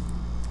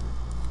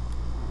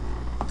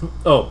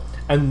 Oh,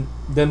 and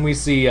then we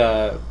see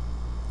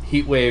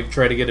Heatwave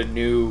try to get a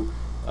new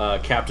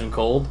Captain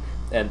Cold,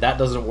 and that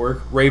doesn't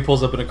work. Ray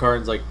pulls up in a car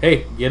and is like,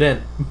 hey, get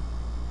in.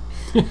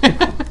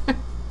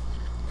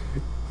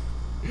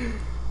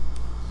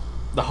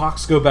 The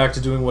Hawks go back to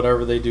doing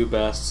whatever they do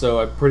best, so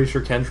I'm pretty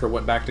sure Kendra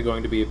went back to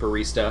going to be a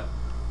barista.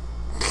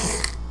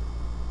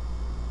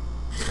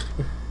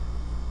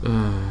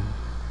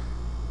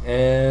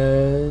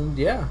 And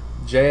yeah,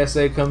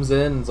 JSA comes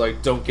in and is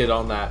like, don't get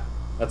on that.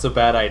 That's a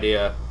bad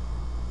idea.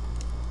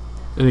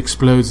 It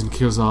explodes and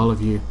kills all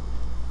of you.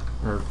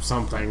 Or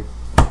something.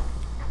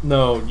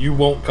 No, you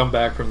won't come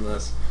back from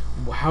this.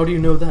 How do you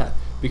know that?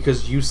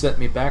 Because you sent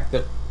me back,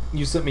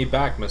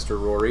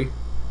 Mr. Rory.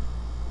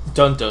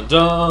 Dun dun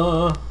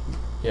dun!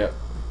 Yep.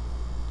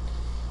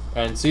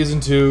 And Season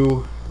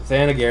 2,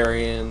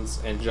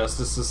 Thanagarians, and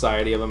Justice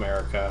Society of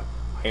America.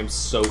 I am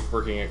so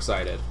freaking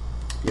excited.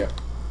 Yep.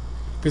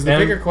 Because the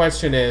bigger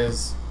question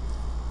is,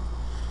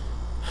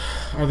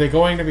 are they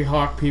going to be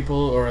Hawk people,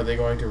 or are they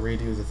going to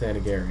redo the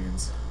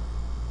Thanagarians?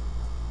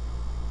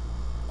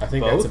 I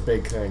think that's a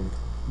big thing.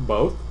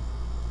 Both?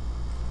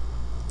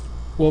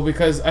 Well,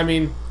 because, I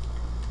mean,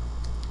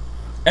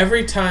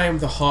 every time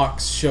the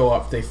Hawks show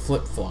up, they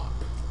flip-flop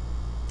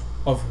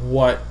of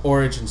what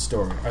origin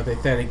story. Are they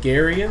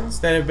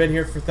Thanagarians that have been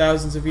here for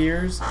thousands of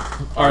years?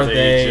 Are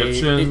they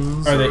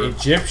Egyptians? Are they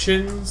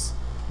Egyptians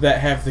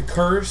that have the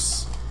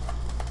curse?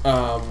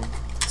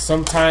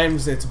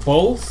 Sometimes it's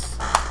both.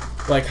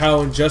 Like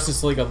how in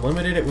Justice League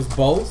Unlimited it was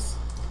both.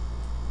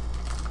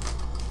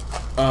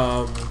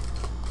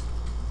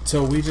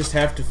 So we just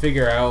have to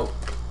figure out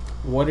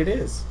what it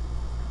is.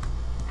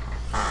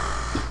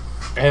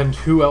 And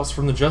who else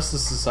from the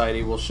Justice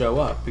Society will show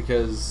up?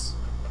 Because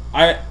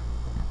I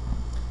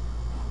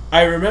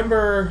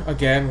remember,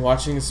 again,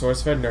 watching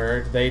SourceFed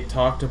Nerd, they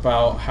talked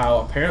about how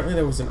apparently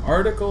there was an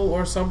article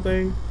or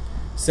something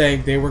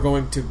saying they were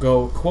going to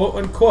go,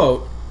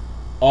 quote-unquote,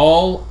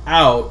 all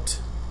out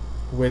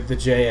with the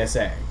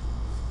JSA.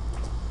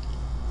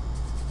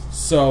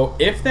 So,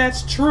 if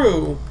that's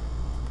true,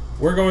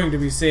 we're going to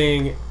be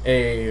seeing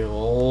a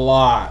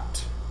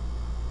lot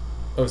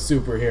of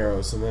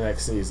superheroes in the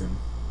next season.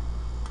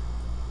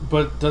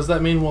 But does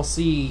that mean we'll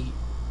see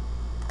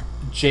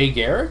Jay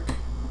Garrick?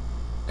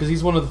 Because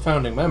he's one of the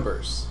founding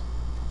members.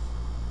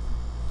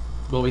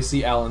 Will we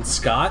see Alan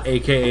Scott,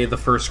 a.k.a. the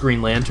first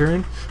Green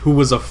Lantern, who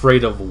was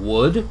afraid of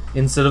wood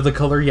instead of the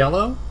color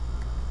yellow?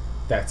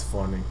 That's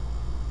funny.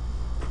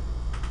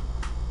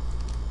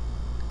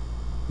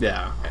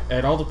 Yeah.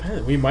 It all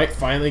depends. We might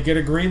finally get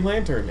a Green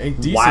Lantern. A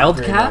decent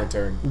Wildcat? Green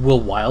Lantern. Will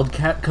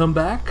Wildcat come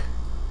back?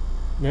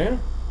 Yeah.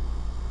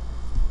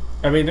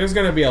 I mean, there's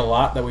going to be a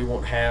lot that we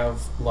won't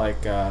have.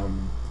 Like, there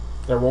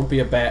won't be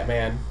a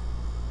Batman.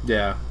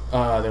 Yeah.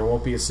 There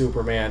won't be a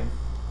Superman.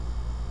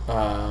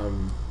 There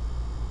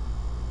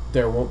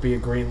won't be a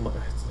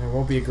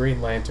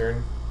Green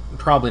Lantern.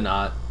 Probably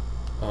not.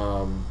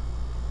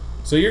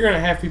 So you're going to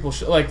have people...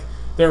 like,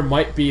 there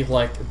might be,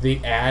 like, the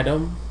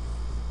Atom...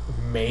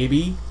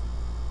 Maybe.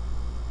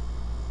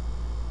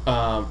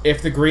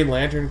 If the Green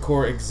Lantern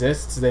Corps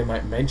exists, they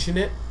might mention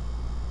it.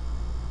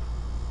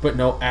 But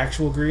no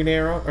actual Green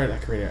Arrow, or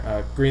not Green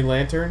Arrow, Green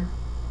Lantern.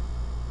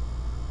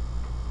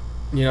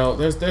 You know,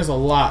 there's a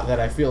lot that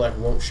I feel like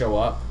won't show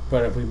up,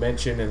 but if we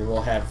mention, and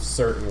we'll have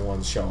certain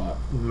ones show up.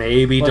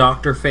 Maybe like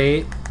Dr.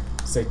 Fate.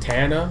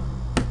 Zatanna.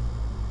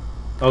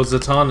 Oh,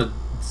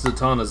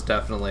 Zatanna's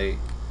definitely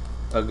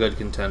a good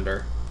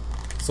contender.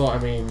 So I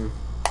mean,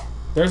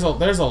 there's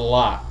a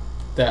lot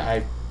that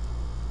I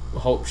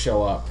hope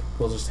show up.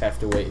 We'll just have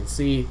to wait and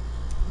see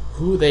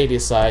who they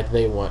decide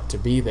they want to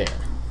be there.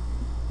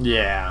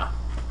 Yeah.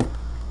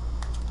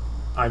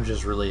 I'm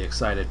just really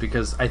excited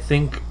because I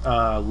think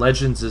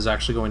Legends is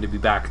actually going to be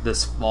back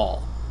this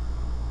fall.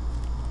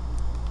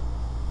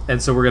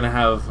 And so we're going to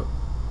have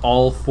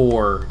all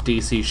 4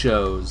 DC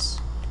shows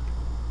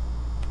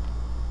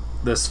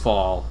this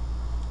fall,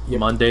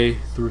 yep. Monday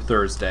through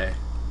Thursday.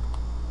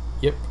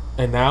 Yep.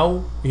 And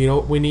now, you know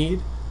what we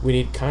need? We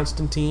need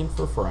Constantine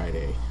for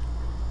Friday.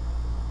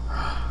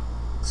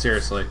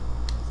 Seriously.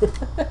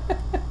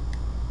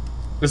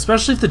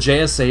 Especially if the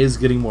JSA is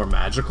getting more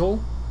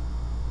magical.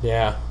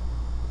 Yeah.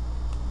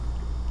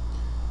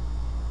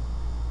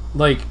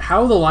 Like,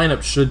 how the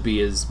lineup should be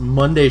is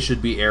Monday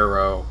should be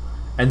Arrow,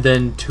 and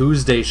then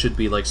Tuesday should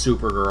be, like,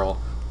 Supergirl,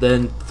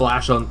 then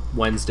Flash on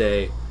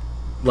Wednesday,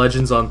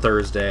 Legends on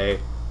Thursday,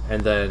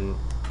 and then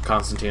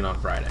Constantine on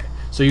Friday.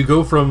 So you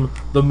go from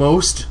the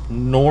most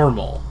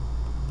normal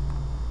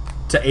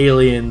to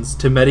aliens,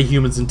 to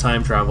metahumans and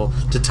time travel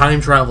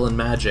and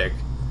magic,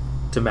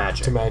 to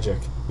magic. To magic.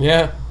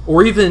 Yeah.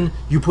 Or even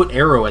you put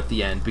Arrow at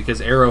the end,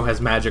 because Arrow has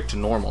magic to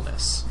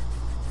normalness.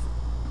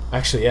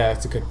 Actually, yeah,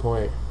 that's a good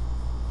point.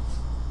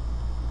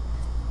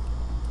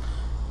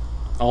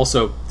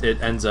 Also,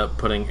 it ends up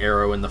putting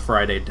Arrow in the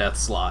Friday death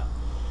slot.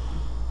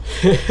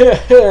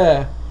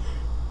 I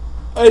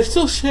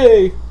still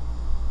say...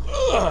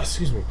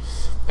 excuse me.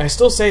 I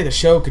still say the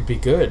show could be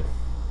good.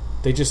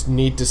 They just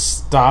need to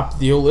stop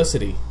the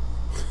olicity.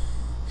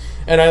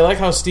 And I like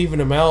how Stephen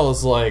Amell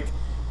is, like,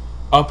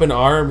 up in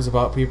arms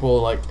about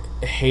people, like,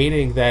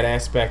 hating that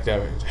aspect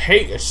of it.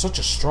 Hate is such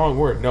a strong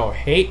word. No,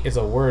 hate is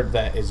a word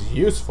that is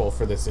useful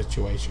for this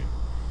situation.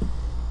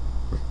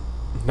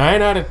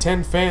 9 out of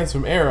 10 fans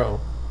from Arrow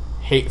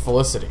hate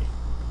Felicity.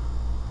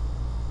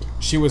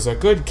 She was a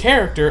good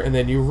character, and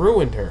then you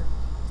ruined her.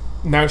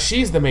 Now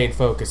she's the main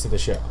focus of the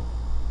show.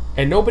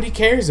 And nobody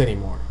cares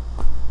anymore.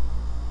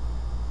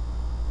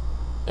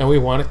 And we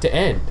want it to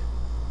end.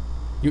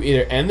 You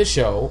either end the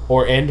show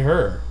or end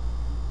her.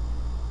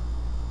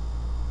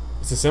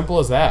 It's as simple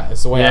as that.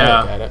 It's the way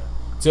I look at it.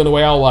 It's the only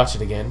way I'll watch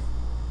it again.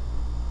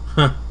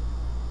 Huh.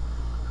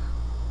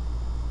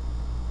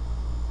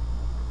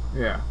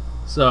 Yeah.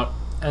 So,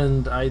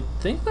 and I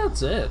think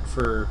that's it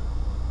for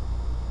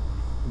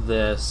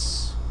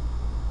this.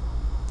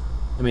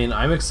 I mean,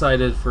 I'm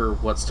excited for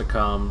what's to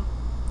come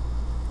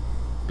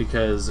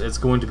because it's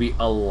going to be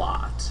a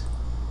lot.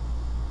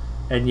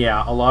 And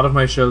yeah, a lot of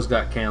my shows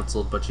got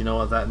canceled, but you know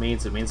what that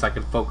means? It means I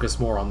can focus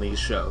more on these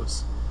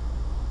shows.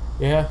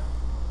 Yeah.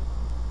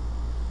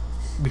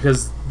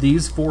 Because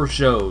these 4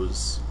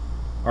 shows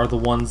are the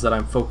ones that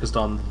I'm focused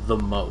on the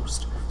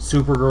most.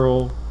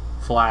 Supergirl,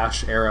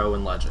 Flash, Arrow,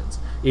 and Legends.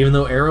 Even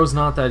though Arrow's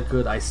not that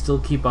good, I still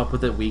keep up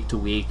with it week to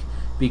week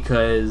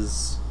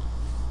because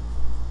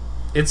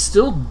it's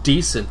still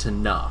decent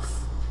enough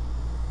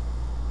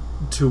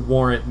to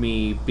warrant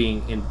me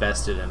being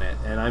invested in it.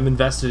 And I'm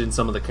invested in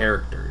some of the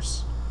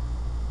characters.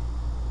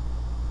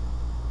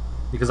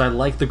 Because I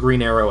like the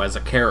Green Arrow as a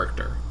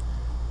character.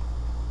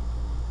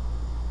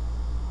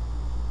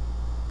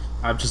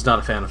 I'm just not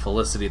a fan of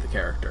Felicity, the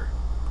character.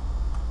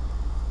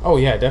 Oh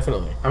yeah,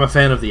 definitely. I'm a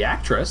fan of the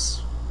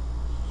actress.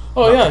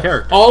 Oh not yeah, the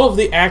character. all of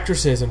the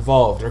actresses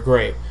involved are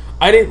great.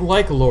 I didn't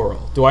like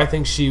Laurel. Do I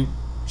think she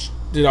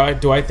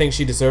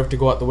deserved to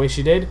go out the way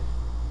she did?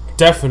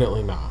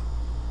 Definitely not.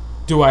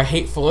 Do I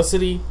hate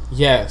Felicity?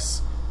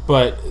 Yes.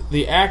 But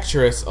the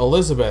actress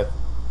Elizabeth,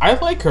 I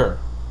like her.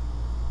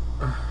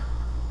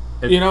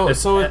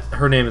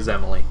 Her name is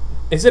Emily.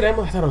 Is it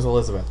Emily? I thought it was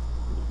Elizabeth.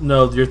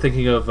 No, you're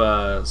thinking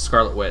of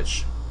Scarlet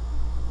Witch.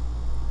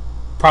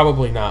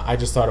 Probably not. I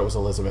just thought it was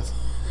Elizabeth.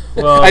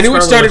 Well, I knew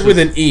it Scarlet started Witch with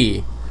an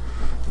E.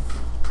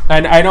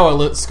 And I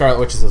know Scarlet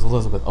Witch is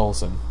Elizabeth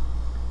Olsen.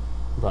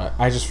 But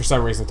I just, for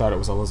some reason, thought it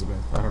was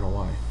Elizabeth. I don't know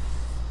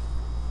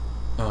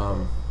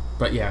why.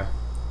 But yeah,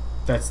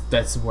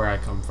 that's where I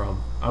come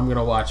from. I'm going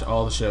to watch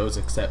all the shows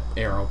except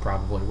Arrow,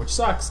 probably, which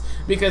sucks.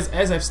 Because,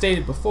 as I've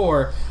stated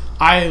before,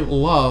 I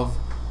love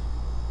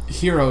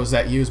heroes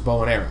that use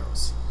bow and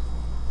arrows.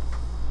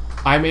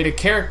 I made a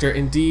character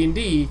in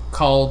D&D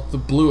called the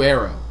Blue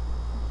Arrow.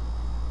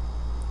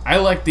 I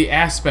like the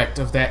aspect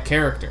of that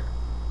character.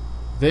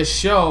 This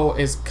show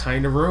is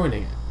kind of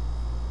ruining it.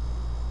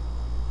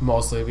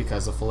 Mostly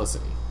because of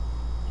Felicity.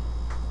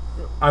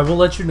 I will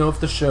let you know if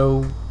the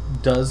show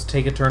does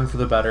take a turn for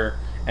the better,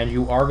 and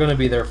you are going to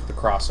be there for the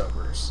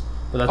crossovers.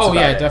 But that's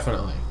about it.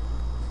 Definitely.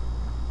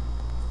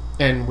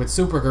 And with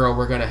Supergirl,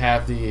 we're going to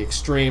have the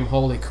Extreme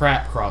Holy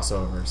Crap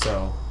crossover,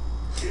 so...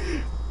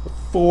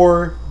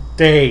 4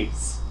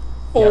 days.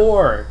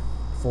 4.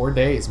 Yep. 4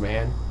 days,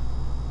 man.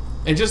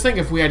 And just think,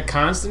 if we had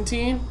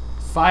Constantine,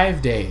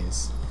 5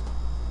 days.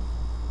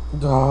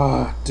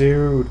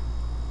 Dude.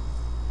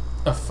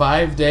 A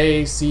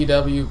 5-day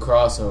CW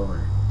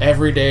crossover.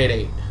 Every day at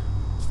 8.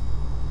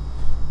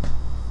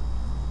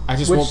 I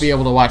just won't be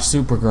able to watch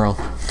Supergirl.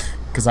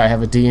 Because I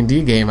have a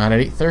D&D game on at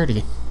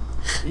 8:30.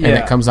 Yeah. And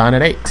it comes on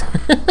at 8.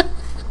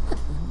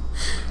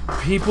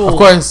 People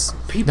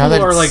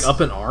are like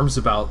up in arms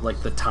about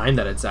like the time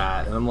that it's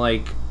at. And I'm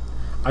like,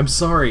 I'm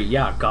sorry.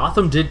 Yeah,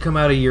 Gotham did come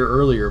out a year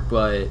earlier,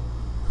 but...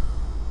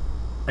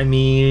 I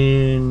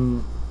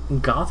mean...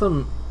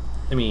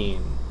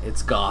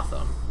 it's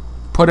Gotham.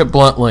 Put it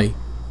bluntly,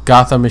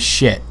 Gotham is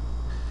shit.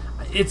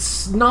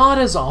 It's not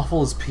as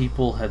awful as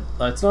people had...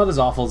 It's not as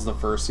awful as the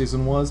first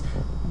season was,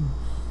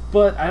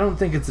 but I don't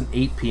think it's an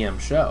 8 p.m.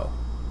 show.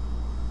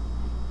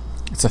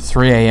 It's a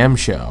 3 a.m.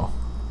 show.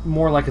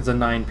 More like it's a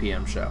 9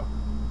 p.m. show.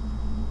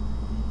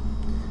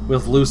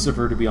 With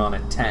Lucifer to be on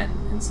at 10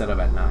 instead of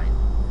at 9.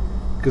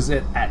 Because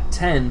at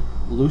 10,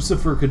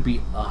 Lucifer could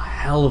be a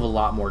hell of a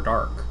lot more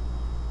dark.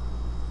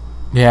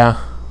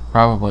 Yeah,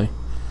 probably.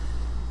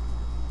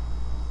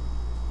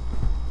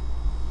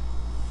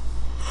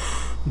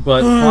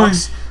 But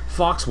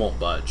Fox won't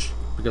budge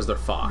because they're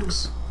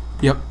Fox.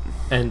 Yep.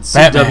 And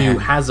CW Batman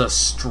has a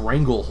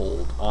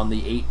stranglehold on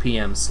the 8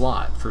 p.m.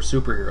 slot for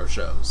superhero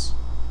shows.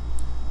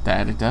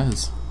 That it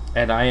does.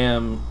 And I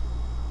am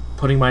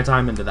putting my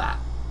time into that.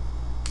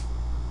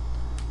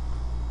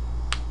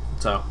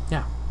 So,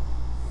 yeah.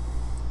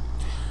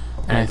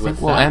 And I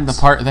think we'll end the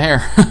part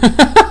there.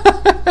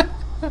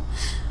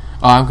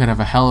 I'm going to have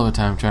a hell of a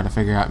time trying to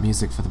figure out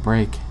music for the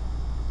break.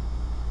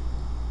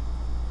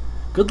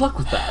 Good luck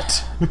with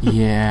that.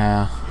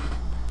 Yeah.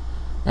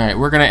 Alright,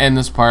 we're going to end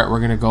this part. We're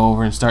going to go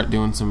over and start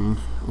doing some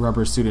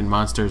rubber-suited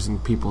monsters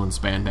and people in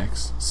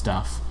spandex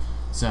stuff.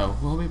 So,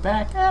 we'll be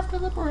back after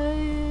the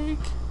break.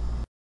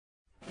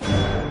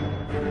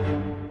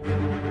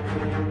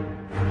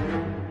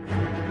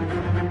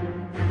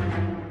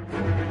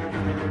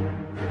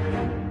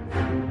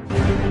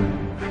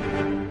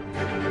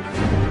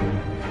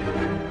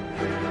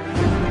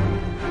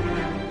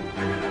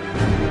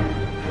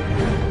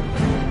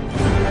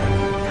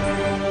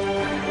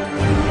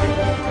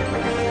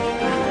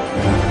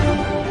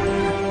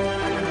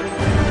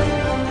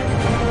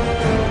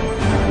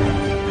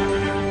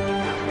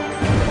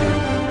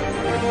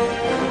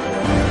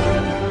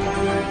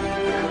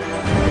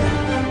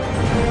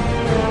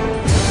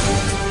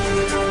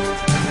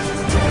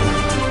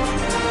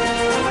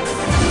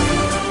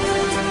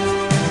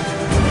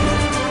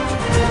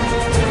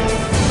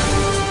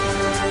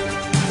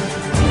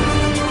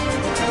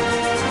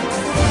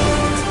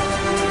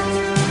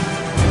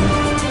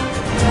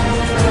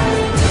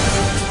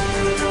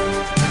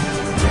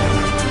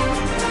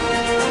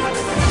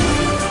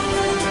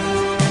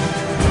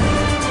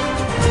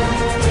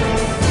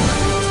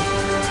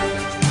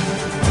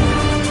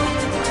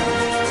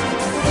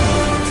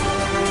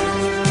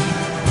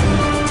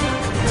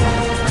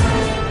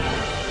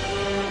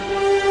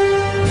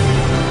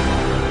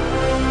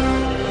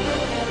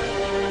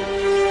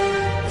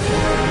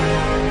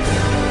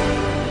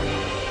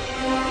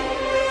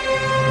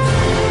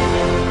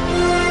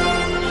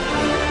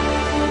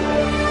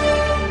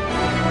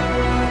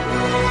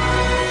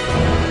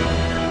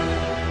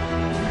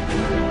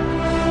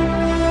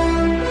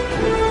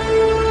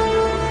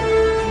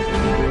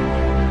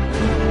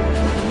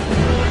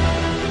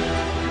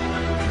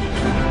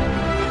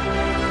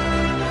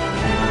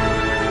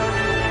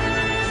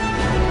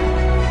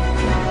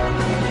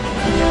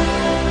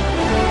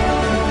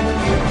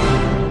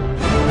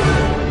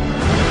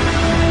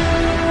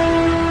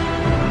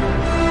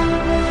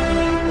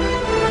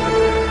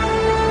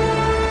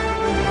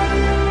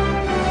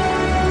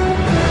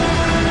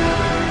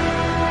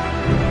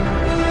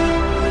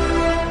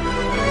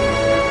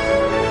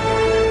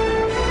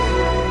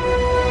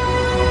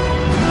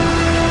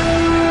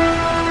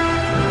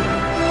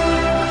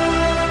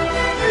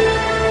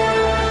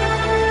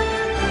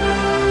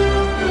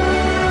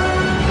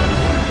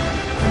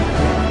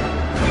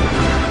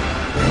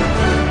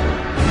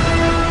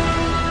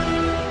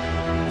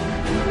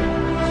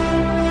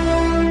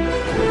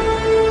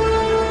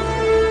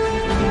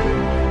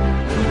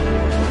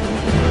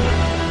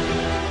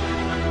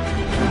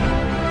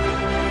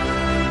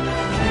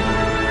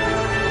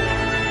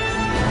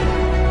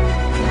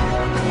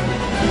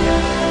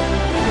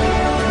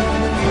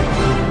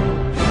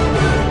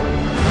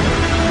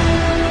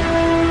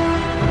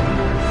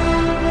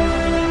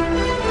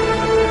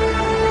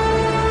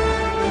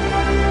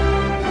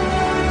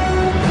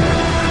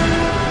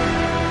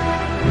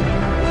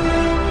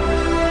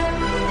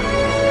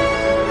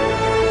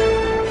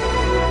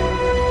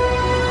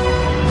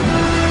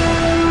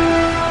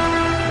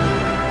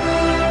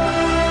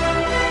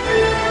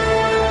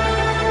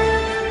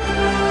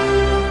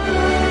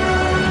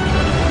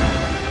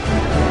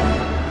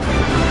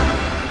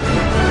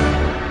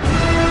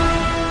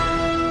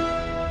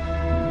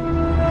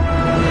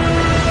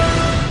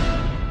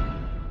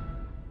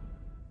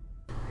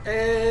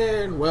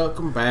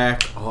 welcome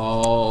back,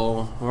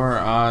 all. We're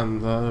on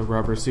the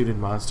rubber-suited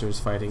monsters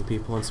fighting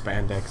people in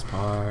spandex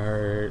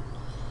part.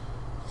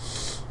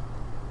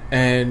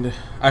 And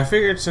I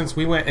figured since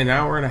we went an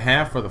hour and a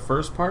half for the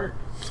first part,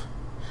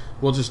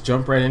 we'll just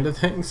jump right into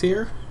things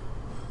here.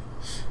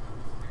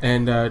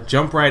 And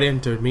jump right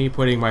into me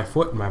putting my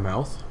foot in my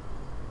mouth.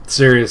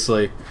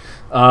 Seriously.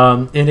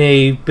 In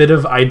a bit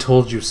of I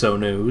Told You So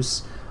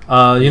news,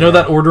 you know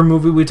that Order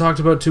movie we talked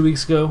about 2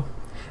 weeks ago?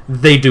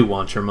 They do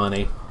want your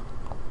money.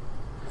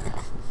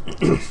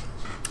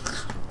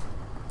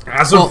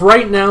 As of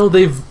right now,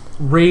 they've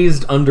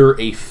raised under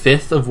a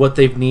fifth of what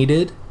they've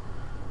needed.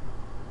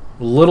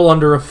 A little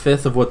under a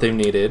fifth of what they've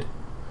needed.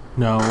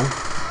 No.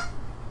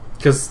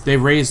 Because they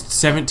raised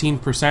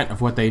 17%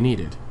 of what they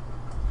needed.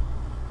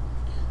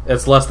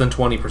 It's less than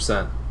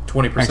 20%.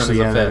 20% Actually, is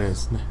a that fifth.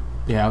 is.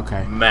 Yeah,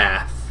 okay.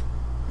 Math.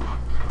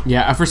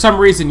 Yeah, for some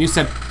reason you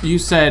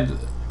said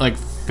like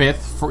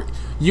fifth.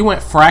 You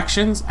went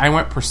fractions, I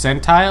went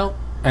percentile,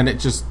 and it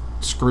just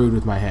screwed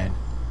with my head.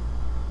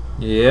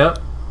 Yep.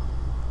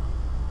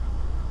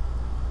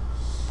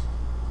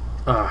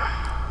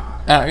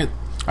 I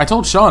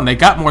told Sean they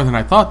got more than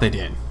I thought they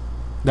did.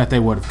 That they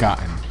would have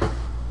gotten.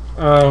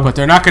 But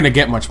they're not going to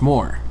get much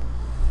more.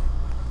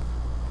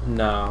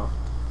 No.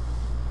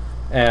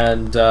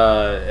 And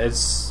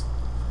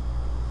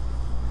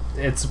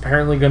it's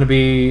apparently going to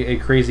be a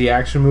crazy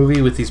action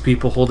movie with these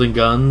people holding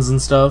guns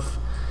and stuff.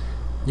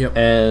 Yep.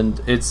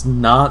 And it's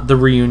not the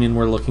reunion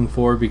we're looking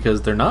for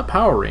because they're not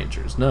Power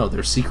Rangers. No,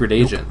 they're secret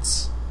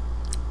agents.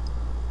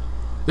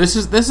 This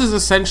is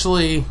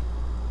essentially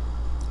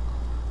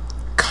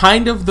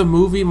kind of the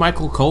movie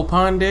Michael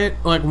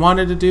Copon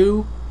wanted to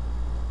do.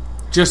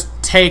 Just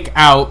take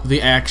out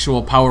the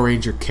actual Power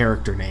Ranger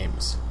character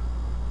names.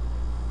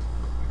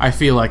 I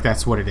feel like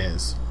that's what it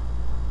is.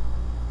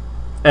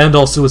 And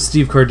also with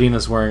Steve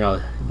Cardenas wearing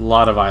a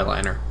lot of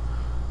eyeliner.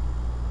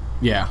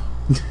 Yeah.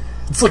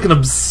 It's like an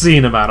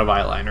obscene amount of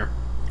eyeliner.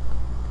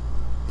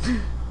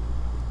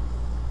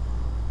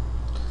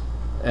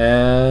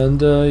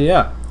 And,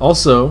 yeah.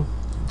 Also,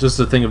 just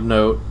a thing of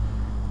note,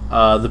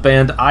 the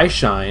band I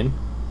Shine,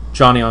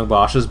 Johnny Young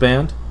Bosch's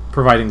band,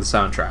 providing the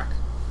soundtrack.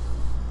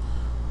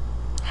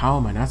 How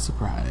am I not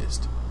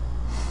surprised?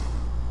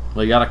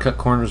 Well, you gotta cut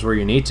corners where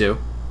you need to.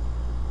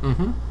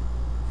 Mm-hmm.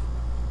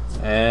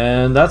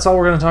 And that's all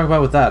we're going to talk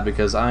about with that,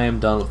 because I am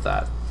done with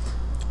that.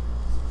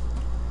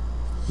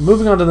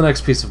 Moving on to the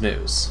next piece of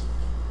news.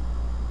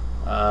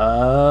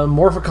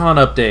 Morphicon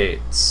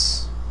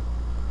updates.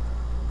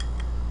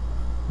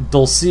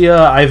 Dulcia,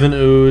 Ivan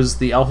Ooze,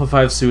 the Alpha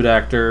 5 suit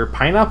actor,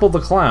 Pineapple the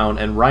Clown,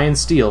 and Ryan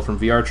Steele from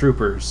VR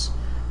Troopers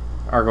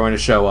are going to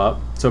show up.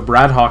 So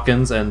Brad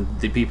Hawkins and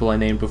the people I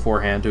named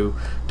beforehand who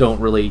don't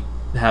really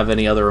have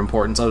any other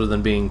importance other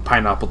than being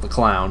Pineapple the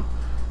Clown.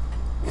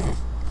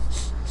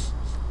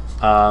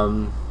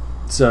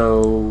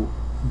 So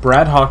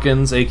Brad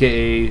Hawkins,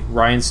 aka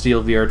Ryan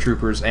Steele, VR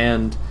Troopers,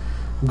 and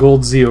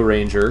Gold Zeo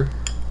Ranger.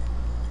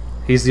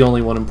 He's the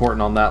only one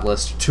important on that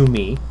list to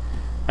me.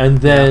 And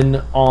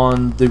then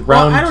on the round...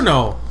 Well, I don't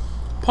know.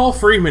 Paul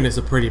Freeman is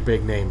a pretty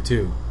big name,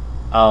 too.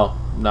 Oh,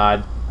 no,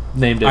 I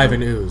named him...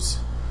 Ivan Ooze.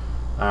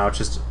 I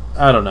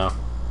don't know.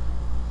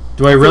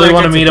 Do I really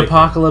want to meet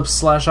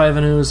Apocalypse /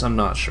 Ivan Ooze? I'm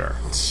not sure.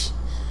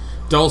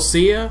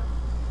 Dulcia?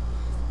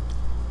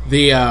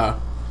 The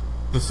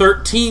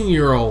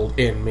 13-year-old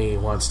in me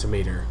wants to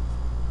meet her.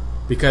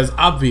 Because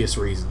obvious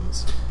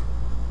reasons.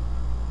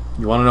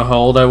 You want to know how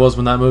old I was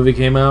when that movie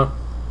came out?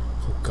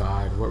 Oh,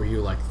 God. What were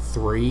you, like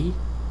 3?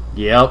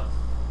 Yep.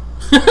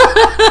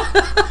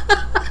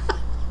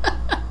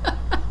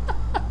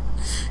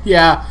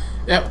 Yeah,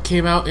 that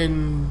came out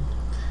in...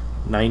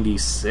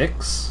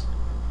 96?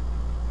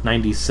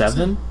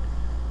 97?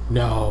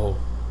 No.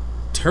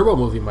 Turbo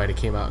movie might have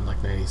came out in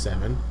like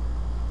 97.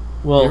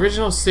 Well, the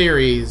original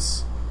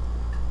series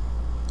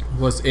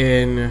was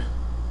in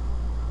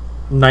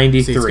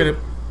 93.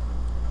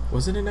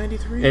 Was it in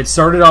 93? It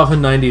started off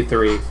in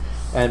 93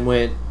 and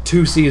went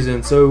 2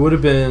 seasons, so it would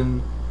have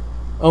been...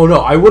 Oh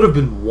no, I would have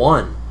been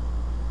 1.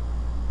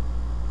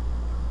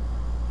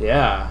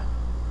 Yeah.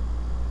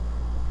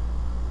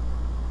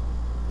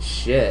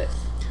 Shit.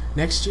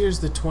 Next year's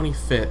the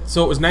 25th.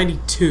 So it was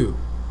 92.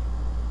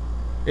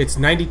 It's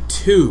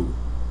 92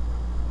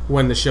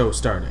 when the show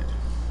started.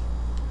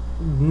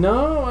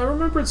 No, I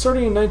remember it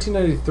starting in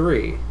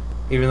 1993,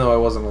 even though I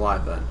wasn't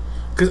alive then.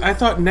 Because I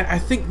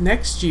think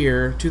next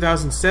year,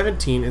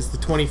 2017, is the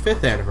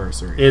 25th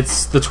anniversary.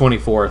 It's the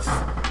 24th.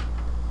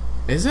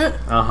 Is it?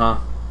 Uh-huh.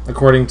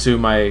 According to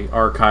my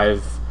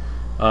archive,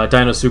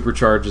 Dino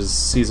Supercharge is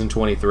season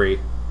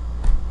 23.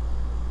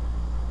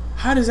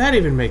 How does that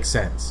even make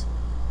sense?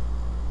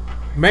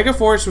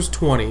 Megaforce was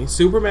 20,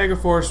 Super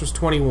Megaforce was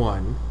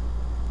 21.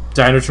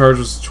 Dino Charge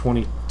was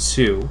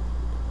 22.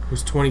 It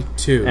was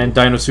 22. And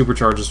Dino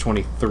Supercharge is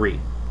 23.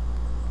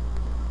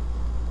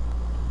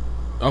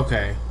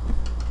 Okay.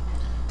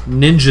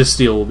 Ninja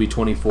Steel will be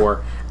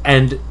 24.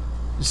 And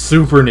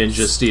Super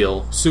Ninja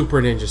Steel, Super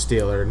Ninja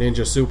Steel, or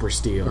Ninja Super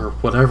Steel, or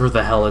whatever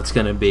the hell it's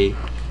going to be,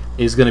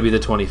 is going to be the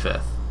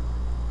 25th.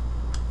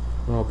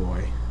 Oh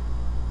boy.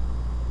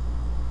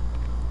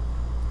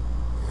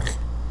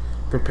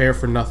 Prepare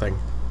for nothing.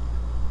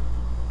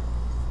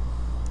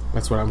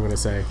 That's what I'm going to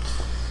say.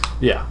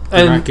 Yeah.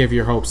 Do not give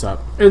your hopes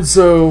up. And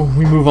so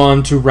we move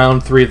on to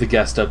round 3 of the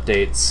guest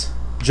updates.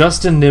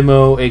 Justin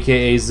Nimmo,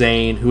 a.k.a.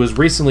 Zane, who has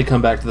recently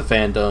come back to the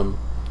fandom,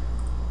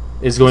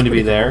 is going to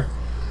be there.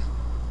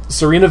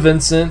 Serena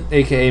Vincent,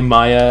 a.k.a.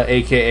 Maya,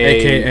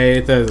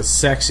 a.k.a. the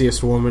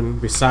sexiest woman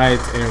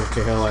besides Anne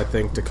Cahill, I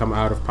think, to come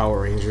out of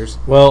Power Rangers.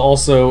 Well,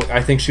 also,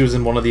 I think she was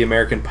in one of the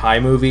American Pie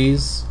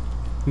movies.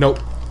 Nope.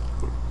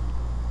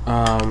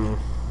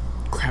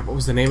 Crap, what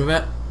was the name of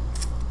it?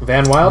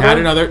 Van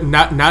Wilder?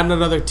 Not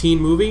another teen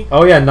movie?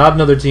 Oh yeah, not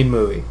another teen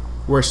movie.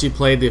 Where she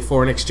played the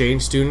foreign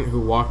exchange student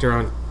who walked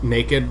around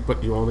naked,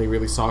 but you only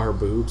really saw her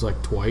boobs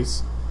like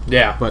twice.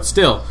 Yeah. But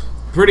still,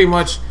 pretty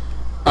much,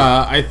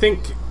 I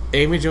think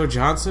Amy Jo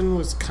Johnson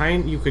was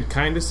you could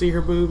kind of see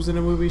her boobs in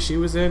a movie she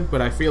was in,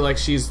 but I feel like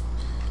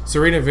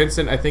Serena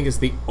Vincent, I think, is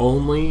the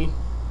only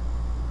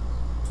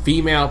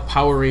female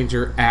Power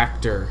Ranger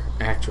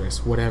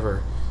actress,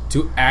 whatever,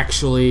 to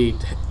actually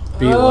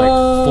be like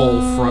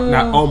full front,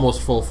 not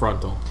almost full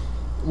frontal.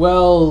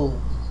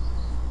 Well,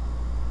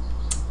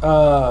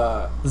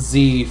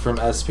 Z from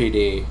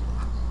SPD.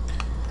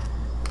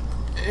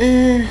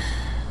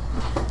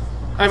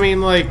 I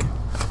mean, like,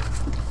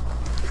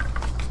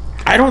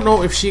 I don't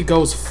know if she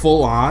goes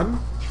full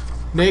on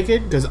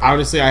naked, because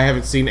honestly I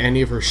haven't seen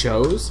any of her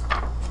shows.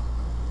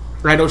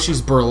 I know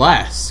she's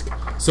burlesque,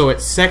 so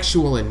it's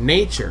sexual in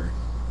nature,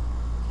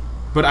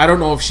 but I don't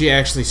know if she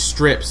actually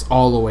strips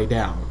all the way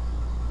down.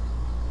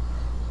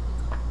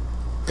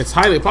 It's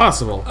highly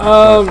possible.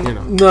 But, you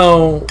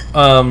know.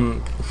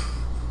 No.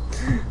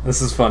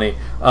 This is funny.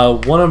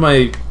 One of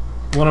my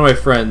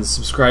friends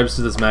subscribes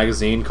to this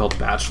magazine called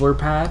Bachelor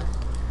Pad,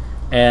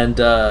 and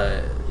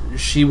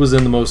she was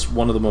in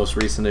one of the most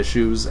recent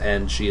issues,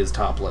 and she is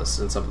topless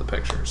in some of the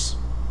pictures.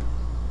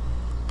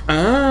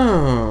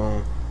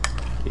 Oh.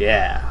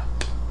 Yeah.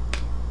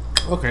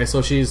 Okay,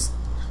 so she's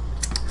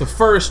the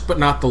first, but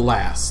not the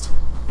last.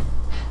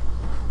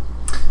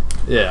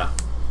 Yeah.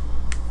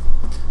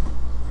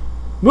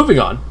 Moving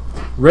on.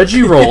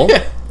 Reggie Roll,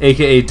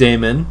 a.k.a.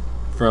 Damon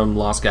from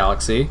Lost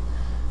Galaxy.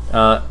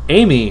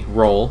 Amy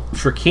Roll,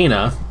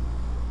 Trakina.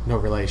 No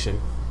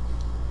relation.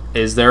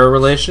 Is there a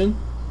relation?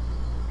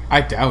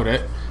 I doubt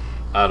it.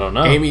 I don't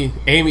know.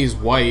 Amy's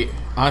white,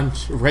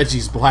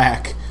 Reggie's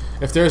black.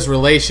 If there's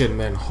relation,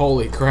 then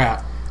holy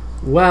crap.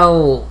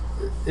 Well,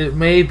 it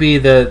may be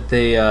that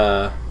they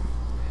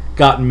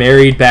got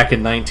married back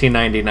in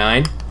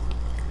 1999.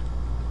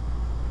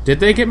 Did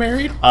they get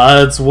married?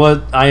 That's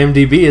what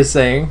IMDb is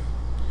saying.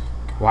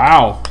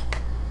 Wow.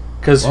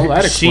 Because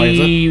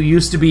she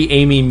used to be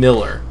Amy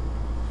Miller.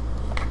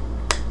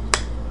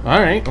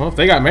 Alright, well, if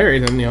they got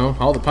married, then,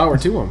 all the power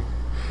to them.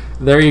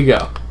 There you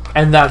go.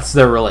 And that's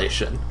their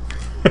relation.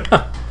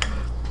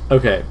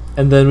 Okay,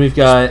 and then we've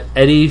got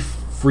Eddie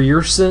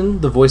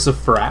Frierson, the voice of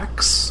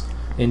Frax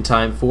in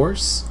Time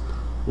Force.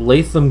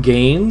 Latham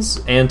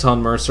Gaines,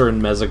 Anton Mercer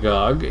in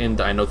Mesogog in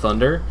Dino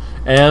Thunder.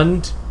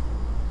 And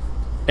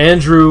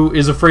Andrew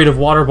is afraid of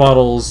water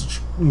bottles,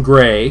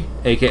 Gray,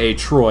 a.k.a.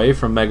 Troy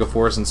from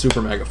Megaforce and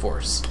Super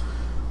Megaforce.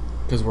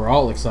 Because we're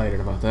all excited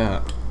about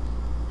that.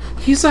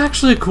 He's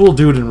actually a cool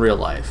dude in real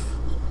life.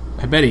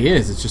 I bet he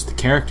is. It's just the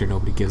character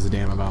nobody gives a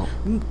damn about.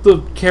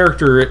 The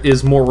character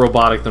is more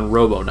robotic than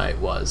Robo Knight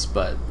was,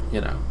 but,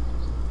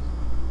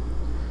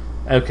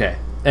 Okay.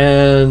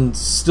 And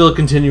still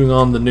continuing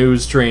on the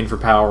news train for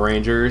Power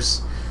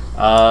Rangers.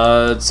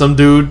 Some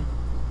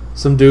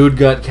dude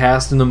got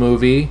cast in the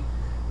movie.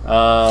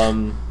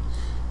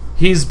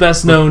 He's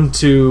best known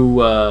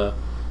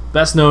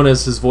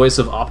as his voice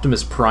of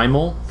Optimus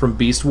Primal from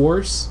Beast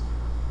Wars.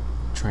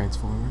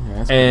 Transformer,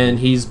 yeah. And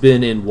he's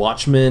been in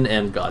Watchmen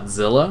and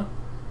Godzilla.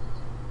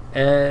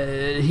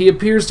 He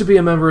appears to be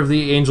a member of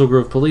the Angel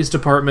Grove Police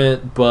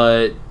Department,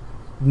 but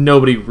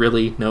nobody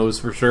really knows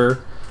for sure.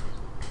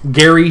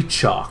 Gary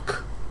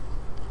Chalk.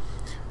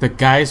 The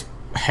guy's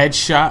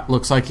headshot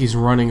looks like he's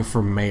running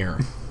for mayor.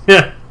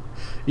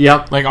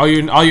 Yep. Like all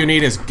you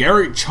need is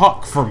Gary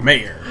Chalk for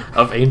mayor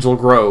of Angel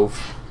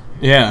Grove.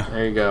 Yeah.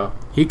 There you go.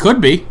 He could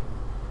be.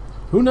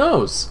 Who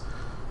knows?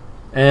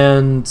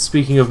 And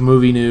speaking of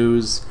movie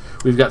news,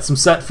 we've got some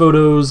set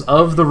photos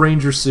of the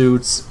Ranger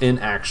suits in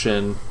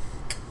action.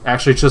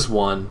 Actually, just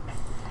one.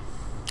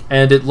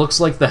 And it looks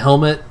like the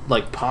helmet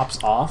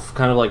pops off,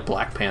 kind of like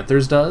Black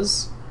Panther's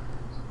does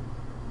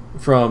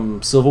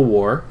from Civil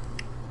War.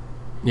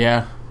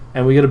 Yeah.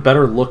 And we get a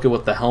better look at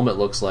what the helmet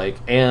looks like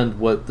and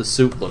what the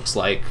suit looks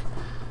like.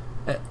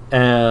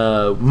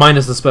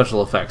 Minus the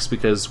special effects,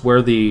 because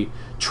where the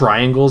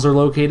triangles are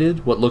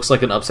located, what looks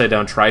like an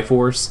upside-down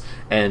Triforce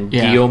and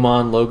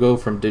Guillaumon logo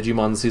from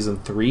Digimon Season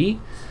 3,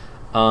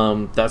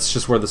 that's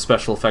just where the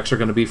special effects are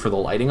going to be for the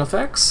lighting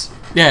effects.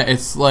 Yeah,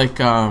 it's like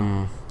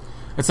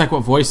what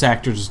voice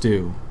actors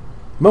do.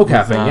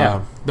 Mocapping,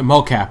 yeah. The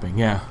mocapping,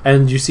 yeah.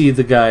 And you see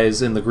the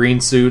guys in the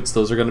green suits,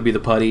 those are going to be the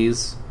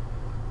putties.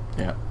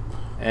 Yeah.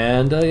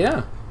 And,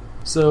 yeah.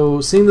 So,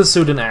 seeing the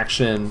suit in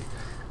action,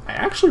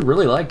 I actually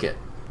really like it.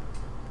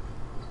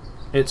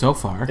 So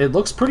far. It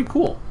looks pretty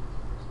cool.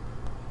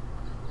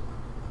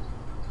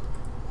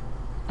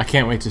 I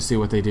can't wait to see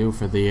what they do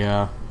for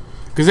the...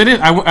 Because it is,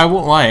 I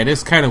won't lie, it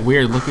is kind of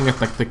weird looking at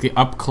the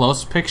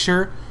up-close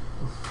picture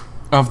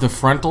of the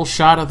frontal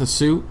shot of the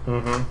suit,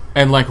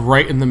 and like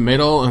right in the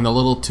middle and the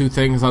little two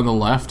things on the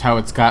left, how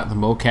it's got the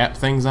mocap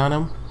things on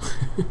them.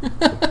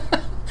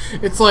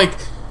 It's like,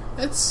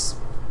 it's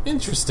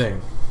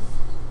interesting.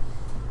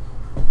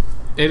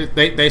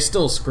 They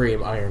still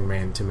scream Iron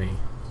Man to me.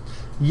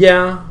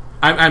 Yeah.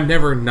 I'm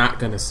never not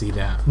going to see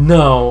that.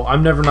 No,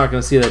 I'm never not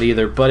going to see that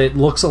either, but it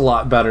looks a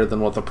lot better than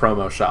what the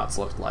promo shots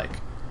looked like.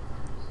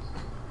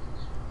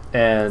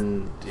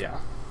 And, yeah.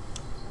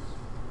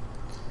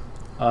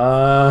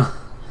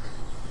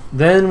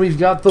 Then we've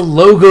got the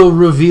logo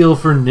reveal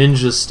for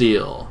Ninja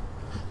Steel.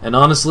 And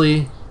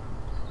honestly,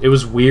 it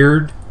was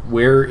weird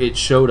where it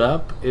showed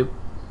up. It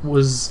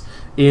was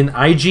in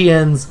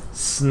IGN's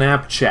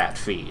Snapchat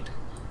feed.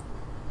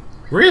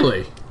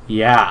 Really?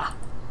 Yeah.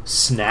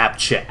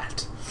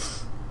 Snapchat.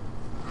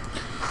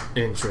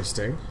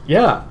 Interesting.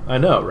 Yeah, I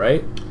know,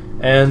 right?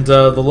 And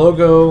the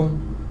logo...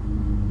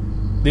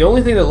 The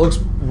only thing that looks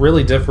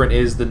really different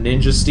is the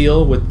Ninja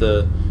Steel with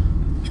the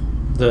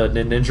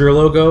Ninja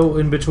logo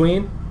in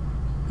between.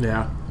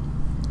 Yeah.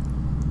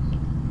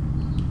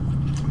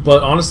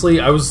 But honestly,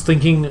 I was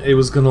thinking it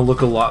was going to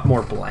look a lot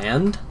more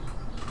bland.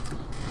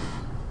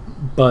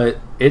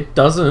 But it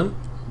doesn't.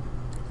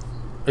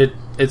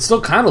 It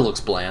still kind of looks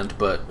bland,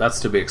 but that's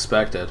to be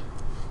expected.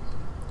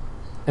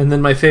 And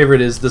then my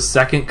favorite is the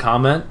second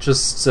comment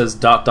just says ...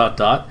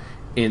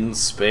 in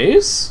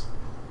space?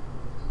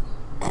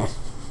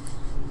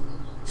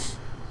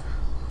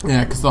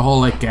 Yeah, because the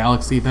whole, like,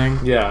 galaxy thing.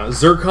 Yeah,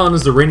 Zircon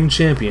is the reigning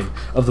champion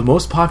of the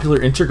most popular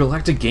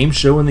intergalactic game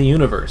show in the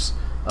universe.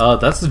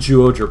 That's the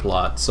Jew-Oger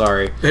plot,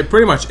 sorry. It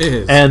pretty much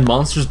is. And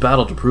monsters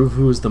battle to prove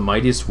who is the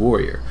mightiest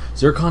warrior.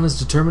 Zircon is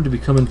determined to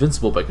become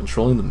invincible by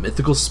controlling the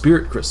mythical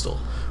spirit crystal,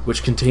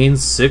 which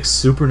contains 6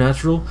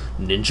 supernatural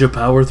ninja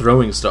power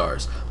throwing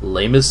stars.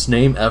 Lamest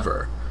name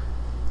ever.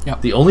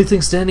 Yep. The only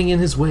thing standing in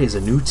his way is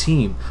a new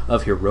team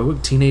of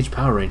heroic teenage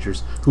Power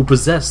Rangers who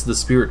possess the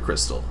spirit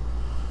crystal.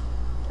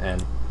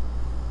 And...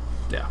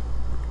 yeah.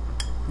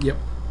 Yep.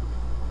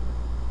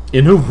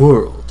 In a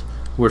world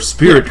where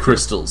spirit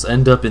crystals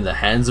end up in the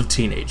hands of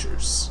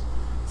teenagers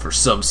for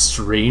some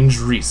strange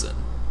reason.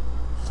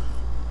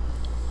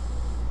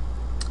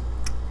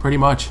 Pretty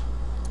much.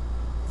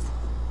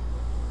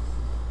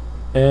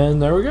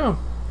 And there we go.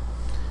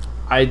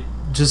 I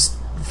just,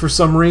 for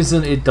some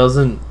reason, it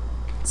doesn't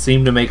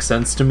seem to make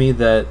sense to me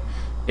that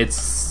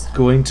it's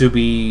going to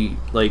be,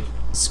 like,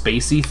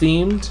 spacey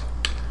themed.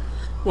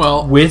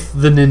 Well, with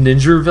the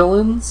Ninja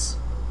villains.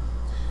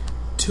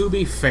 To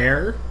be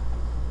fair,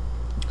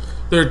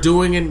 they're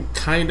doing a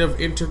kind of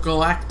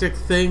intergalactic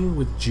thing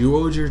with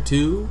Jew-Oger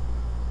 2.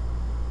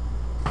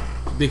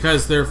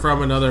 Because they're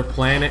from another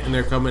planet and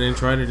they're coming in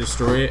trying to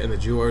destroy it and the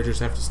Jew-Ogers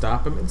have to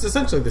stop them. It's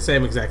essentially the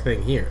same exact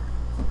thing here.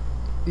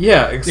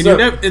 Yeah,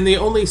 except... And the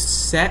only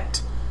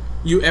set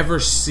you ever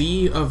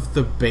see of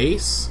the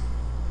base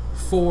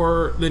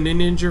for the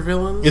Ninja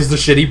villains... is the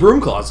shitty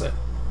broom closet.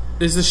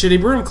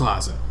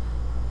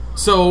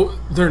 So,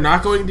 they're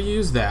not going to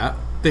use that.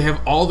 They have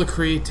all the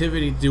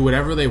creativity to do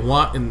whatever they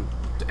want and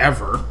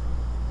ever.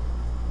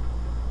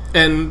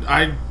 And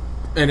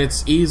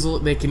it's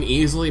easily, they can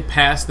easily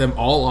pass them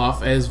all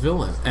off as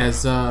villains,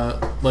 as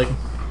like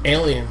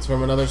aliens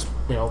from another,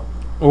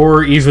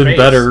 or even space.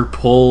 better,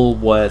 pull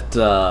what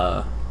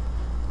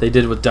they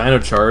did with Dino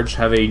Charge,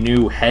 have a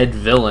new head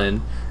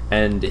villain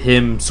and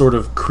him sort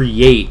of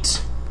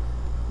create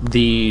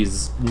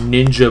these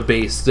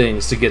ninja-based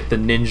things to get the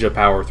ninja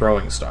power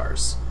throwing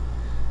stars.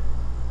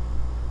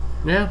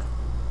 Yeah.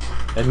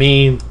 I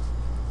mean,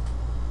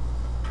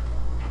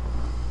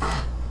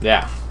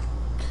 yeah.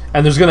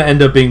 And there's going to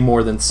end up being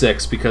more than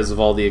 6 because of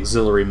all the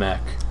auxiliary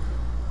mech.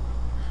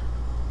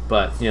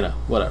 But,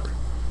 whatever.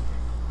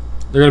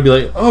 They're going to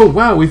be like, oh,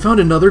 wow, we found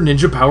another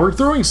ninja power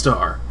throwing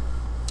star.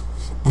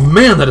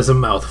 Man, that is a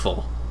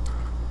mouthful.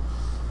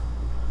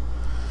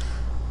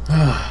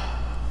 It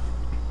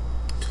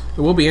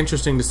will be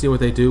interesting to see what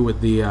they do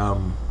with the,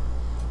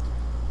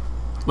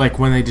 like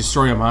when they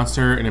destroy a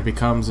monster and it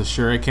becomes a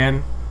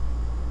shuriken.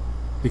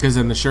 Because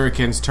then the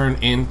shurikens turn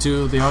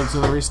into the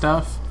auxiliary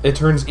stuff. It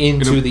turns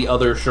into the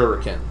other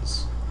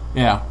shurikens.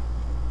 Yeah.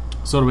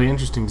 So it'll be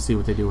interesting to see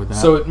what they do with that.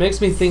 So it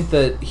makes me think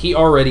that he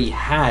already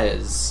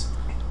has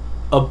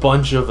a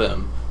bunch of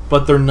them,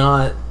 but they're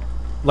not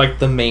like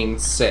the main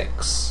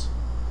 6.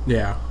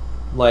 Yeah.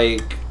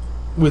 Like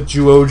with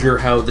Jew-Oger,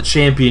 how the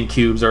champion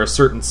cubes are a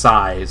certain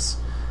size,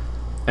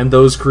 and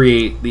those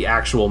create the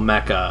actual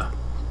mecha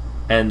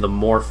and the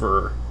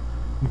morpher,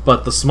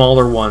 but the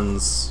smaller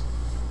ones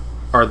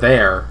are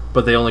there,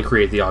 but they only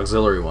create the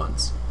auxiliary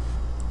ones.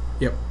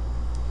 Yep.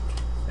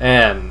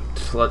 And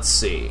let's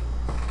see.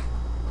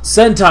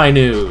 Sentai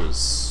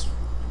news,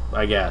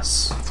 I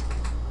guess.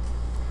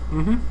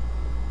 Mm-hmm.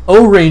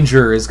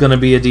 O-Ranger is going to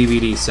be a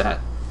DVD set.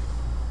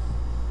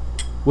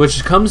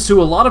 which comes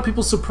to a lot of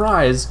people's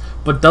surprise,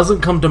 but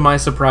doesn't come to my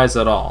surprise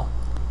at all.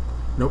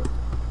 Nope.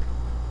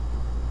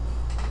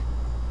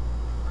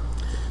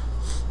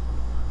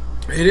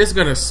 It is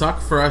going to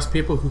suck for us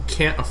people who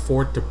can't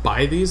afford to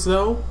buy these,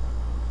 though,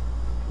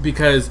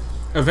 because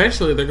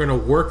eventually they're going to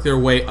work their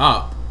way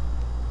up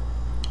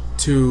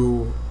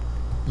to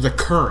the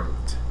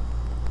current.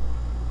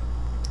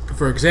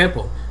 For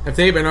example, if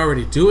they've been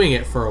already doing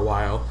it for a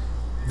while,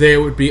 they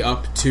would be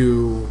up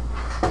to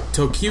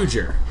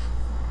Tokyuger.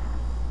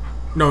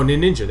 No,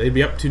 Ninja. They'd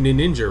be up to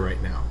Ninja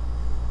right now.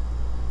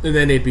 And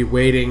then they'd be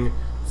waiting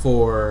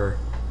for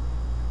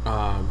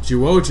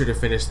Zyuohger to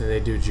finish, then they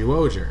do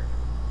Zyuohger.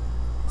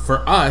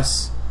 For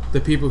us, the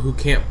people who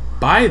can't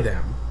buy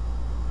them,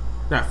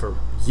 not for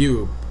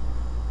you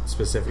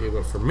specifically,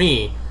 but for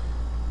me,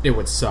 it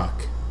would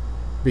suck.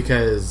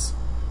 Because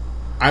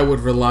I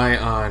would rely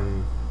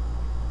on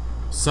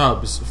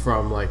subs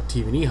from like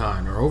TV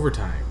Nihon or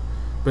Overtime.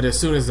 But as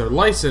soon as they're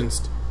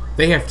licensed,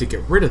 they have to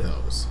get rid of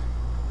those.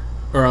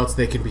 Or else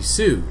they can be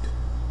sued.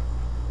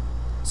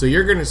 So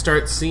you're going to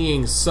start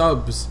seeing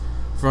subs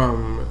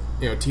from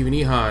TV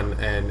Nihon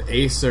and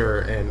Acer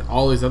and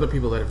all these other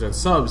people that have done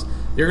subs.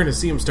 You're going to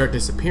see them start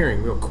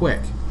disappearing real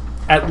quick.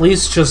 At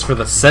least just for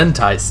the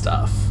Sentai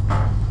stuff.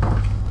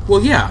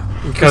 Well, yeah.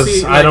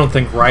 Because I don't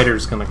think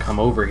Rider's going to come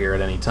over here at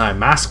any time.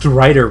 Masked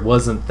Rider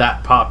wasn't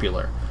that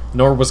popular.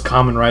 Nor was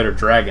Kamen Rider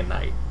Dragon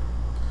Knight.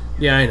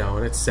 Yeah, I know.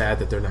 And it's sad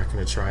that they're not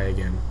going to try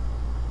again.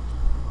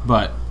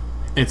 But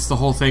it's the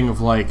whole thing of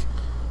like,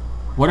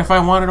 what if I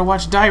wanted to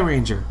watch Die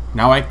Ranger?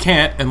 Now I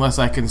can't unless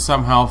I can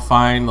somehow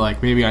find,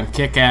 like, maybe on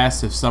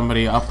Kick-Ass if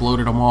somebody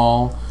uploaded them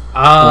all.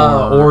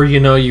 Or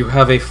you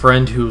have a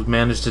friend who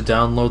managed to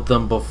download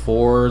them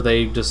before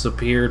they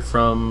disappeared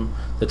from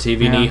the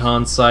TV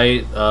Nihon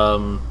site.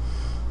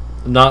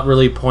 Not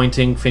really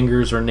pointing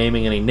fingers or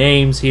naming any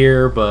names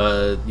here,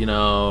 but,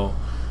 yeah.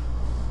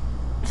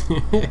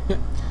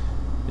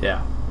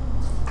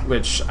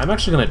 Which, I'm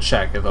actually going to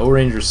check if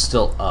O-Ranger's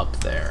still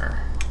up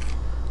there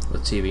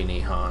with TV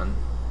Nihon.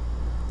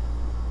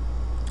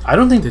 I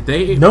don't think...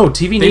 No,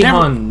 TV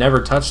Nihon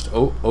never touched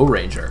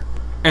O-Ranger.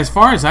 As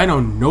far as I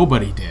know,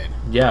 nobody did.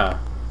 Yeah.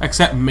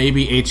 Except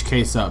maybe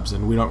HK subs,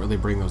 and we don't really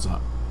bring those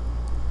up.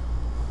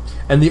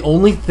 And the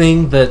only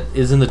thing that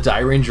is in the Die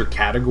Ranger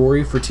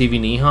category for TV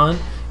Nihon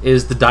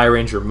is the Die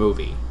Ranger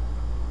movie.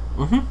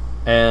 Mm-hmm.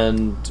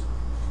 And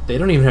they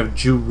don't even have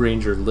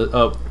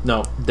Zyuohger...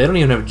 no, they don't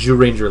even have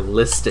Zyuohger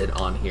listed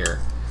on here.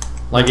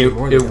 Like, it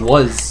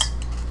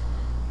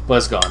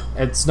was gone.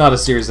 It's not a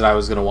series that I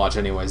was going to watch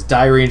anyways.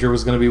 Die Ranger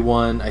was going to be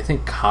one. I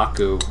think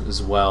Kaku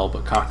as well,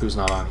 but Kaku's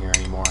not on here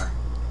anymore.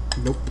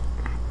 Nope.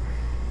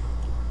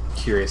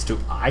 Curious, do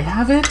I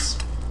have it?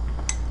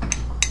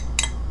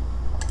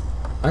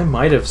 I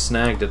might have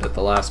snagged it at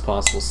the last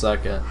possible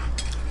second.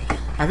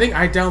 I think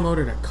I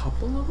downloaded a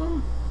couple of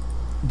them.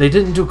 They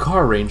didn't do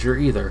Car Ranger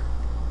either.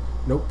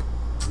 Nope.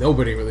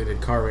 Nobody really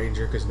did Car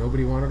Ranger because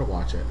nobody wanted to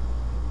watch it.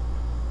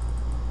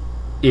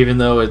 Even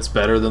though it's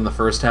better than the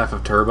first half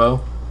of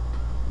Turbo?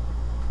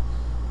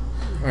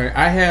 Alright,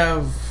 I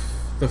have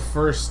the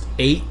first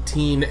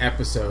 18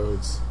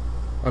 episodes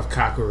of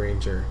Kaku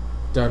Ranger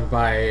done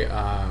by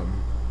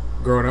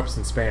Grown Ups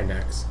in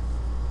Spandex.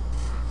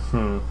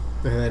 And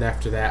then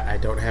after that, I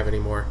don't have any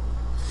more.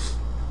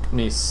 Let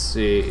me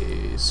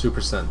see. Super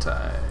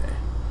Sentai.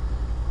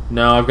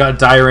 No, I've got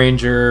Die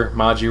Ranger,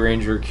 Maji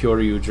Ranger,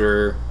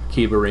 Kyoryuger,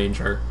 Kiba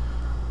Ranger.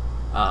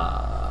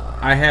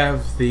 I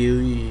have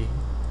the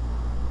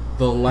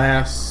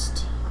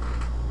last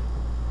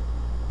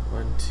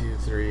 1, 2,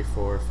 3,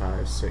 4,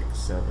 5, 6,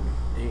 7,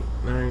 8,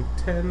 9,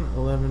 10,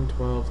 11,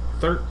 12,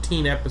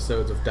 13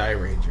 episodes of Die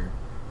Ranger.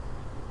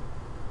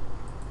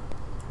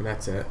 And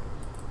that's it.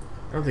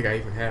 I don't think I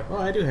even have... Oh,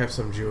 I do have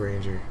some Jew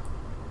Ranger.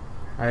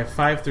 I have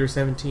 5 through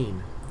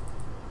 17.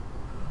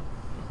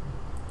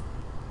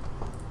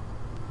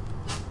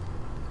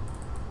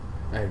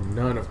 I have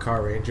none of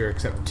Car Ranger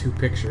except 2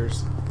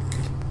 pictures.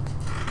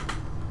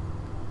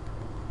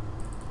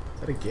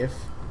 Is that a GIF?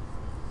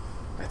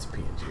 That's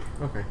PNG.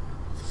 Okay.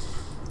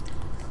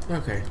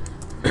 Okay.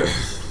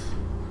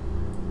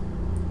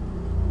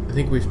 I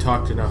think we've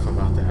talked enough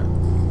about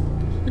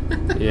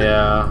that.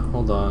 Yeah,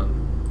 hold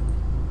on.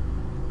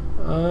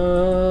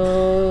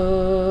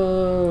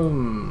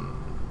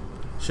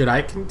 Should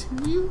I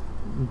continue?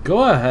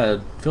 Go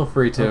ahead. Feel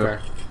free to.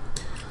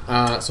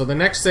 Okay. So the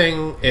next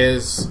thing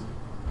is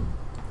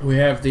we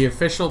have the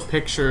official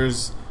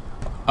pictures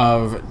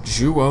of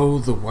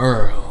Zyuoh the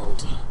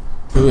World,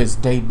 who is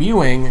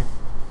debuting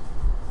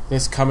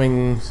this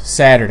coming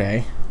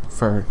Saturday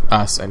for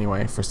us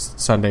anyway, for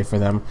Sunday for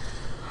them.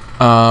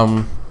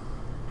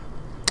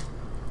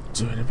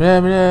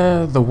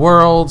 The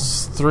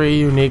world's 3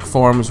 unique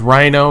forms: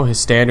 Rhino, his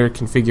standard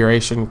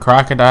configuration;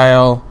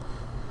 Crocodile,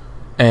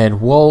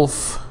 and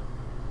Wolf.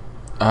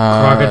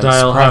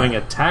 Crocodile having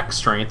attack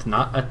strength,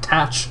 not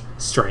attach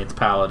strength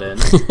paladin.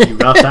 You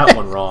got that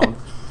one wrong.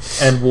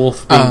 And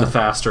Wolf being the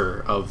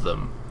faster of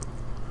them.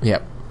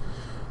 Yep.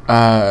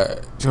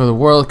 the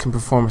world can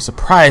perform a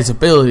surprise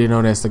ability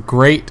known as the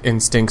Great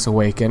Instincts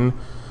Awaken.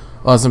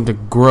 Allows them to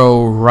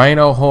grow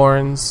rhino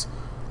horns,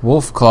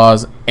 wolf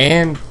claws,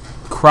 and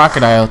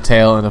crocodile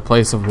tail in the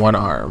place of one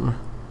arm.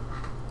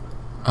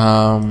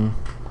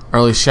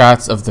 Early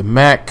shots of the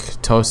mech,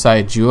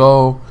 Tosai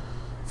Juo,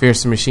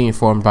 fearsome machine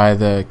formed by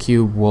the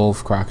cube,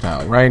 wolf,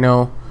 crocodile,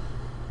 rhino.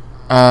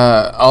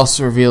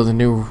 Also revealed a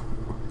new,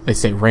 they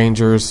say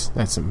Rangers,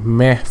 that's a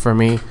meh for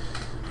me,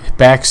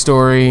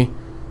 backstory,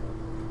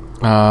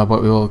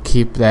 but we will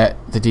keep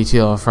the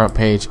detail on the front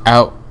page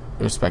out.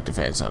 Respective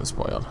fans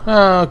unspoiled.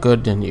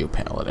 Good than you,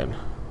 Paladin.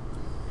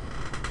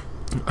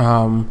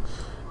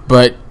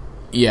 But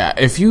yeah,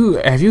 if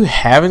you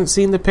haven't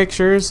seen the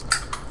pictures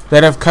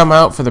that have come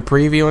out for the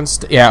preview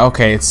and yeah,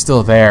 okay, it's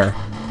still there.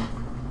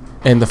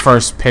 In the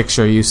first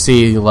picture, you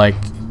see like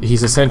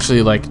he's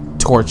essentially like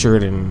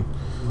tortured, and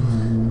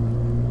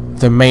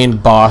the main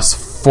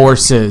boss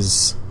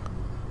forces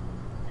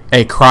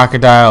a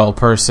crocodile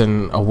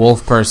person, a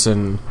wolf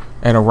person,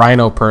 and a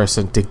rhino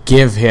person to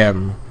give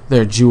him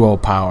their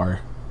Juo power.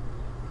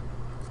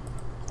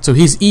 So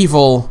he's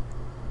evil,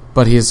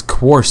 but he is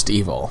coerced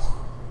evil.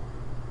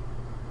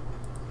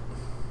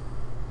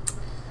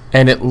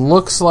 And it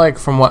looks like,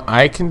 from what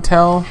I can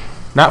tell,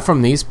 not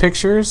from these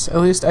pictures, at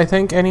least I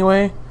think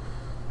anyway,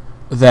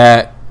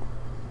 that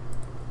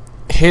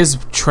his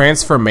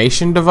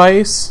transformation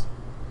device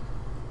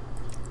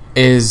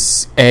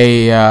is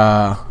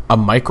a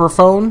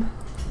microphone.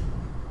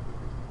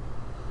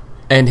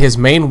 And his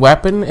main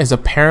weapon is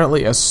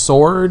apparently a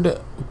sword,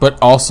 but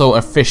also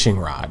a fishing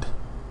rod.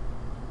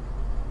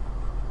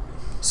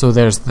 So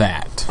there's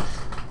that.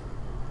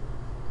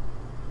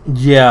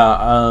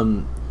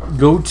 Yeah,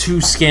 go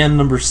to scan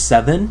number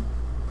 7.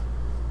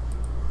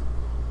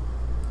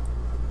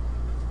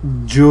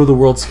 Jewel of the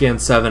World scan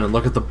 7 and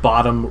look at the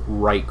bottom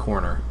right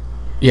corner.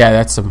 Yeah,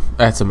 that's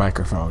a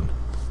microphone.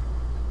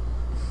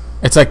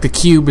 It's like the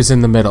cube is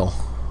in the middle.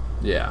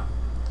 Yeah.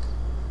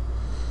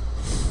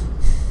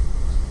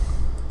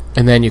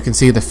 And then you can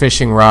see the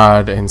fishing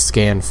rod in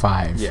scan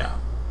 5. Yeah.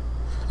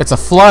 It's a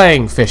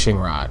flying fishing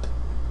rod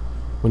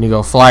when you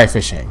go fly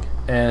fishing.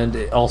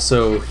 And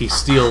also, he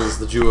steals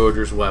the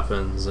Geoder's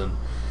weapons and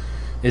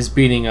is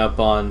beating up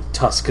on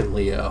Tuscan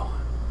Leo.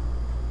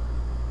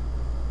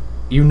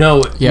 You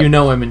know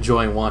I'm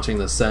enjoying watching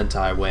the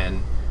Sentai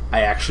when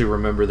I actually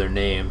remember their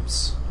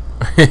names.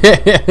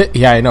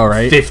 Yeah, I know,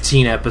 right?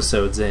 15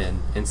 episodes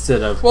in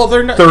instead of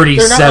 37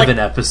 they're not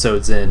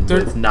episodes in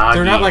with Nagi.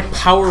 They're not like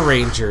Power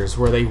Rangers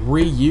where they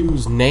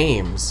reuse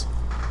names.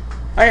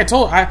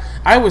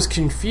 I was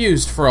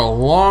confused for a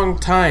long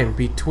time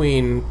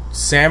between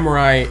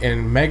Samurai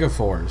and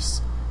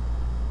Megaforce.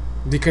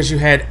 Because you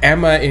had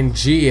Emma and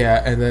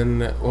Gia, and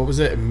then, what was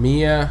it,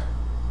 Mia?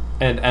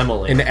 And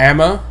Emily. And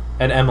Emma?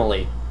 And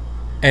Emily.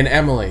 And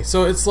Emily.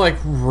 So it's like,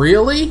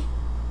 really?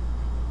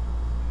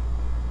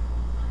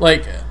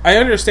 Like, I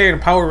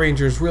understand Power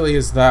Rangers really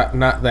is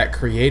not that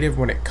creative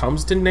when it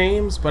comes to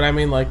names, but I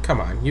mean, like,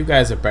 come on. You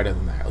guys are better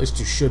than that. At least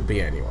you should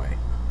be anyway.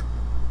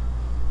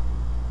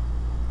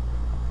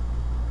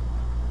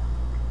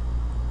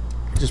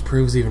 It just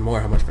proves even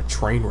more how much of a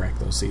train wreck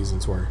those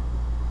seasons were.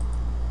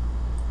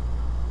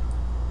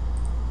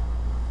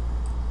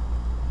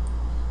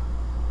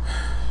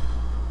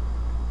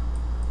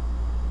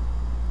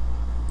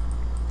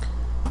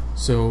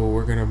 So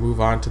we're going to move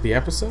on to the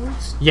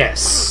episodes?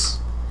 Yes.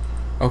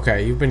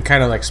 Okay, you've been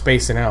kind of like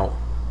spacing out.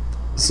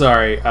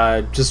 Sorry,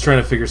 just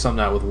trying to figure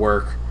something out with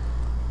work.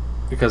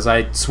 Because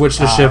I switched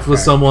the shift with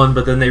someone,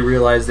 but then they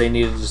realized they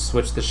needed to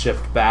switch the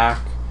shift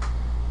back.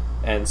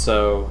 And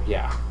so,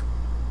 yeah.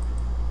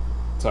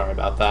 Sorry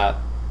about that.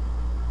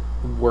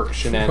 Work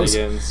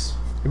shenanigans.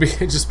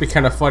 It'd just be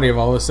kind of funny if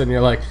all of a sudden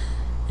you're like,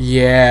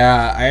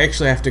 yeah, I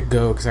actually have to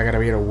go because I got to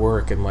be at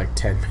work in like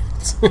 10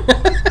 minutes.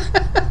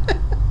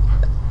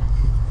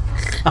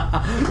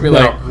 We're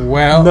like,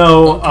 well...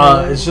 No,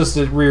 okay. it's just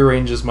it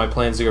rearranges my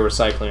plans to go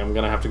recycling. I'm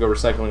going to have to go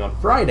recycling on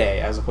Friday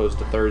as opposed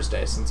to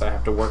Thursday since I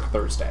have to work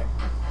Thursday.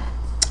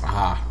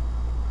 Ah.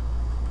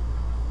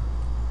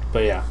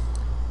 But yeah.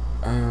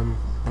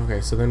 Okay,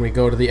 so then we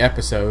go to the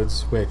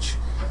episodes, which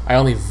I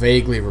only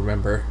vaguely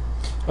remember.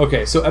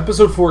 Okay, so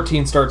episode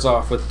 14 starts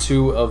off with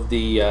 2 of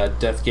the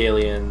Death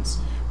Galians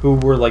who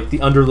were like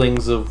the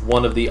underlings of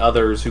one of the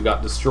others who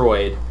got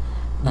destroyed,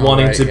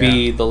 wanting to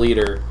be the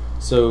leader.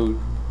 So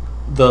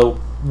the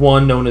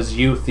one known as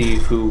You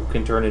Thief, who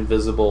can turn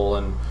invisible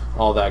and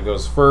all that,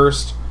 goes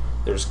first.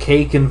 There's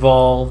cake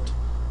involved.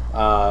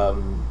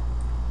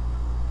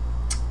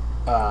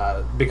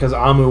 Because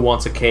Amu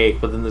wants a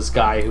cake, but then this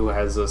guy who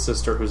has a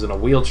sister who's in a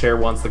wheelchair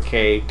wants the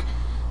cake,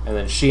 and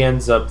then she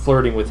ends up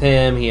flirting with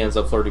him, he ends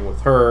up flirting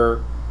with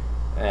her,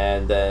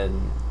 and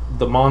then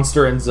the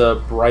monster ends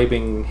up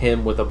bribing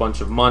him with a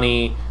bunch of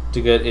money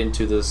to get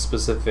into this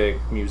specific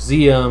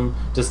museum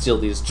to steal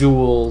these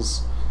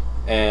jewels,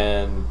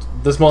 and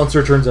this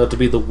monster turns out to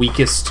be the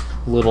weakest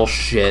little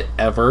shit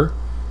ever,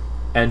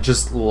 and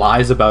just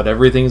lies about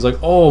everything. He's like,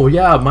 oh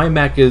yeah, my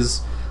mech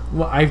is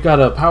well, I've got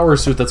a power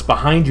suit that's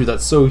behind you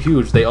that's so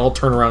huge. They all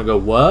turn around and go,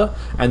 what?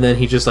 And then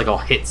he just, like, all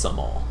hits them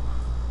all.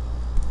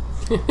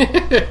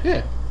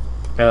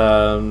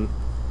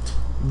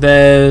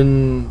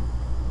 Then,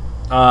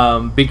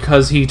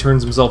 because he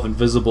turns himself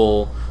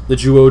invisible, the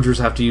Juodgers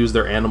have to use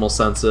their animal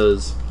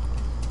senses.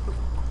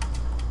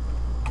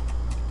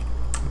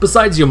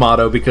 Besides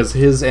Yamato, because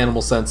his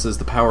animal sense is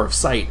the power of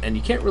sight, and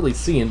you can't really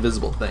see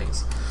invisible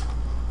things.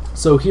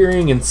 So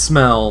hearing and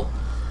smell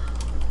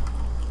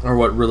are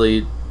what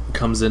really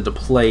comes into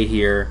play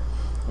here.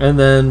 And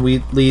then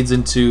leads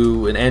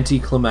into an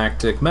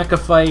anticlimactic mecha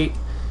fight.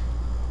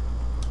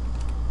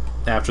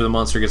 After the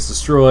monster gets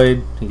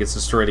destroyed, he gets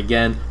destroyed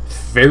again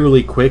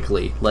fairly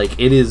quickly. Like,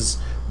 it is,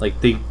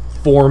 like, they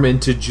form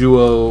into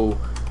Juo,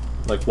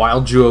 like,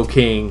 Wild Juo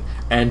King,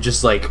 and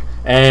just, like,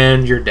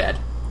 and you're dead.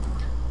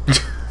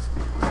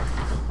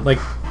 Like,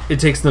 it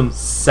takes them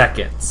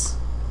seconds.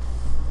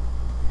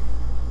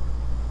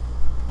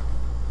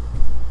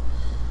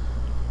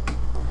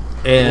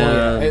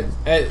 And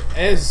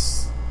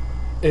as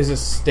is a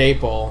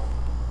staple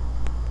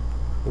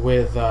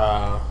with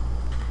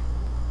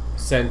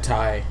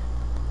Sentai,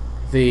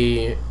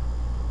 the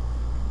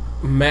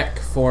mech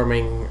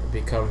forming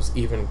becomes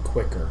even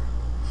quicker.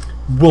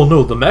 well,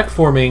 no, the mech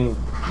forming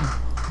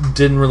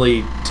didn't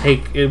really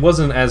take. It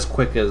wasn't as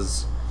quick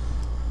as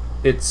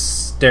it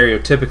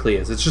stereotypically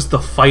is. It's just the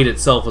fight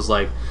itself was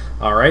like,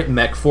 all right,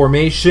 mech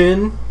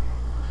formation,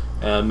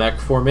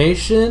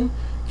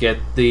 get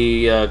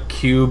the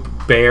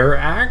cube bear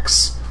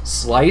axe,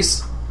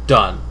 slice,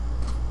 done.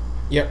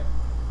 Yep.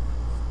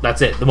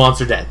 That's it. The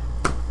monster dead.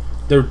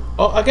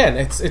 Again,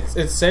 it's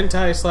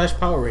Sentai /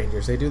 Power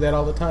Rangers. They do that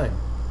all the time.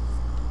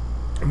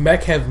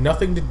 Mech have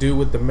nothing to do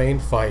with the main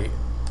fight.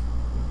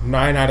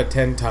 9 out of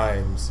 10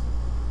 times,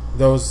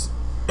 those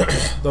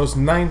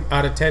 9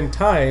 out of 10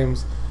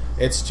 times,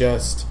 it's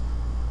just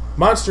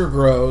monster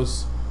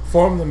grows,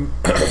 form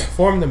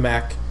the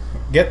mech,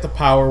 get the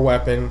power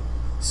weapon,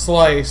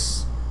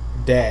 slice,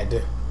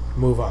 dead,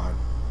 move on.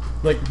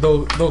 Like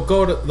they'll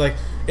go to, like,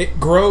 it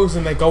grows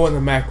and they go in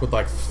the mech with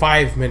like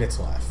 5 minutes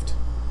left,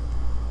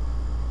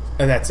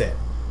 and that's it.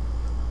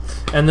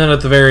 And then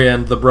at the very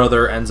end, the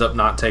brother ends up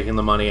not taking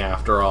the money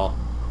after all.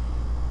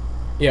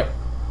 Yep.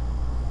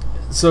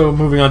 So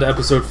moving on to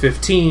episode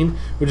 15,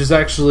 which is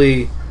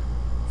actually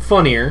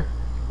funnier.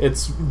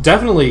 It's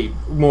definitely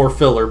more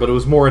filler, but it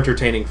was more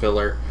entertaining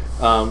filler.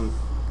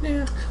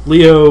 Yeah.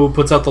 Leo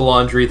puts out the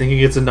laundry, thinking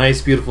it's a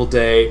nice, beautiful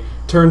day.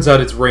 Turns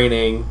out it's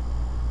raining.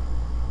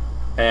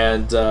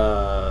 And,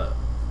 yeah.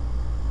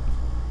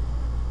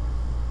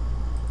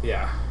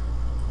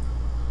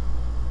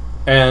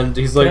 And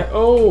he's like,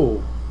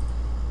 oh.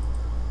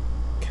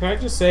 Can I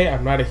just say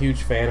I'm not a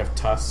huge fan of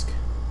Tusk?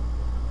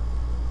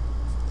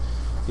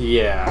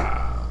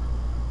 Yeah.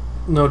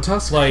 No,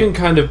 Tusk can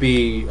kind of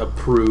be a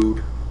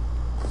prude.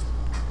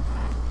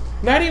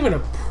 Not even a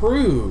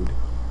prude.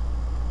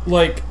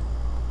 Like,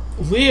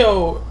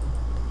 Leo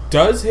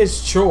does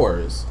his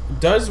chores,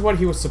 does what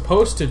he was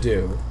supposed to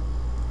do.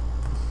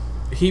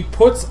 He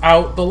puts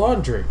out the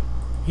laundry.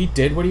 He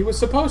did what he was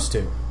supposed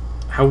to.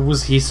 How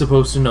was he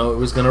supposed to know it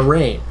was going to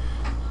rain?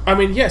 I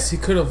mean, yes, he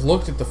could have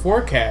looked at the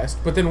forecast,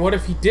 but then what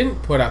if he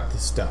didn't put out the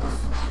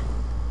stuff?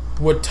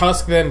 Would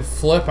Tusk then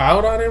flip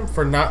out on him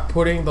for not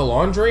putting the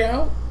laundry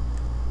out?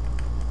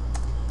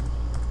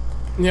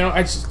 You know,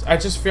 I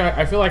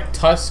feel like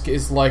Tusk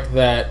is like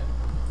that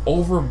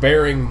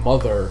overbearing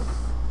mother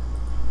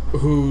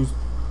who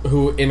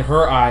in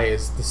her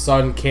eyes the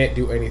son can't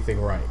do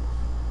anything right.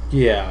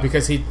 Yeah.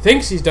 Because he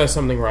thinks he does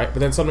something right, but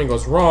then something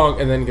goes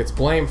wrong and then gets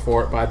blamed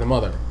for it by the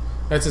mother.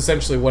 That's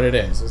essentially what it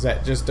is. Is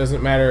that just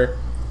doesn't matter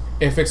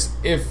if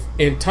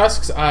in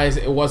Tusk's eyes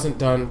it wasn't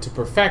done to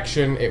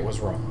perfection, it was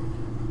wrong.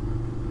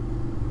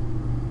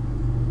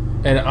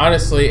 And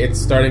honestly, it's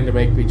starting to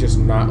make me just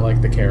not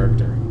like the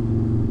character.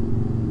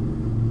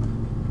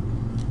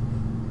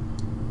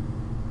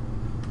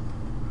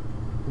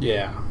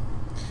 Yeah.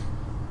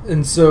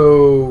 And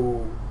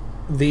so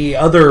the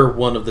other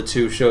one of the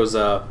two shows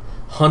up,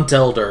 Hunt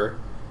Elder,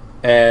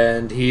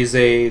 and he's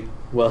a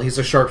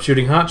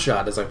sharpshooting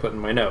hotshot, as I put in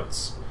my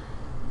notes.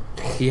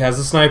 He has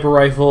a sniper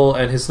rifle,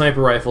 and his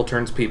sniper rifle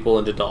turns people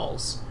into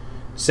dolls.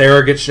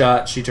 Sarah gets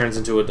shot, she turns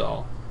into a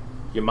doll.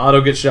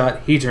 Yamato gets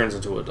shot, he turns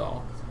into a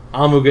doll.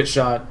 Amu gets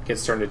shot,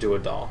 gets turned into a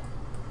doll.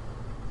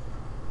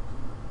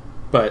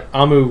 But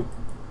Amu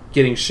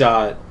getting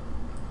shot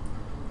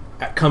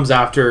comes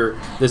after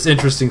this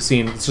interesting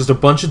scene. It's just a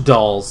bunch of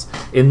dolls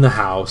in the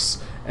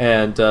house,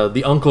 and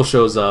the uncle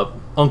shows up,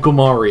 Uncle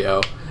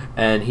Mario,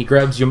 and he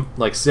grabs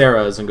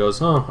Sarah's and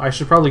goes, "Oh, I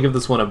should probably give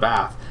this one a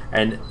bath."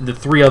 And the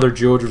three other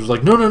Georges was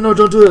like, "No,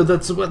 don't do it.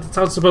 That's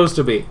how it's supposed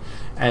to be."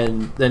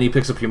 And then he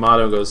picks up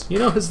Yamato and goes,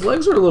 "His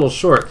legs are a little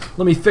short.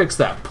 Let me fix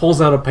that." Pulls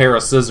out a pair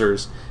of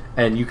scissors,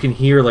 and you can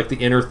hear the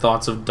inner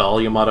thoughts of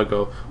doll Yamato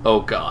go,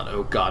 "Oh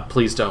God,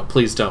 please don't,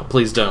 please don't,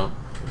 please don't."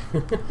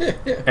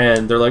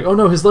 And they're like, "Oh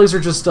no, his legs are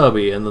just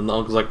stubby." And then the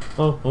uncle's like,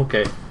 "Oh,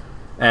 okay."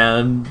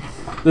 And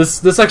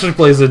this actually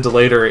plays into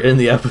later in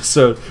the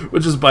episode,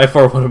 which is by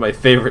far one of my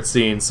favorite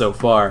scenes so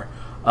far.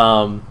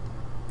 Um,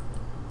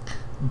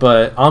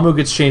 but Amu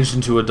gets changed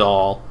into a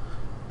doll,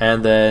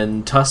 and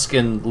then Tusk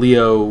and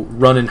Leo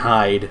run and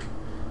hide,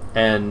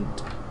 and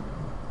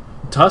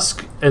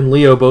Tusk and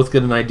Leo both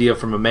get an idea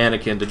from a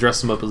mannequin to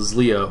dress him up as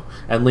Leo,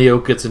 and Leo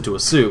gets into a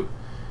suit.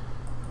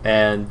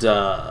 And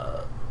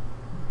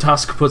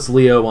Tusk puts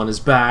Leo on his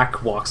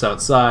back, walks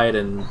outside,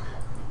 and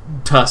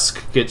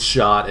Tusk gets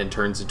shot and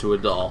turns into a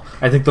doll.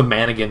 I think the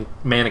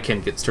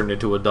mannequin gets turned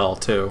into a doll,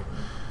 too.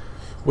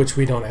 Which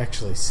we don't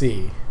actually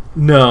see.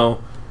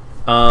 No.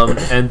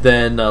 And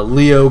then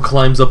Leo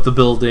climbs up the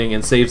building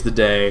and saves the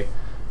day.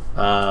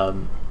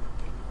 And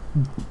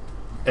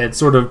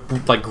sort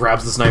of like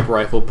grabs the sniper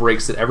rifle,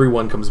 breaks it,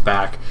 everyone comes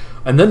back,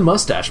 and then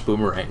mustache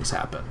boomerangs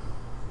happen.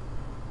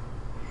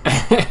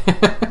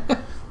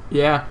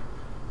 Yeah.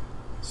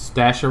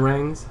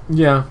 Stasherangs?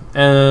 Yeah,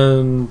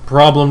 and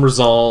problem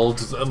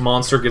resolved, a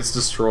monster gets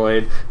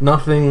destroyed,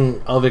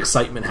 nothing of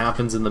excitement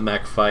happens in the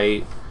mech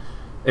fight,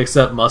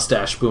 except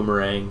mustache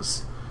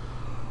boomerangs,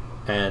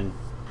 and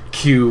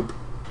cube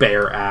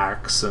bear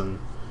axe, and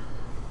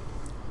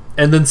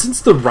then since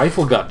the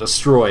rifle got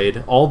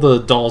destroyed, all the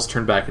dolls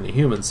turned back into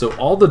humans. So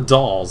all the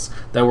dolls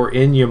that were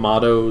in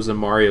Yamato's and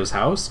Mario's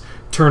house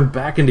turned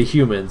back into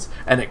humans,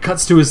 and it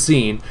cuts to a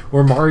scene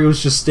where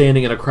Mario's just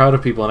standing in a crowd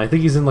of people, and I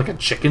think he's in like a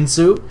chicken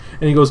suit,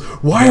 and he goes,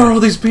 "Why are all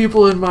these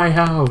people in my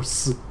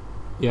house?"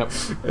 Yep.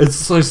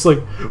 It's just like,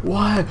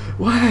 why?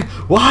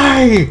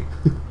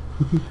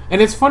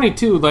 And it's funny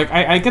too. Like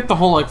I get the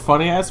whole like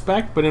funny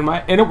aspect, but and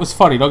it was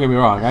funny. Don't get me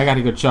wrong. I got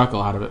a good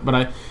chuckle out of it.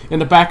 But in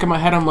the back of my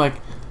head, I'm like,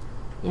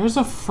 there's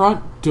a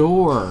front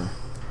door.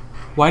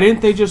 Why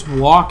didn't they just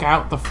walk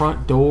out the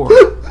front door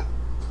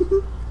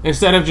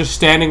instead of just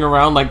standing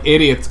around like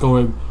idiots,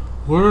 going,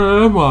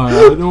 "Where am I?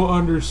 I don't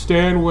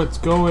understand what's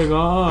going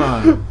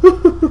on."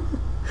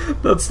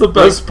 That's the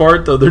best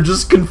part, though. They're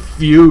just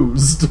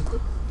confused.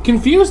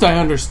 Confused, I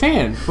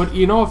understand, but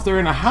if they're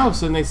in a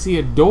house and they see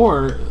a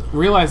door,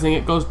 realizing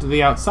it goes to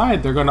the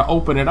outside, they're going to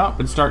open it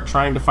up and start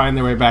trying to find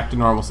their way back to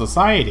normal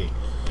society,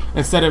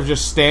 instead of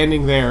just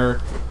standing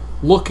there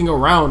looking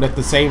around at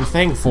the same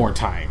thing 4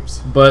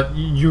 times. But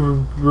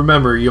you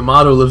remember,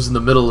 Yamato lives in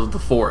the middle of the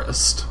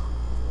forest.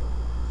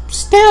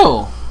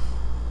 Still,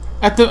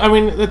 at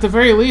the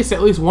very least,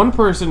 at least one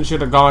person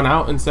should have gone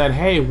out and said,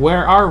 "Hey,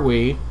 where are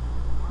we?"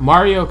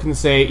 Mario can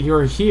say,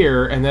 "You're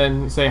here," and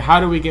then say,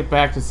 "How do we get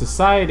back to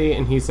society?"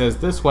 And he says,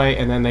 "This way,"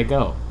 and then they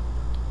go.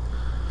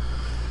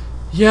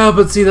 Yeah,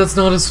 but see, that's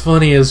not as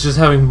funny as just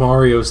having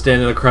Mario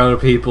stand in a crowd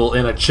of people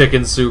in a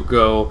chicken suit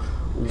go,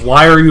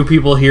 "Why are you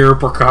people here?"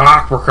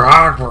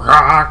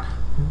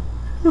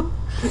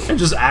 And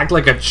just act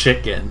like a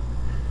chicken.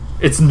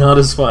 It's not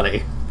as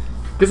funny.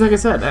 Because, like I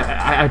said,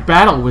 I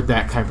battle with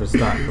that kind of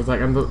stuff. It's like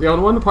the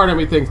one part of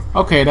me thinks,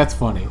 "Okay, that's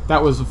funny.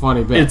 That was a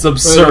funny bit." It's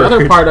absurd.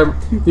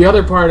 The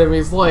other part of me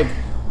is like,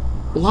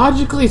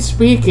 logically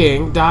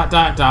speaking, ...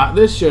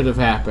 this should have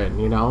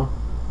happened.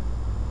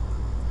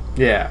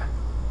 Yeah.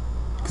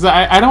 Because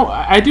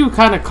I do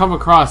kind of come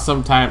across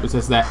sometimes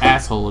as that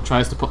asshole who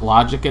tries to put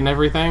logic in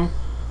everything,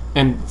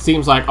 and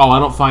seems like, "Oh, I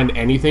don't find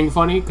anything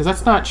funny," because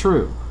that's not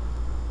true.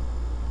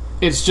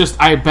 It's just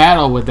I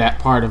battle with that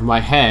part of my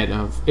head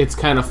of it's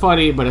kind of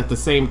funny, but at the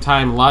same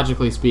time,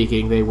 logically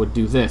speaking, they would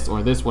do this,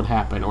 or this would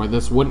happen, or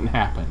this wouldn't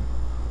happen.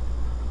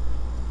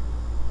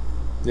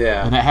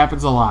 Yeah. And that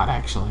happens a lot,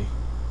 actually.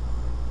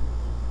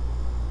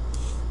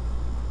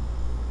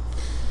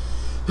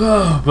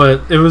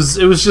 But it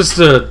was just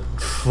a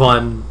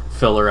fun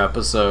filler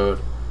episode.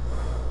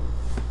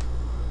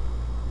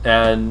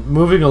 And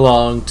moving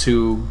along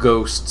to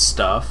ghost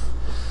stuff,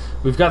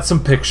 we've got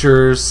some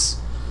pictures.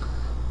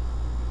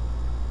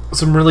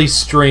 Some really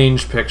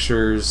strange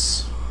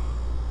pictures.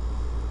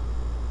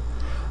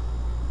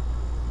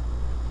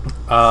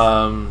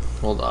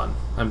 Hold on.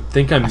 I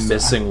think I'm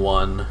missing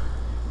one.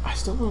 I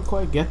still don't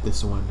quite get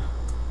this one.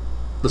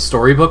 The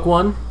storybook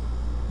one?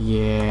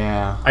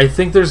 Yeah. I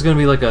think there's going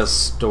to be like a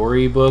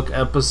storybook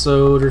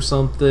episode or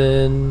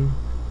something.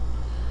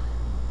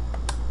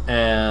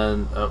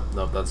 And oh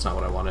no, that's not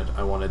what I wanted.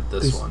 I wanted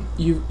this one.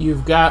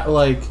 You've got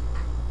like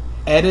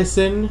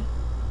Edison.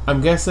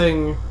 I'm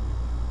guessing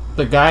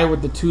the guy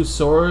with the 2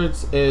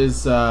 swords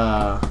is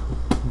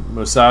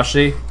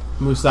Musashi.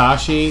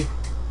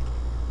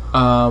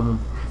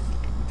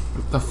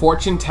 The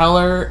fortune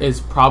teller is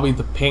probably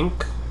the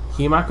pink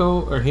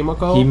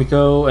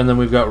Himiko, and then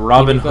we've got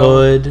Robin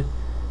Hood.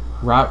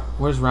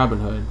 Where's Robin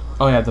Hood?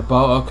 Oh yeah, the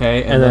bow.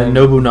 Okay, and then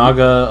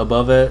Nobunaga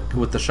above it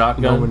with the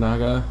shotgun.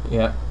 Nobunaga,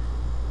 yeah.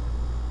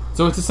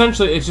 So it's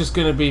just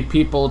going to be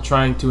people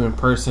trying to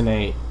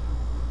impersonate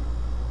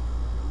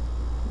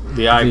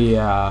the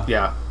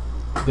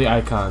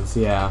icons,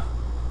 yeah.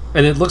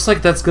 And it looks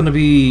like that's going to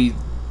be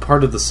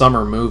part of the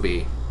summer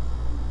movie.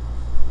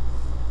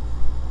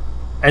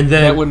 And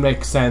then that would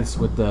make sense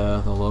with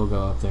the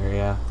logo up there,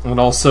 yeah. And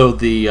also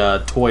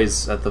the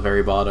toys at the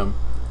very bottom.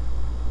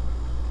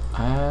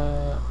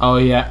 Oh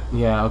yeah,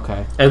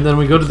 okay. And then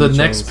we go to the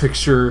next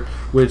picture,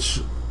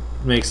 which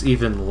makes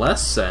even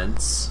less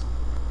sense.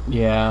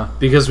 Yeah.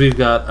 Because we've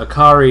got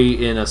Akari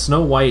in a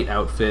Snow White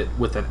outfit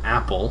with an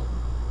apple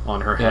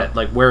on her head,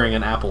 like wearing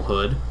an apple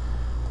hood.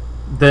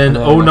 Then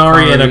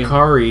Onari and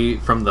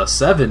Akari from the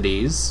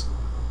 70s.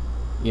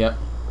 Yep.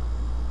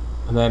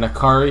 And then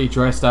Akari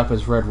dressed up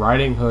as Red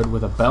Riding Hood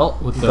with a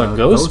belt with the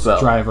ghost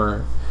belt.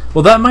 driver.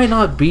 Well, that might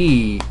not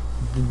be...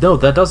 No,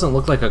 that doesn't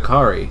look like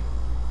Akari.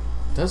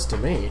 It does to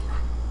me.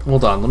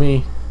 Hold on, let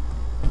me...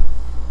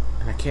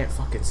 And I can't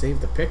fucking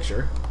save the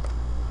picture.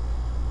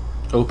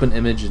 Open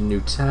image in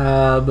new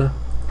tab.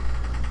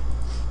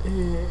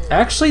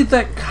 Actually,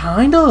 that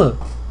kinda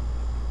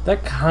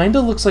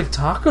looks like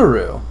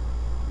Takaru.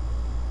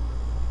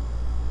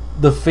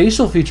 The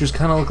facial features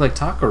kind of look like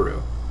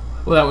Takaru.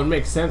 Well, that would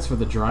make sense for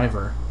the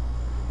driver.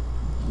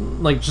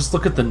 Like, just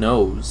look at the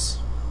nose.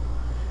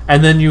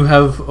 And then you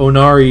have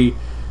Onari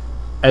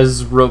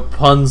as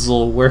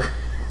Rapunzel, where...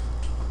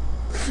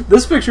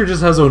 This picture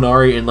just has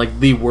Onari in, like,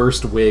 the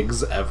worst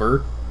wigs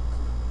ever.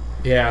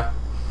 Yeah.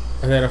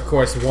 And then, of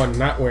course, one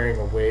not wearing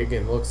a wig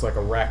and looks like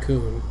a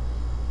raccoon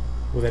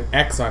with an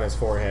X on his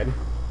forehead.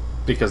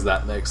 Because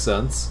that makes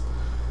sense.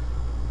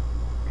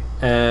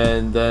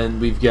 And then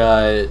we've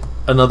got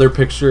another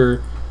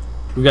picture.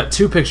 We've got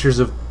two pictures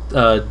of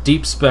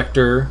Deep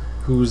Spectre,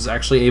 who's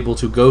actually able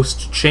to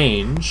ghost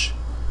change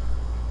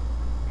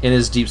in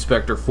his Deep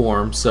Spectre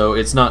form. So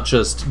it's not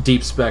just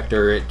Deep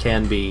Spectre, it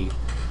can be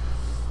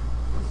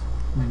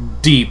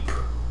Deep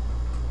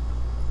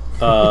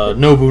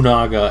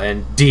Nobunaga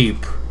and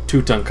Deep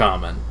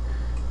Tutankhamun.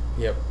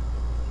 Yep.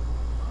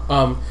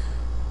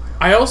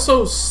 I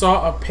also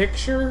saw a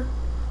picture.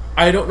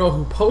 I don't know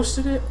who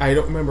posted it. I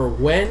don't remember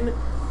when.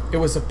 It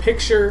was a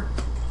picture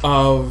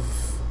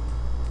of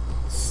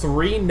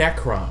 3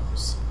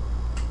 Necrons.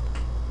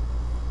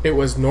 It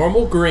was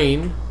normal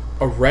green,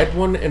 a red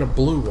one, and a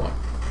blue one.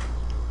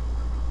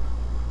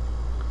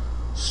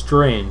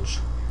 Strange.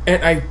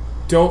 And I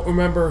don't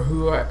remember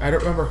who. I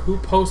don't remember who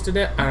posted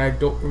it, and I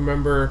don't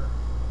remember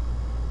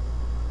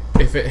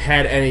if it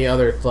had any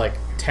other like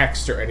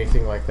text or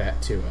anything like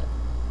that to it.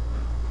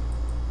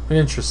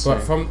 Interesting.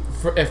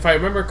 But if I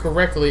remember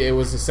correctly, it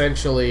was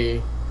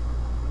essentially,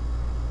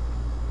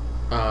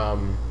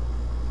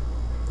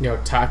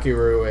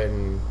 Takeru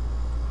and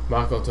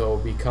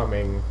Makoto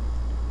becoming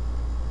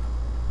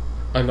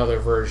another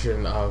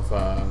version of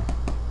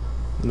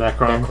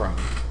Necron.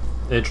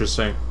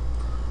 Interesting.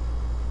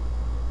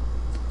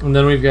 And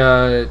then we've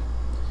got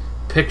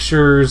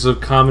pictures of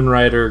Kamen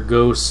Rider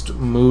Ghost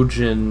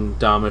Mugen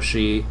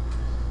Damashi.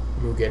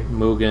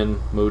 Mugen.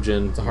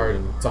 It's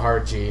a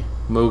hard G.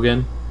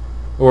 Mugen.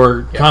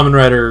 Or Kamen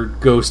Rider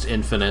Ghost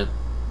Infinite.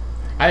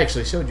 I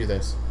actually showed you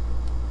this.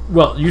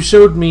 Well, you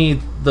showed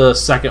me the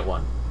second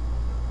one.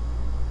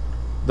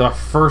 The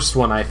first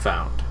one I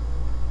found.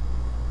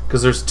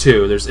 Because there's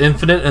two. There's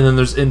Infinite and then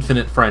there's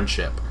Infinite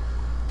Friendship.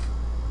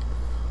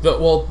 The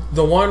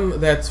one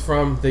that's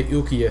from the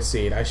Ukiya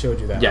seed, I showed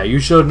you that. Yeah, you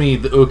showed me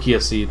the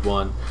Ukiya seed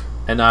one,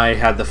 and I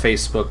had the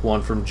Facebook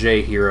one from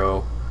J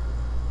Hero.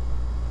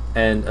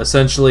 And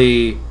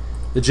essentially,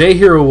 the J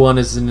Hero one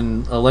is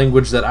in a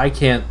language that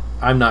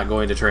I'm not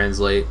going to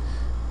translate.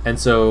 And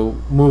so,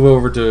 move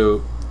over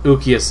to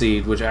Ukiya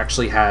seed, which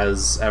actually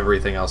has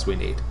everything else we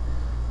need.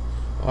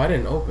 Oh, I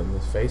didn't open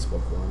this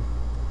Facebook one.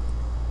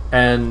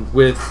 And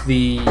with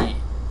the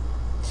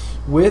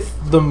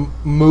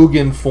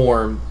Mugen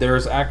form,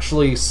 there's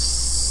actually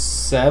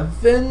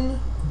 7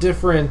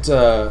 different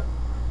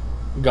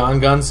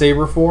Gongon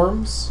Saber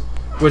forms,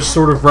 which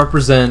sort of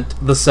represent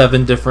the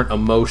 7 different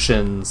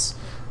emotions,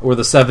 or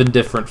the 7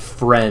 different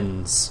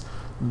friends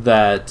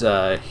that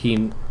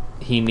he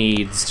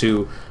needs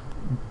to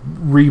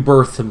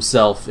rebirth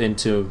himself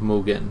into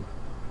Mugen.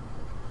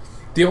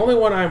 The only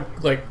one I'm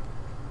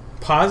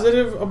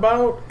positive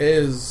about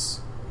is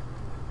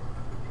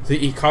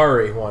the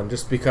Ikari one,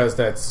 just because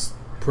that's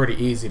pretty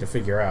easy to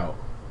figure out.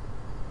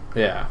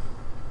 Yeah.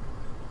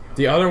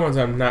 The other ones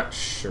I'm not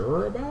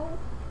sure about.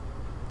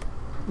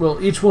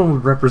 Well, each one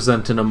would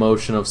represent an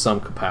emotion of some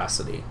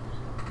capacity.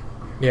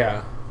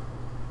 Yeah.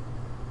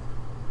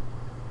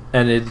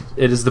 And it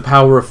is the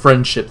power of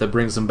friendship that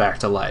brings him back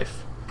to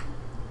life.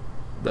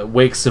 That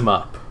wakes him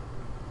up.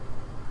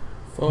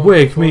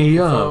 Wake me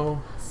up.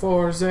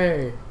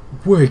 Forze.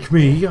 Wake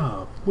me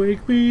up.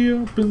 Wake me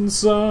up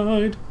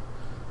inside.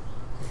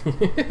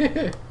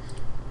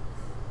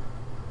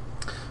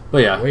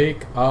 But yeah.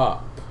 Wake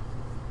up.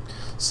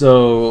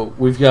 So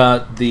we've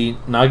got the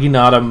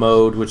Naginata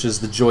mode, which is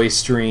the joy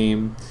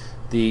stream,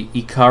 the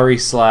Ikari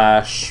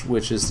slash,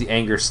 which is the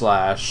anger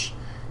slash,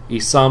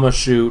 Isama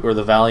shoot or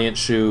the valiant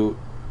shoot,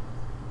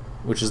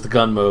 which is the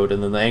gun mode,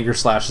 and then the anger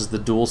slash is the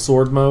dual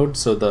sword mode,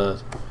 so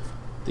the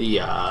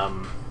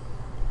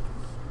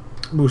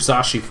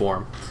Musashi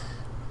form.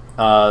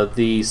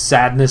 The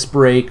sadness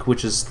break,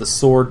 which is the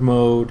sword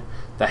mode,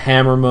 the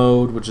hammer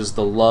mode, which is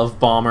the love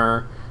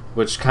bomber,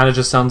 which kind of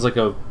just sounds like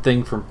a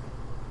thing from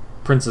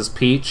Princess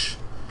Peach.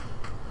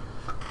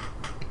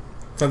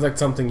 Sounds like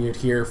something you'd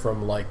hear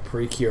from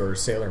Precure or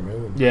Sailor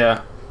Moon.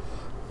 Yeah.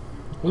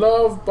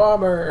 Love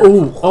bomber.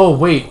 Oh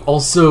wait,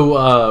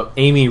 also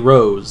Amy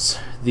Rose,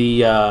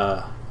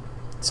 the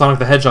Sonic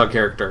the Hedgehog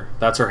character.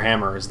 That's her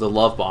hammer, is the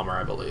Love Bomber,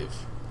 I believe.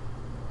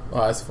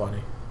 Oh, that's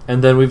funny.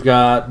 And then we've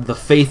got the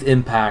Faith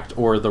Impact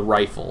or the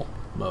Rifle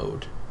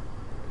mode.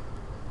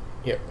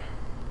 Yep.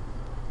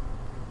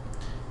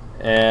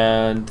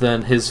 And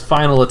then his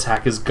final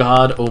attack is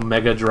God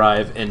Omega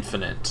Drive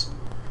Infinite.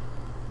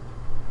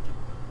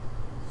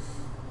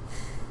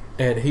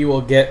 And he will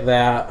get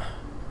that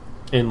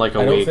in like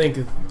a week.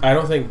 I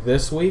don't think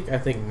this week. I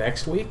think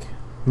next week.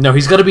 No,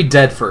 he's got to be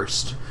dead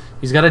first.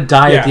 He's got to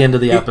die at the end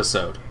of the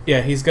episode.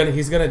 Yeah, he's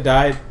gonna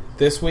die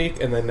this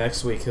week, and then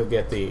next week he'll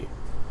get the.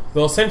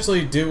 They'll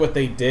essentially do what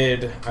they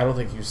did. I don't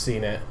think you've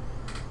seen it.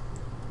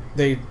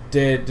 They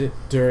did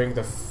during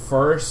the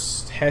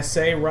first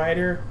Heisei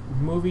Rider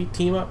movie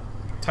team up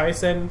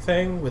Tyson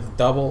thing with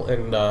Double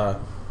and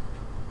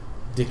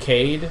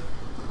Decade,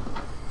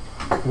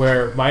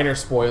 where, minor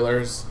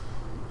spoilers,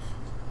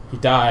 he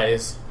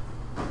dies,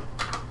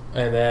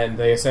 and then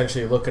they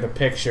essentially look at a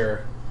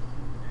picture,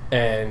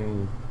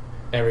 and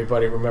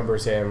everybody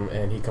remembers him,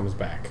 and he comes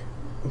back.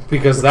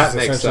 Because that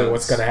makes sense.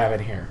 What's going to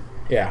happen here?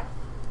 Yeah.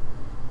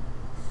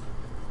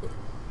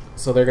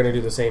 So they're going to do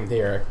the same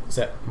here,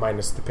 except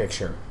minus the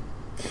picture.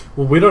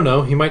 Well, we don't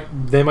know.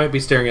 They might be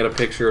staring at a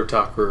picture of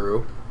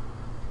Takaru,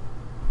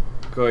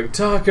 going,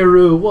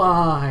 "Takaru,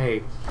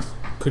 why?"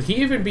 Could he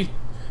even be?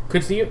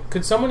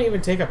 Could someone even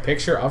take a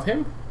picture of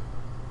him?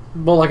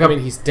 Well, I mean,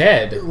 he's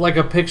dead. Like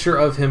a picture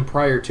of him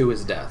prior to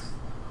his death.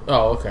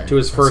 Oh, okay. To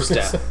his first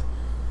death.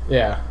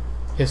 Yeah,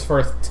 his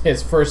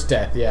first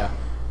death. Yeah,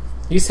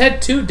 he's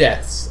had 2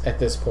 deaths at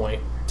this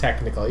point,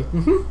 technically.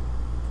 Mm-hmm.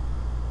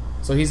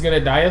 So he's gonna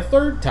die a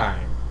 3rd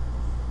time.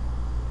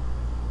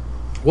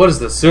 What is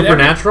this,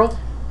 Supernatural?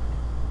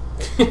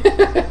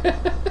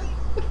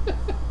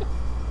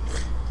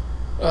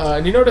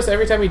 And you notice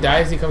every time he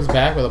dies, he comes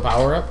back with a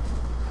power-up?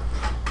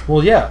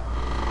 Well, yeah.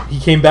 He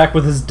came back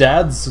with his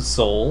dad's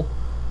soul,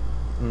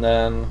 and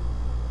then...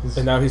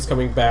 And now he's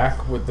coming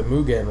back with the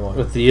Mugen one.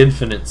 With the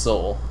infinite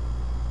soul.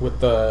 With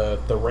the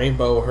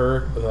rainbow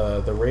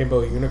the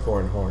rainbow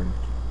unicorn horn.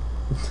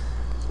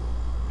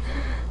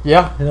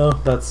 Yeah,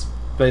 that's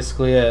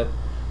basically it.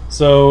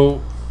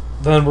 So...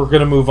 Then we're going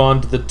to move on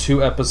to the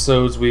 2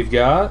 episodes we've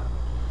got,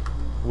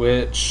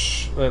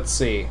 which, let's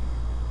see.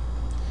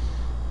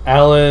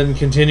 Alan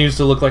continues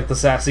to look like the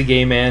sassy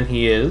gay man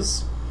he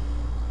is.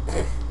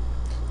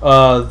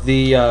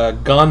 The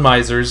Gone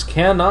Misers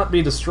cannot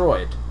be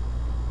destroyed.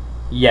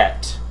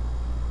 Yet.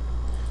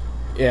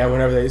 Yeah,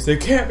 whenever they say,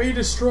 can't be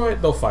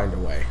destroyed, they'll find a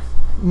way.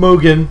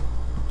 Mugen.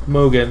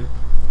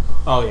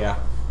 Oh, yeah.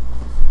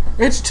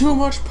 It's too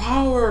much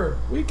power.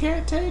 We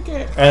can't take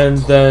it. And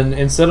then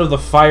instead of the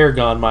Fire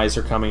Gone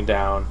Miser coming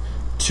down,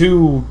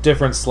 2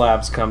 different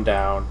slabs come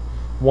down.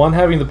 One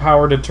having the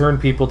power to turn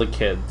people to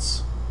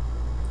kids.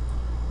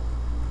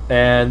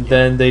 And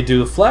then they do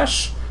the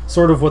Flesh,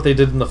 sort of what they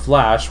did in the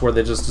Flash, where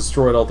they just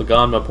destroyed all the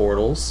Ganma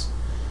portals.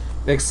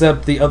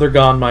 Except the other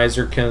Gone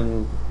Miser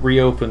can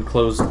reopen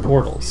closed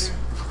portals.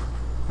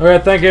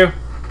 Alright, thank you.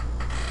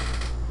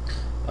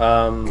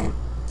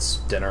 It's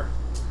dinner.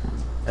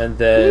 And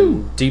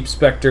then Deep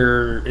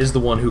Spectre is the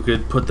one who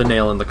could put the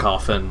nail in the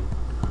coffin.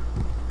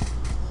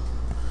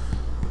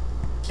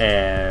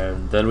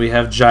 And then we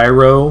have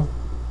Gyro,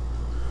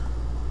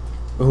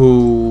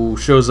 who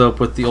shows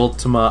up with the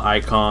Ultima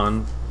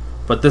icon.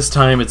 But this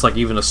time it's like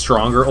even a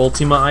stronger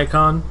Ultima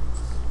icon.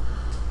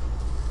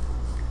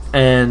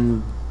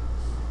 And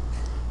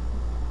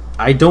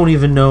I don't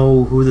even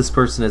know who this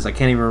person is. I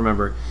can't even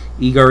remember.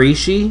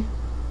 Igarashi?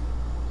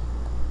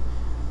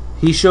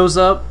 He shows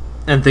up.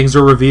 And things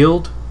are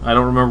revealed. I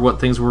don't remember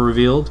what things were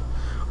revealed.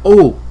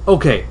 Oh,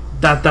 okay.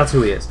 That's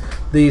who he is.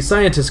 The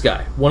scientist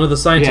guy. One of the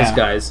scientist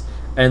guys.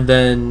 And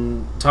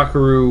then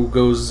Takaru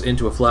goes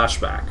into a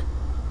flashback.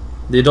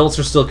 The adults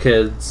are still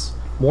kids.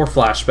 More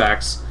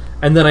flashbacks.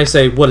 And then I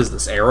say, what is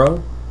this,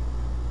 Arrow?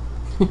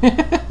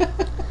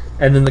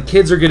 And then the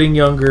kids are getting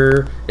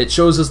younger. It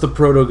shows us the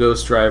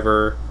Proto-Ghost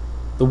Driver.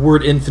 The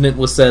word infinite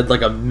was said like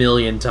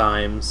 1,000,000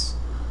 times.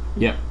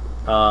 Yep.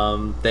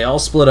 They all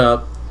split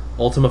up.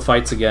 Ultima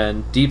fights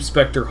again. Deep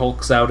Spectre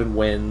hulks out and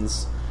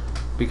wins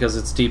because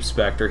it's Deep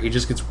Spectre. He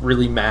just gets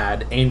really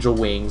mad, angel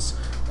wings,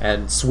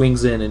 and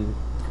swings in and...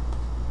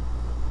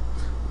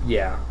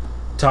 Yeah.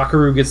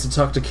 Takaru gets to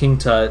talk to King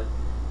Tut.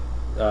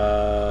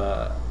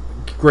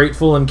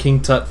 Grateful and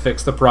King Tut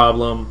fix the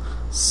problem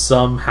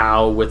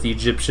somehow with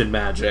Egyptian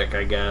magic,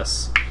 I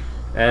guess.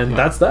 And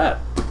that's that.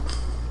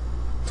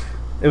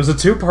 It was a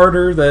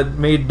 2-parter that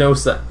made no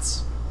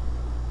sense.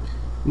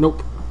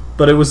 Nope.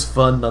 But it was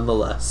fun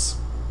nonetheless.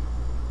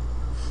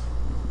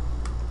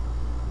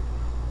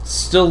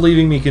 Still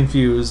leaving me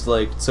confused,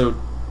 so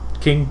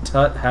King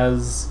Tut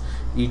has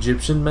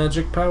Egyptian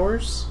magic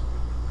powers?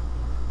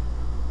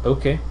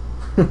 Okay.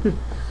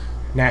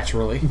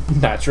 Naturally.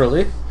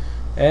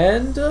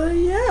 And,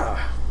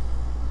 yeah.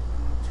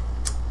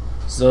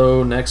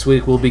 So next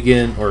week we'll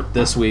begin, or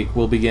this week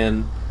we'll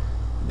begin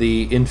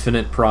the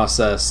infinite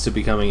process to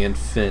becoming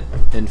infinite.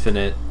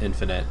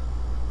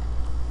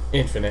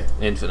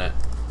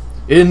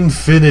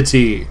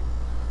 Infinity.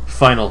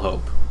 final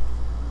hope.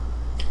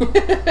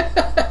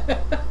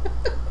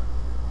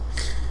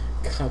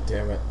 God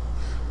damn it.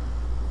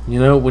 You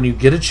know, when you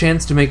get a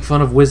chance to make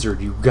fun of Wizard,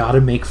 you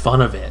gotta make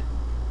fun of it.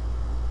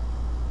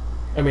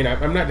 I mean,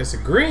 I'm not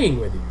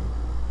disagreeing with you.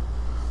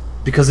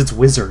 Because it's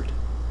Wizard.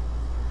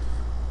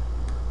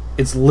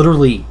 It's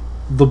literally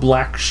the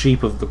black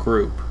sheep of the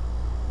group.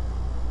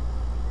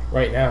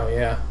 Right now,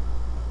 yeah.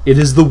 It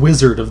is the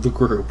Wizard of the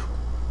group.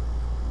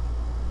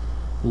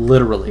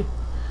 Literally.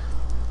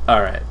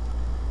 Alright.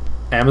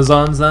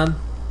 Amazons, then?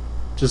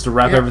 Just to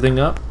wrap everything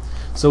up.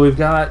 So we've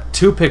got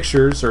 2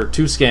 pictures, or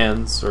 2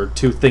 scans, or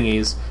 2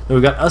 thingies. And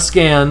we've got a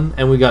scan,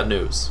 and we got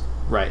news.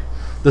 Right.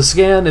 The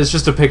scan is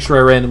just a picture I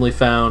randomly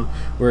found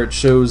where it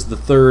shows the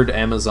 3rd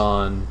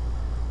Amazon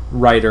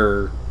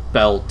rider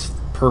belt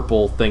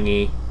purple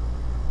thingy.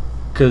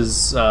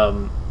 Because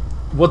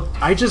what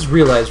I just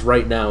realized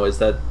right now is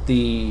that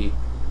the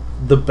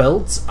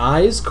belt's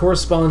eyes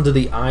correspond to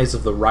the eyes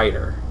of the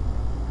rider.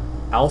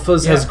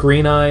 Alpha's has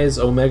green eyes,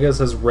 Omega's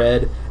has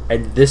red,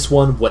 and this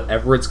one,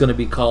 whatever it's going to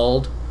be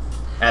called,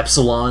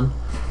 Epsilon,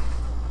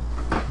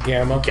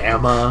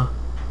 Gamma,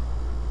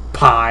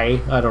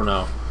 Pi, I don't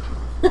know.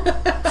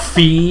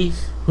 Phi,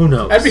 who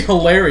knows? That'd be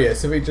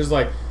hilarious if he just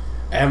like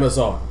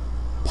Amazon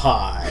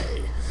Pi.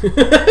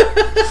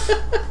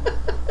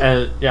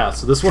 And yeah,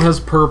 so this one has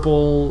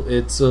purple.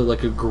 It's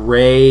like a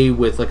gray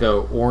with like a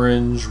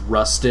orange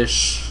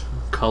rustish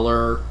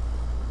color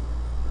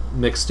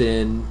mixed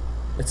in.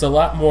 It's a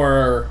lot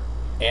more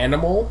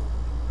animal.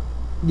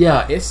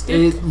 Yeah,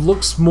 it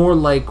looks more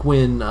like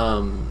when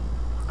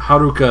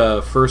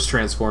Haruka first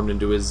transformed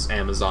into his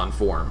Amazon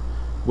form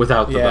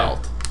without the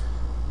belt.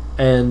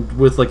 And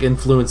with like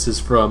influences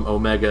from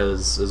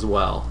Omegas as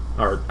well,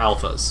 or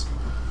Alphas.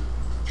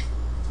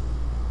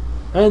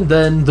 And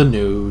then the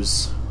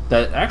news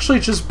that actually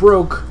just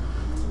broke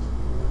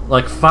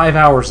like 5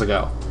 hours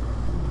ago.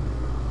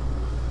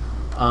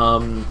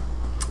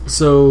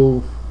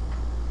 So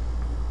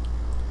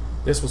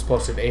this was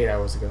posted 8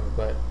 hours ago,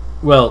 but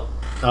well,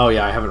 oh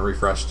yeah, I haven't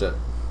refreshed it.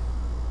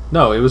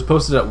 No, it was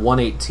posted at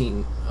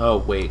 1:18. Oh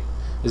wait,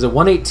 is it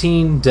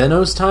 1:18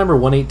 Deno's time or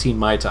 1:18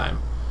 my time?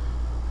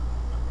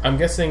 I'm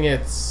guessing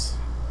it's...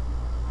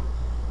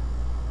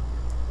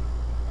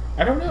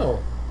 I don't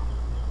know.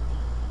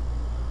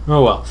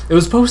 Oh well. It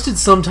was posted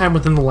sometime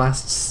within the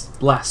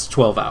last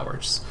 12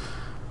 hours.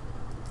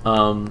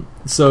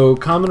 So,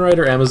 Kamen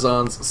Rider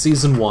Amazon's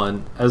Season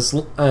 1,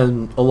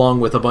 along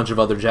with a bunch of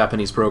other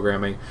Japanese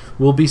programming,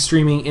 will be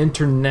streaming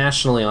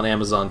internationally on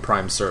Amazon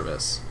Prime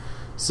service.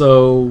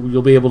 So,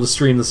 you'll be able to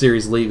stream the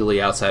series legally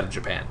outside of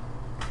Japan.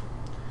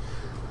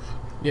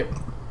 Yep.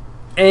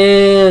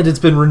 And it's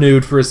been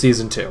renewed for a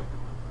Season 2.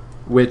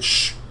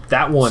 Which,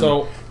 that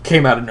one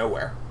came out of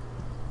nowhere.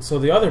 So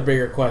the other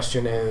bigger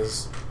question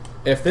is,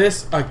 if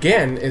this,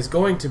 again, is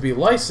going to be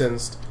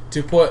licensed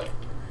to put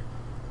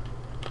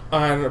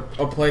on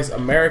a place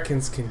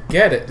Americans can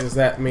get it, does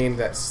that mean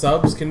that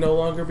subs can no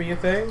longer be a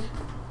thing?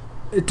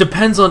 It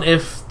depends on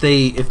if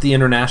the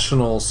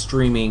international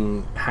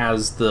streaming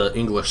has the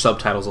English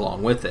subtitles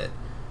along with it.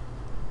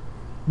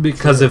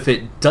 Because if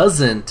it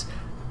doesn't,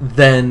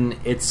 then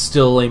it's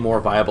still a more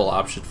viable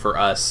option for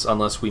us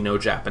unless we know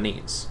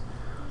Japanese.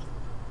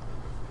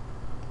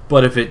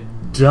 But if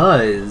it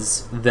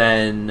does,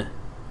 then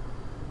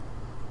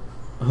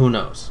who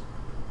knows?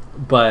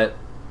 But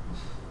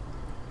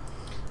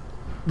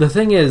the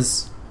thing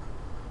is,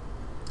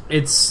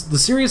 the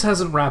series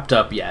hasn't wrapped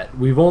up yet.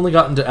 We've only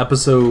gotten to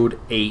episode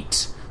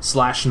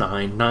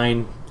 8/9.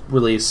 9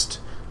 released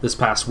this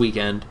past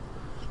weekend.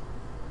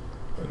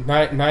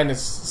 9 is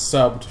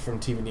subbed from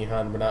TV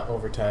Nihon, but not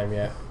overtime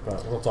yet.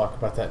 But we'll talk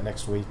about that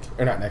next week.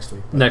 Or not next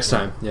week. Next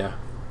time, yeah.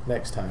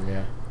 Next time,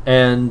 yeah.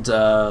 And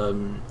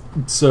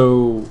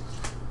so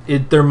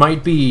there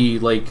might be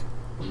like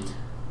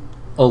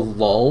a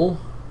lull,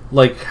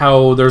 like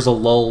how there's a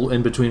lull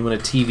in between when a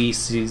TV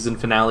season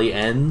finale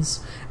ends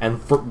and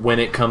when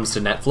it comes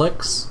to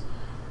Netflix.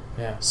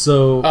 Yeah.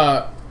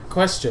 So,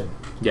 question.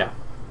 Yeah.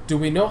 Do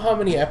we know how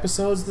many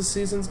episodes this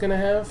season's gonna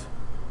have?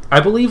 I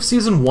believe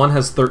season 1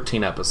 has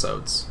 13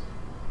 episodes.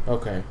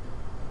 Okay.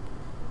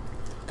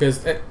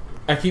 Because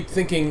I keep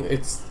thinking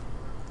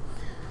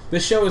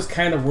this show is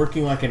kind of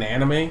working like an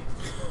anime,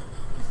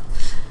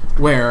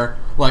 where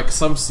like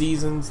some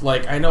seasons,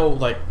 like I know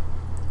like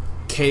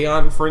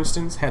K-On! For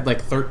instance had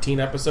like 13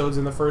 episodes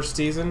in the first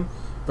season,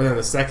 but then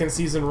the second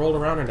season rolled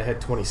around and it had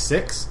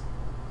 26.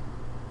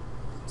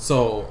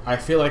 So I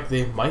feel like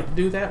they might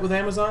do that with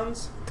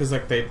Amazons, because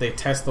like they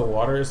test the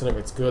waters, and if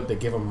it's good they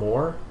give them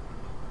more.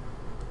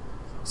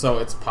 So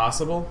it's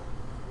possible.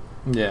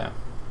 Yeah.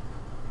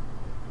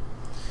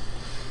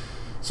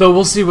 So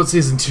we'll see what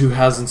season 2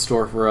 has in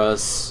store for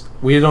us.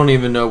 We don't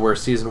even know where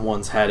season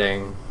 1's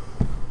heading.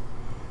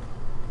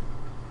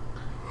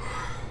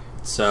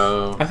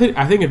 So I think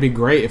it'd be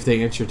great if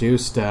they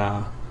introduced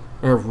or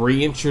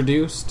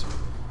reintroduced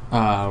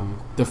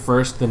the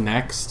first, the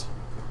next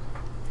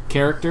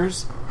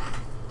characters.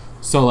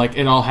 So like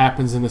it all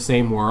happens in the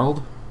same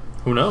world.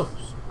 Who knows?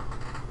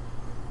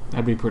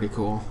 That'd be pretty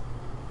cool.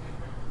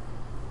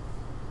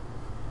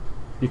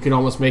 You could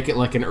almost make it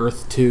like an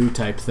Earth 2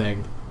 type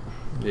thing.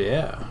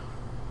 Yeah.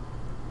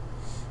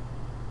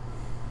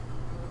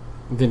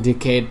 Then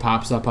Decade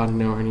pops up out of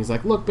nowhere and he's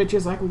like, look,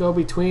 bitches, I can go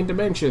between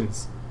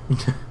dimensions.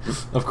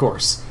 Of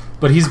course.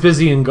 But he's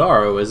busy in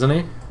Garo, isn't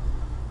he?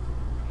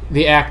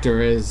 The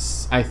actor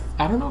is... I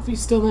don't know if he's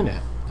still in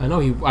it. I know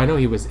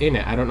he was in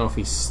it. I don't know if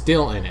he's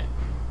still in it.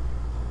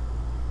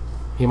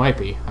 He might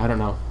be. I don't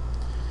know.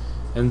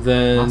 And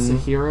then...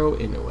 Masahiro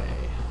Inoue.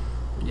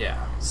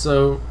 Yeah.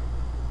 So,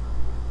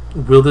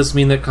 will this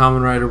mean that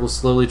Kamen Rider will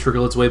slowly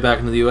trickle its way back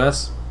into the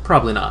US?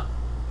 Probably not.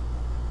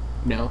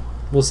 No.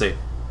 We'll see.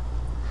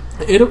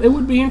 It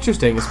would be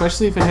interesting,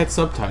 especially if it had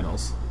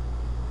subtitles.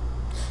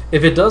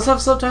 If it does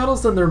have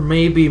subtitles, then there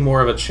may be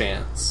more of a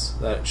chance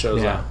that it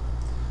shows up.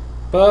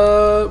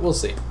 But we'll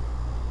see.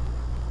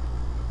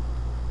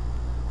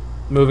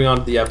 Moving on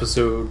to the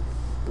episode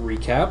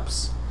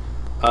recaps.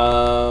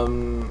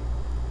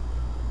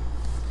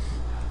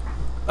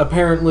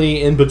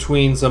 Apparently, in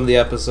between some of the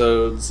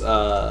episodes,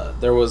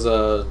 there was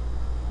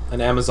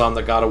an Amazon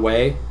that got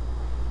away.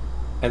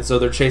 And so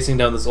they're chasing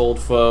down this old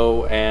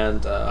foe,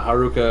 and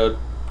Haruka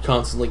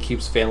constantly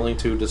keeps failing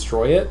to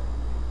destroy it.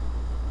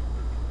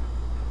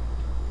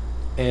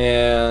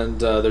 And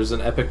there's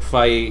an epic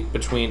fight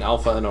between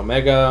Alpha and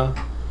Omega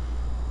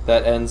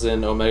that ends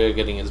in Omega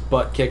getting his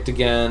butt kicked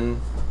again.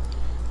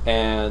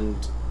 And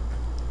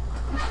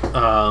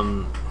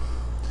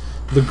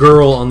the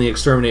girl on the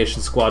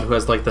extermination squad who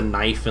has like the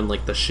knife and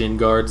like the shin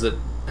guards that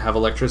have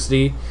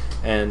electricity,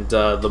 and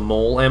the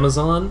mole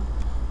Amazon,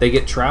 they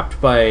get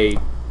trapped by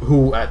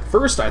who at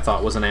first I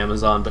thought was an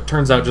Amazon, but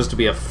turns out just to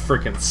be a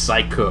freaking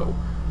psycho.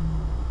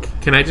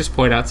 Can I just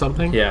point out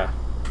something? Yeah.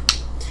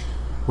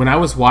 When I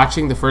was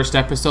watching the first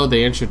episode,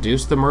 they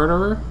introduced the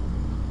murderer.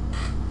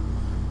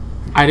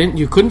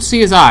 You couldn't see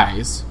his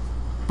eyes,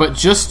 but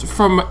just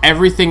from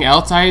everything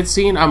else I had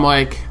seen, I'm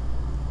like,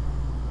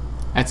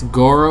 that's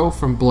Goro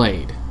from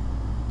Blade.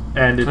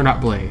 Or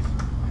not Blade.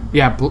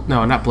 Yeah,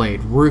 no, not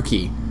Blade.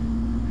 Rookie.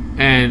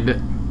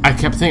 And I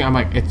kept thinking, I'm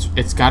like,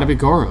 it's got to be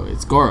Goro.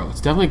 It's Goro. It's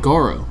definitely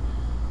Goro.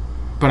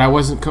 But I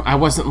was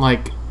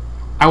like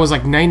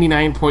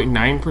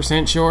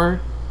 99.9% sure.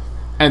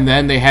 And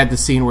then they had the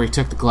scene where he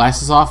took the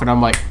glasses off, and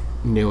I'm like,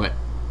 knew it.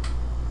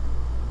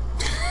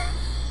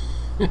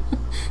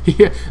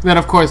 Then,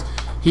 of course,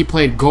 he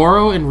played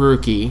Goro in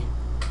Rookie.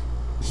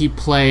 He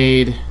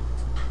played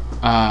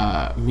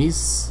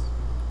Mishima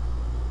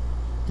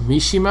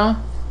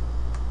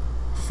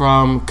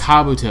from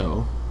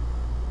Kabuto,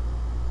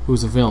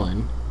 who's a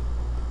villain.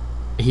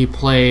 He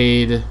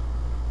played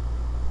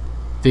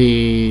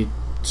the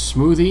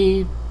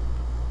smoothie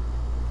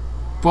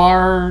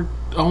bar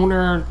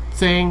owner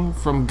thing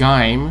from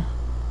Gaim.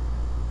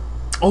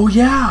 Oh,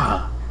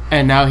 yeah!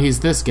 And now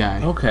he's this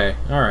guy. Okay,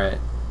 alright.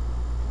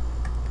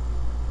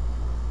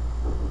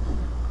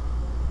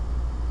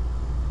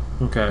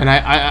 Okay. And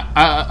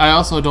I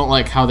also don't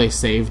like how they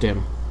saved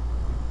him.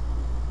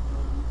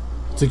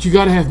 It's like, you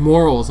gotta have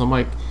morals. I'm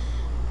like,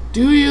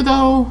 do you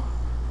though?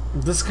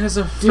 This guy's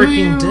a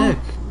freaking dick.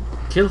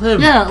 Kill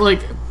him. Yeah,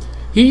 like,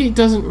 he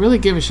doesn't really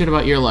give a shit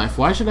about your life.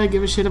 Why should I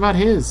give a shit about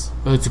his?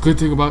 It's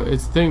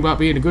the thing about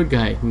being a good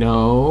guy.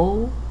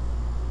 No.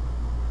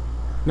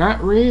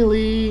 Not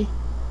really.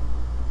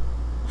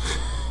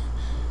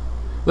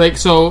 Like,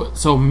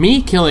 so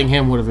me killing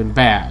him would have been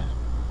bad.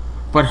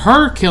 But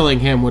her killing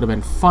him would have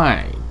been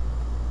fine.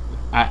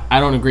 I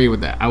don't agree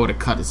with that. I would have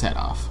cut his head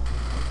off.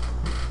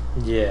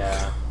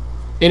 Yeah.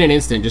 In an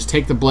instant, just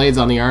take the blades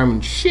on the arm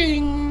and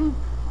shing!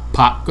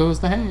 Pop goes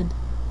the head.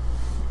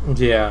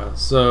 Yeah,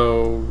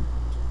 so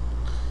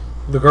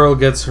the girl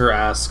gets her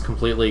ass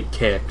completely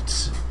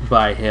kicked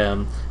by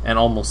him and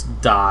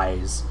almost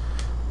dies.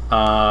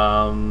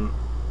 And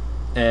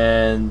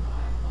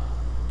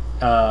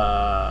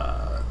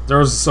there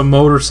was a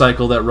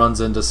motorcycle that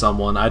runs into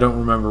someone. I don't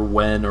remember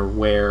when or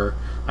where.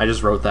 I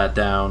just wrote that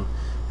down.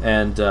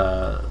 And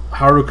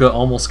Haruka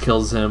almost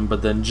kills him,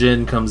 but then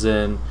Jin comes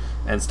in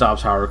and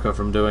stops Haruka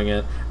from doing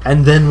it.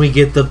 And then we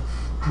get the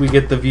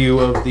view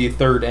of the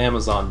third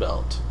Amazon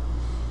belt.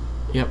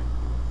 Yep.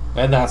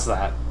 And that's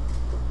that.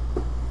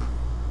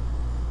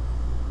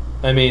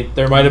 I mean,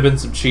 there might have been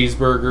some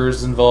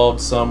cheeseburgers involved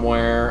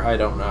somewhere. I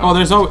don't know. Oh,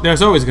 there's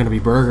always going to be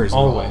burgers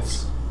involved.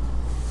 Always.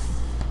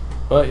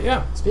 But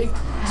yeah.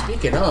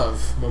 Speaking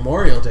of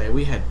Memorial Day,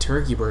 we had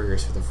turkey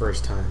burgers for the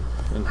first time.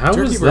 And how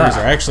turkey was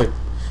burgers that?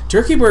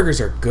 Turkey burgers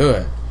are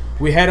good.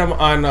 We had them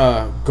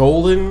on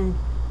golden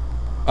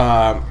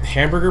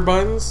hamburger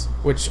buns,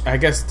 which I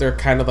guess they're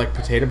kind of like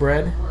potato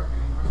bread.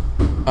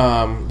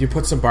 You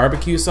put some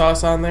barbecue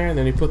sauce on there, and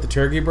then you put the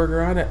turkey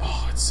burger on it.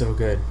 Oh, it's so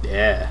good.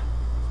 Yeah.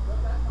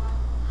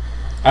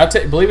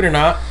 Believe it or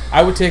not,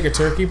 I would take a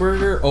turkey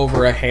burger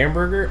over a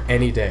hamburger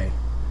any day.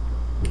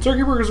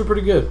 Turkey burgers are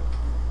pretty good.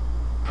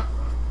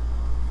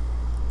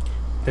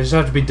 They just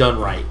have to be done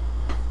right.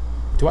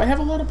 Do I have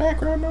a lot of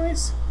background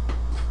noise?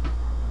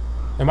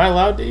 Am I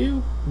loud to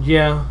you?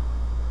 Yeah.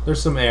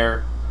 There's some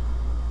air.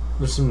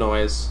 There's some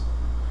noise.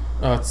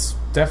 Oh, it's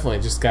definitely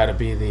just got to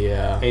be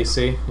the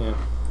AC, yeah.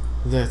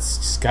 That's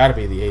just got to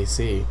be the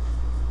AC.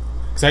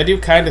 Because I do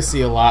kind of see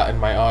a lot in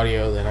my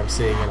audio that I'm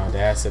seeing in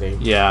Audacity.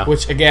 Yeah.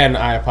 Which, again,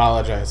 I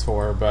apologize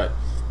for, but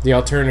the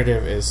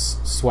alternative is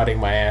sweating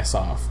my ass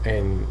off.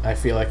 And I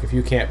feel like if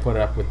you can't put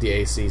up with the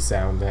AC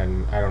sound,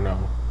 then I don't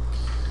know.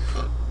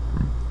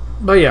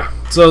 But yeah,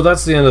 so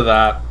that's the end of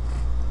that.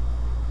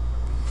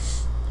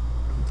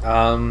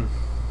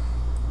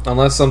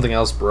 Unless something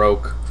else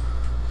broke.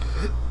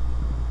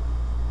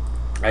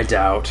 I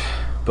doubt.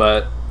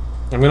 But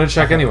I'm going to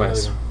check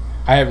anyways.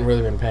 I haven't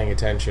really been paying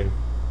attention.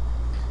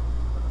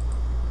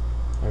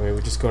 I mean,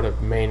 we just go to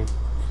main...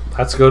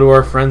 Let's go to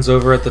our friends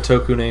over at the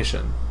Toku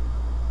Nation.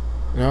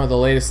 No, the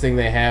latest thing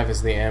they have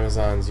is the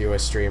Amazon's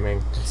US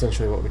streaming.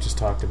 Essentially what we just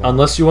talked about.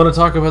 Unless you want to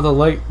talk about the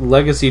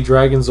Legacy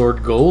Dragon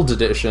Zord Gold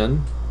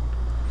Edition.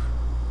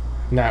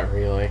 Not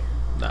really.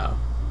 No.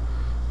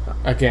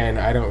 Again,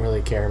 I don't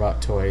really care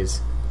about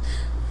toys.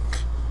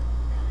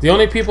 The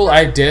only people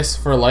I diss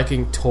for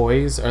liking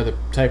toys are the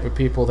type of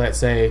people that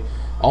say,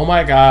 "Oh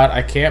my god,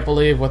 I can't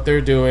believe what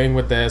they're doing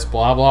with this,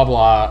 blah blah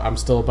blah, I'm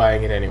still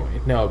buying it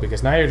anyway." No,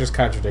 because now you're just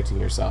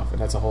contradicting yourself,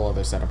 and that's a whole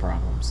other set of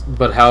problems.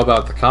 But how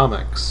about the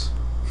comics?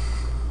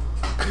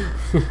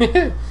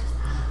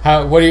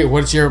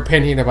 What's your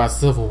opinion about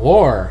Civil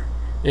War?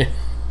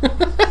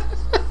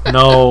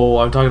 No,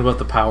 I'm talking about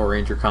the Power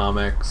Ranger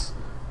comics.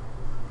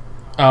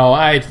 Oh,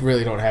 I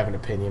really don't have an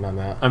opinion on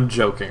that. I'm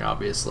joking,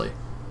 obviously.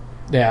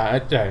 Yeah,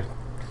 like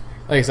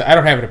I said, I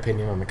don't have an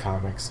opinion on the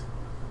comics.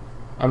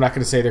 I'm not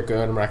going to say they're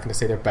good. I'm not going to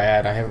say they're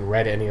bad. I haven't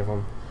read any of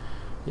them.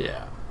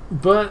 Yeah.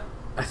 But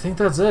I think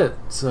that's it.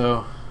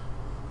 So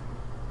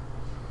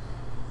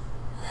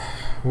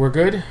we're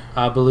good?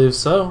 I believe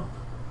so.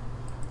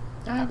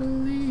 I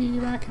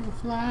believe I can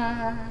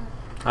fly.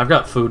 I've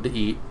got food to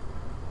eat.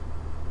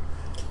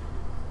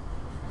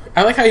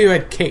 I like how you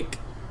had cake.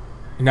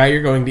 Now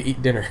you're going to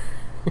eat dinner.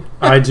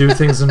 I do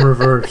things in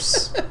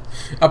reverse.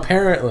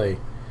 Apparently.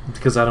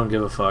 Because I don't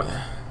give a fuck.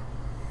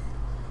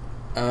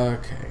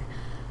 Okay.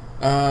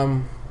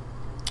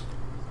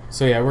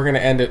 So yeah, we're gonna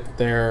end it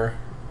there.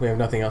 We have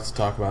nothing else to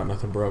talk about.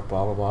 Nothing broke.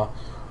 Blah blah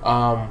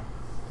blah.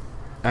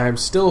 I'm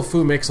still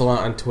Fu Mix-a-Lot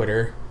on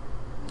Twitter.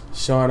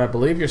 Sean, I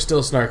believe you're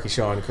still Snarky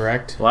Sean,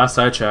 correct? Last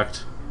I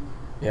checked.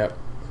 Yep.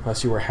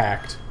 Unless you were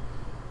hacked.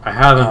 I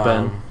haven't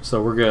been,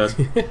 so we're good.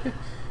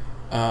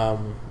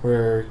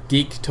 We're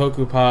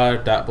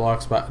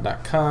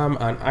geektokupod.blogspot.com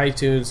on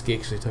iTunes,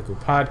 Geekly Toku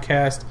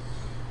Podcast,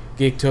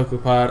 Geek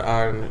Toku Pod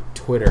on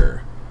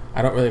Twitter.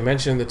 I don't really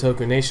mention the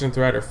Toku Nation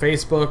thread or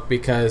Facebook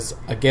because,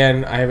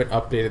 again, I haven't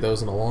updated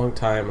those in a long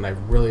time, and I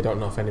really don't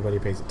know if anybody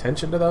pays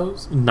attention to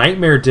those.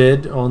 Nightmare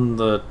did on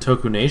the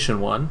Toku Nation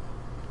one.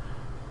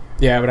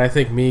 Yeah, but I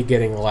think me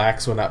getting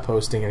lax when not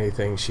posting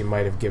anything, she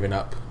might have given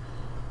up.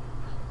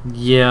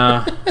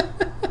 Yeah.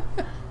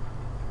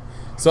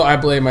 So I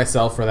blame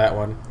myself for that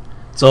one.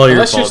 It's all your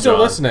Unless fault, you're still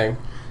John. listening.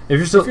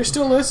 If you're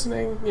still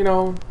listening, you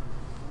know,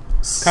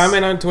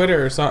 comment on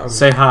Twitter or something.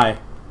 Say hi.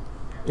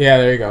 Yeah,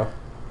 there you go.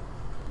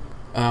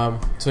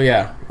 So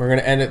yeah, we're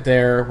gonna end it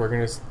there. We're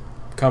gonna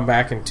come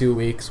back in 2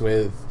 weeks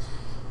with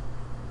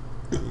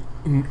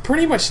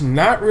pretty much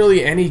not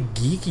really any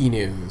geeky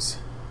news.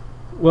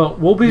 Well,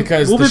 we'll be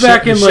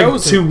back in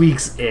like 2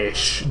 weeks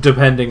ish,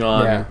 depending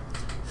on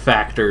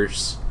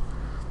factors.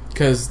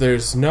 Because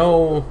there's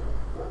no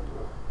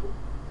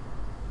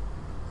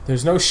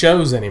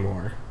shows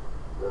anymore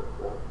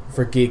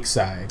for Geek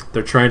Side.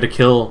 They're trying to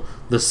kill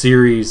the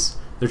series.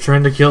 They're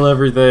trying to kill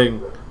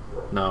everything.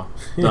 No,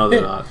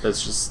 they're not.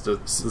 That's just the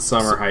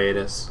summer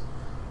hiatus.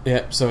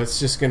 Yep, so it's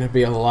just going to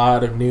be a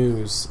lot of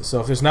news.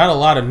 So if there's not a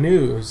lot of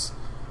news,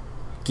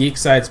 Geek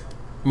Sides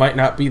might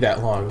not be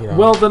that long. You know.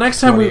 Well, the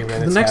next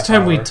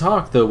time we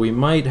talk, though, we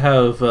might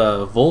have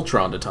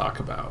Voltron to talk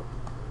about.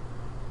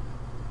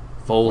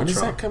 Voltron. When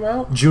does that come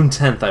out? June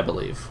 10th, I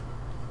believe.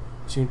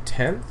 June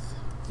 10th?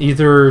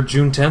 Either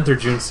June 10th or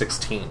June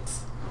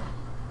 16th.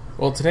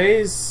 Well,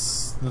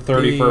 today's the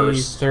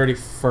 31st. The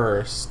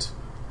 31st.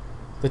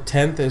 The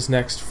 10th is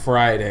next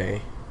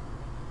Friday.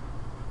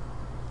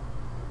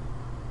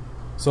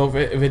 So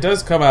if it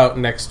does come out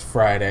next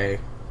Friday,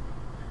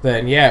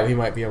 then yeah, we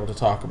might be able to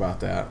talk about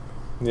that.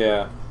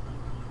 Yeah.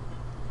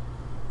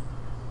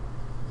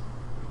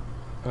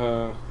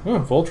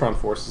 Voltron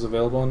Force is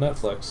available on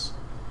Netflix.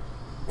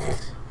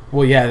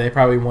 Well, yeah, they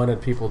probably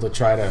wanted people to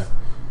try to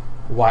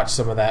watch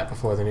some of that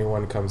before the new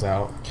one comes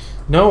out.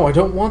 No, I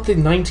don't want the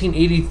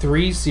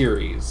 1983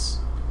 series.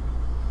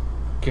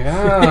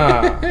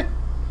 God.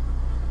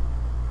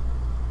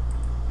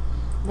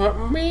 What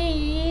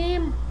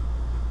meme?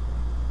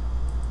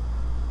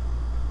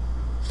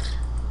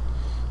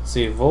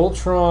 See,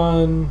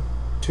 Voltron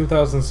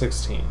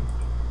 2016.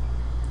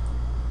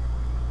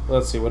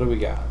 Let's see, what do we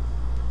got?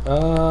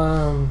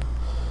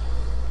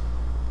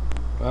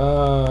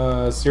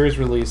 Series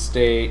release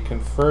date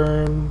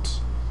confirmed.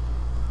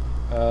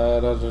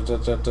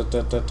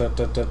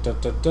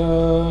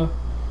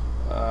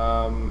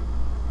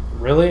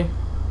 Really?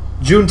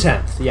 June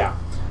 10th, yeah.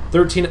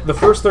 The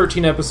first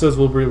 13 episodes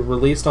will be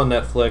released on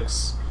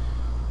Netflix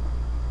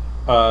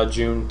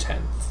June 10th.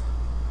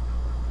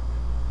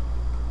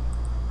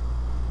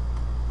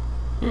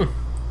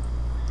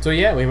 So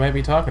yeah, we might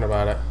be talking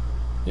about it.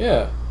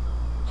 Yeah.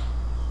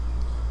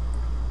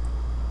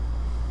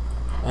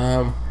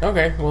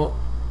 Okay, well,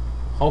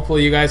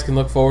 hopefully you guys can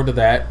look forward to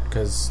that,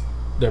 because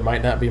there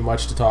might not be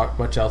much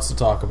else to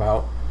talk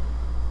about.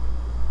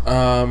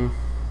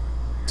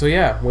 So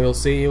yeah, we'll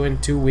see you in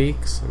 2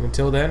 weeks, and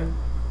until then,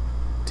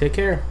 take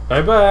care.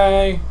 Bye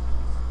bye.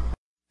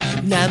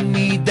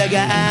 涙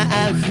が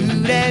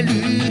溢れ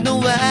るの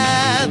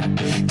は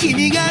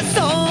君が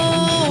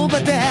そば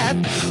で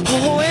微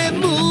笑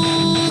む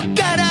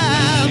から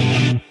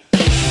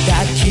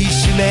抱き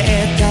しめ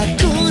た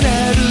くな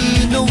る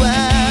のは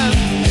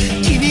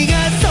君が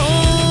そ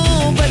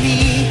ばに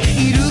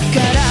いるか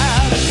ら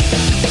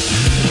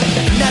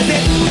なぜ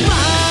生ま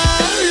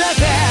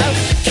れ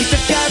てきた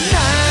か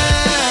な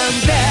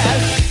んて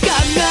考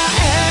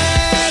え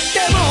て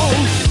も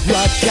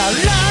わか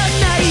ら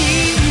ない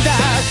んだ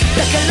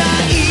だから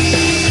生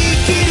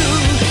きる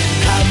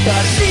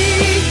魂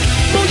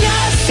燃や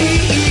し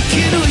生き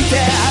抜いて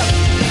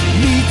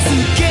見つ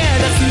け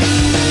出す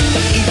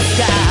いつ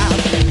か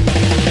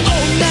同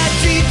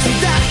じ時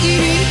代に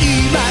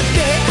今出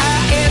会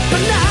えた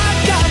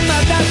仲間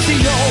たち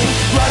よ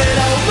我ら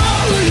思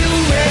うゆ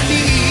えに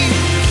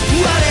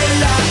我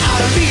らあ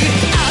り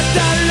新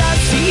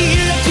しい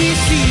歴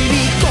史に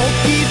こ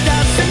ぎ出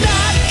せ仲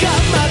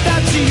間た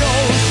ちよ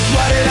我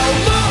ら思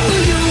う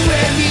ゆえ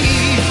に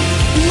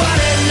我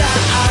ら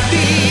あり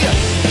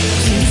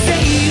人生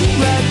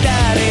は誰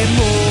も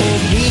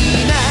皆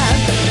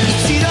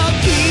一度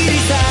きり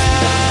さ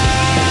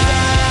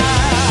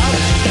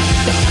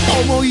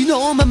思いの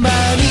まま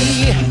に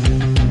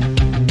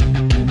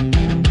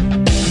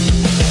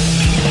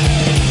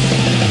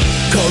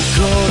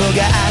心が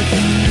震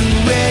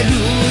える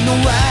の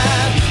は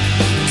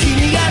君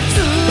が強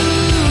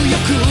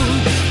く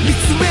見つ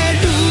め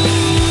る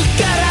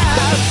から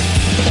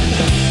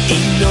命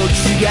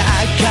が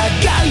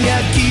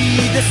輝き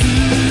出す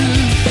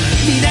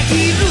みなぎ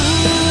る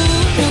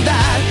のだ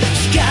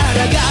力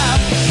が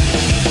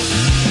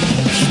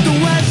人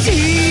は死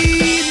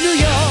ぬ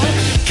よ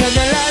必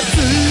ず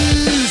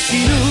死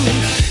ぬ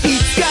い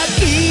つか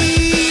君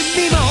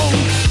も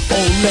俺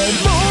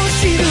も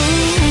死ぬん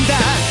だ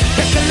だ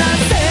から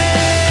せ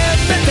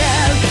めて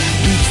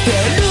生きて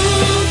る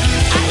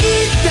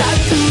間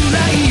くら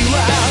いは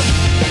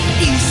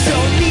一緒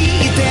に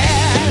いて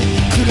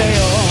くれよ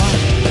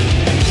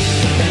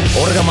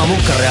俺が守る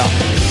からよ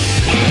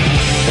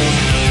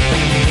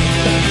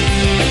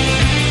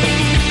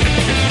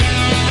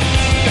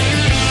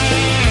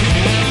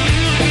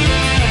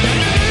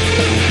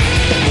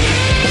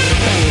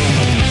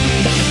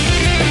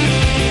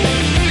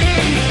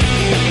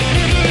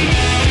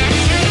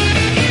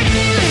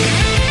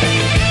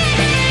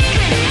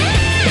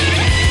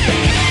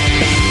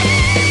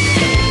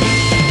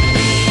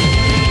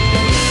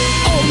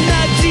同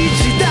じ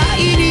時代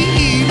に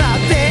今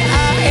出会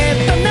え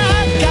た仲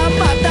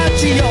間たち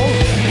よ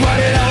我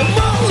ら思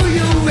うゆ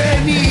え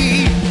に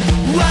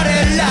我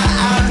ら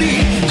あり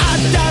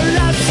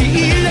新し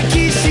い歴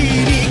史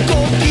にこ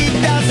ぎ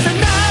出せ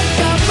仲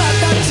間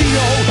たちよ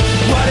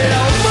我ら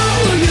思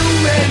うゆ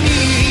えに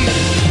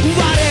我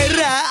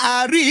ら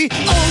あり同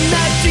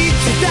じ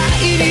時代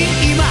に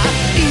今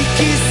息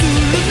す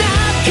る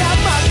仲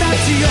間た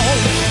ちよ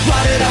我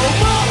ら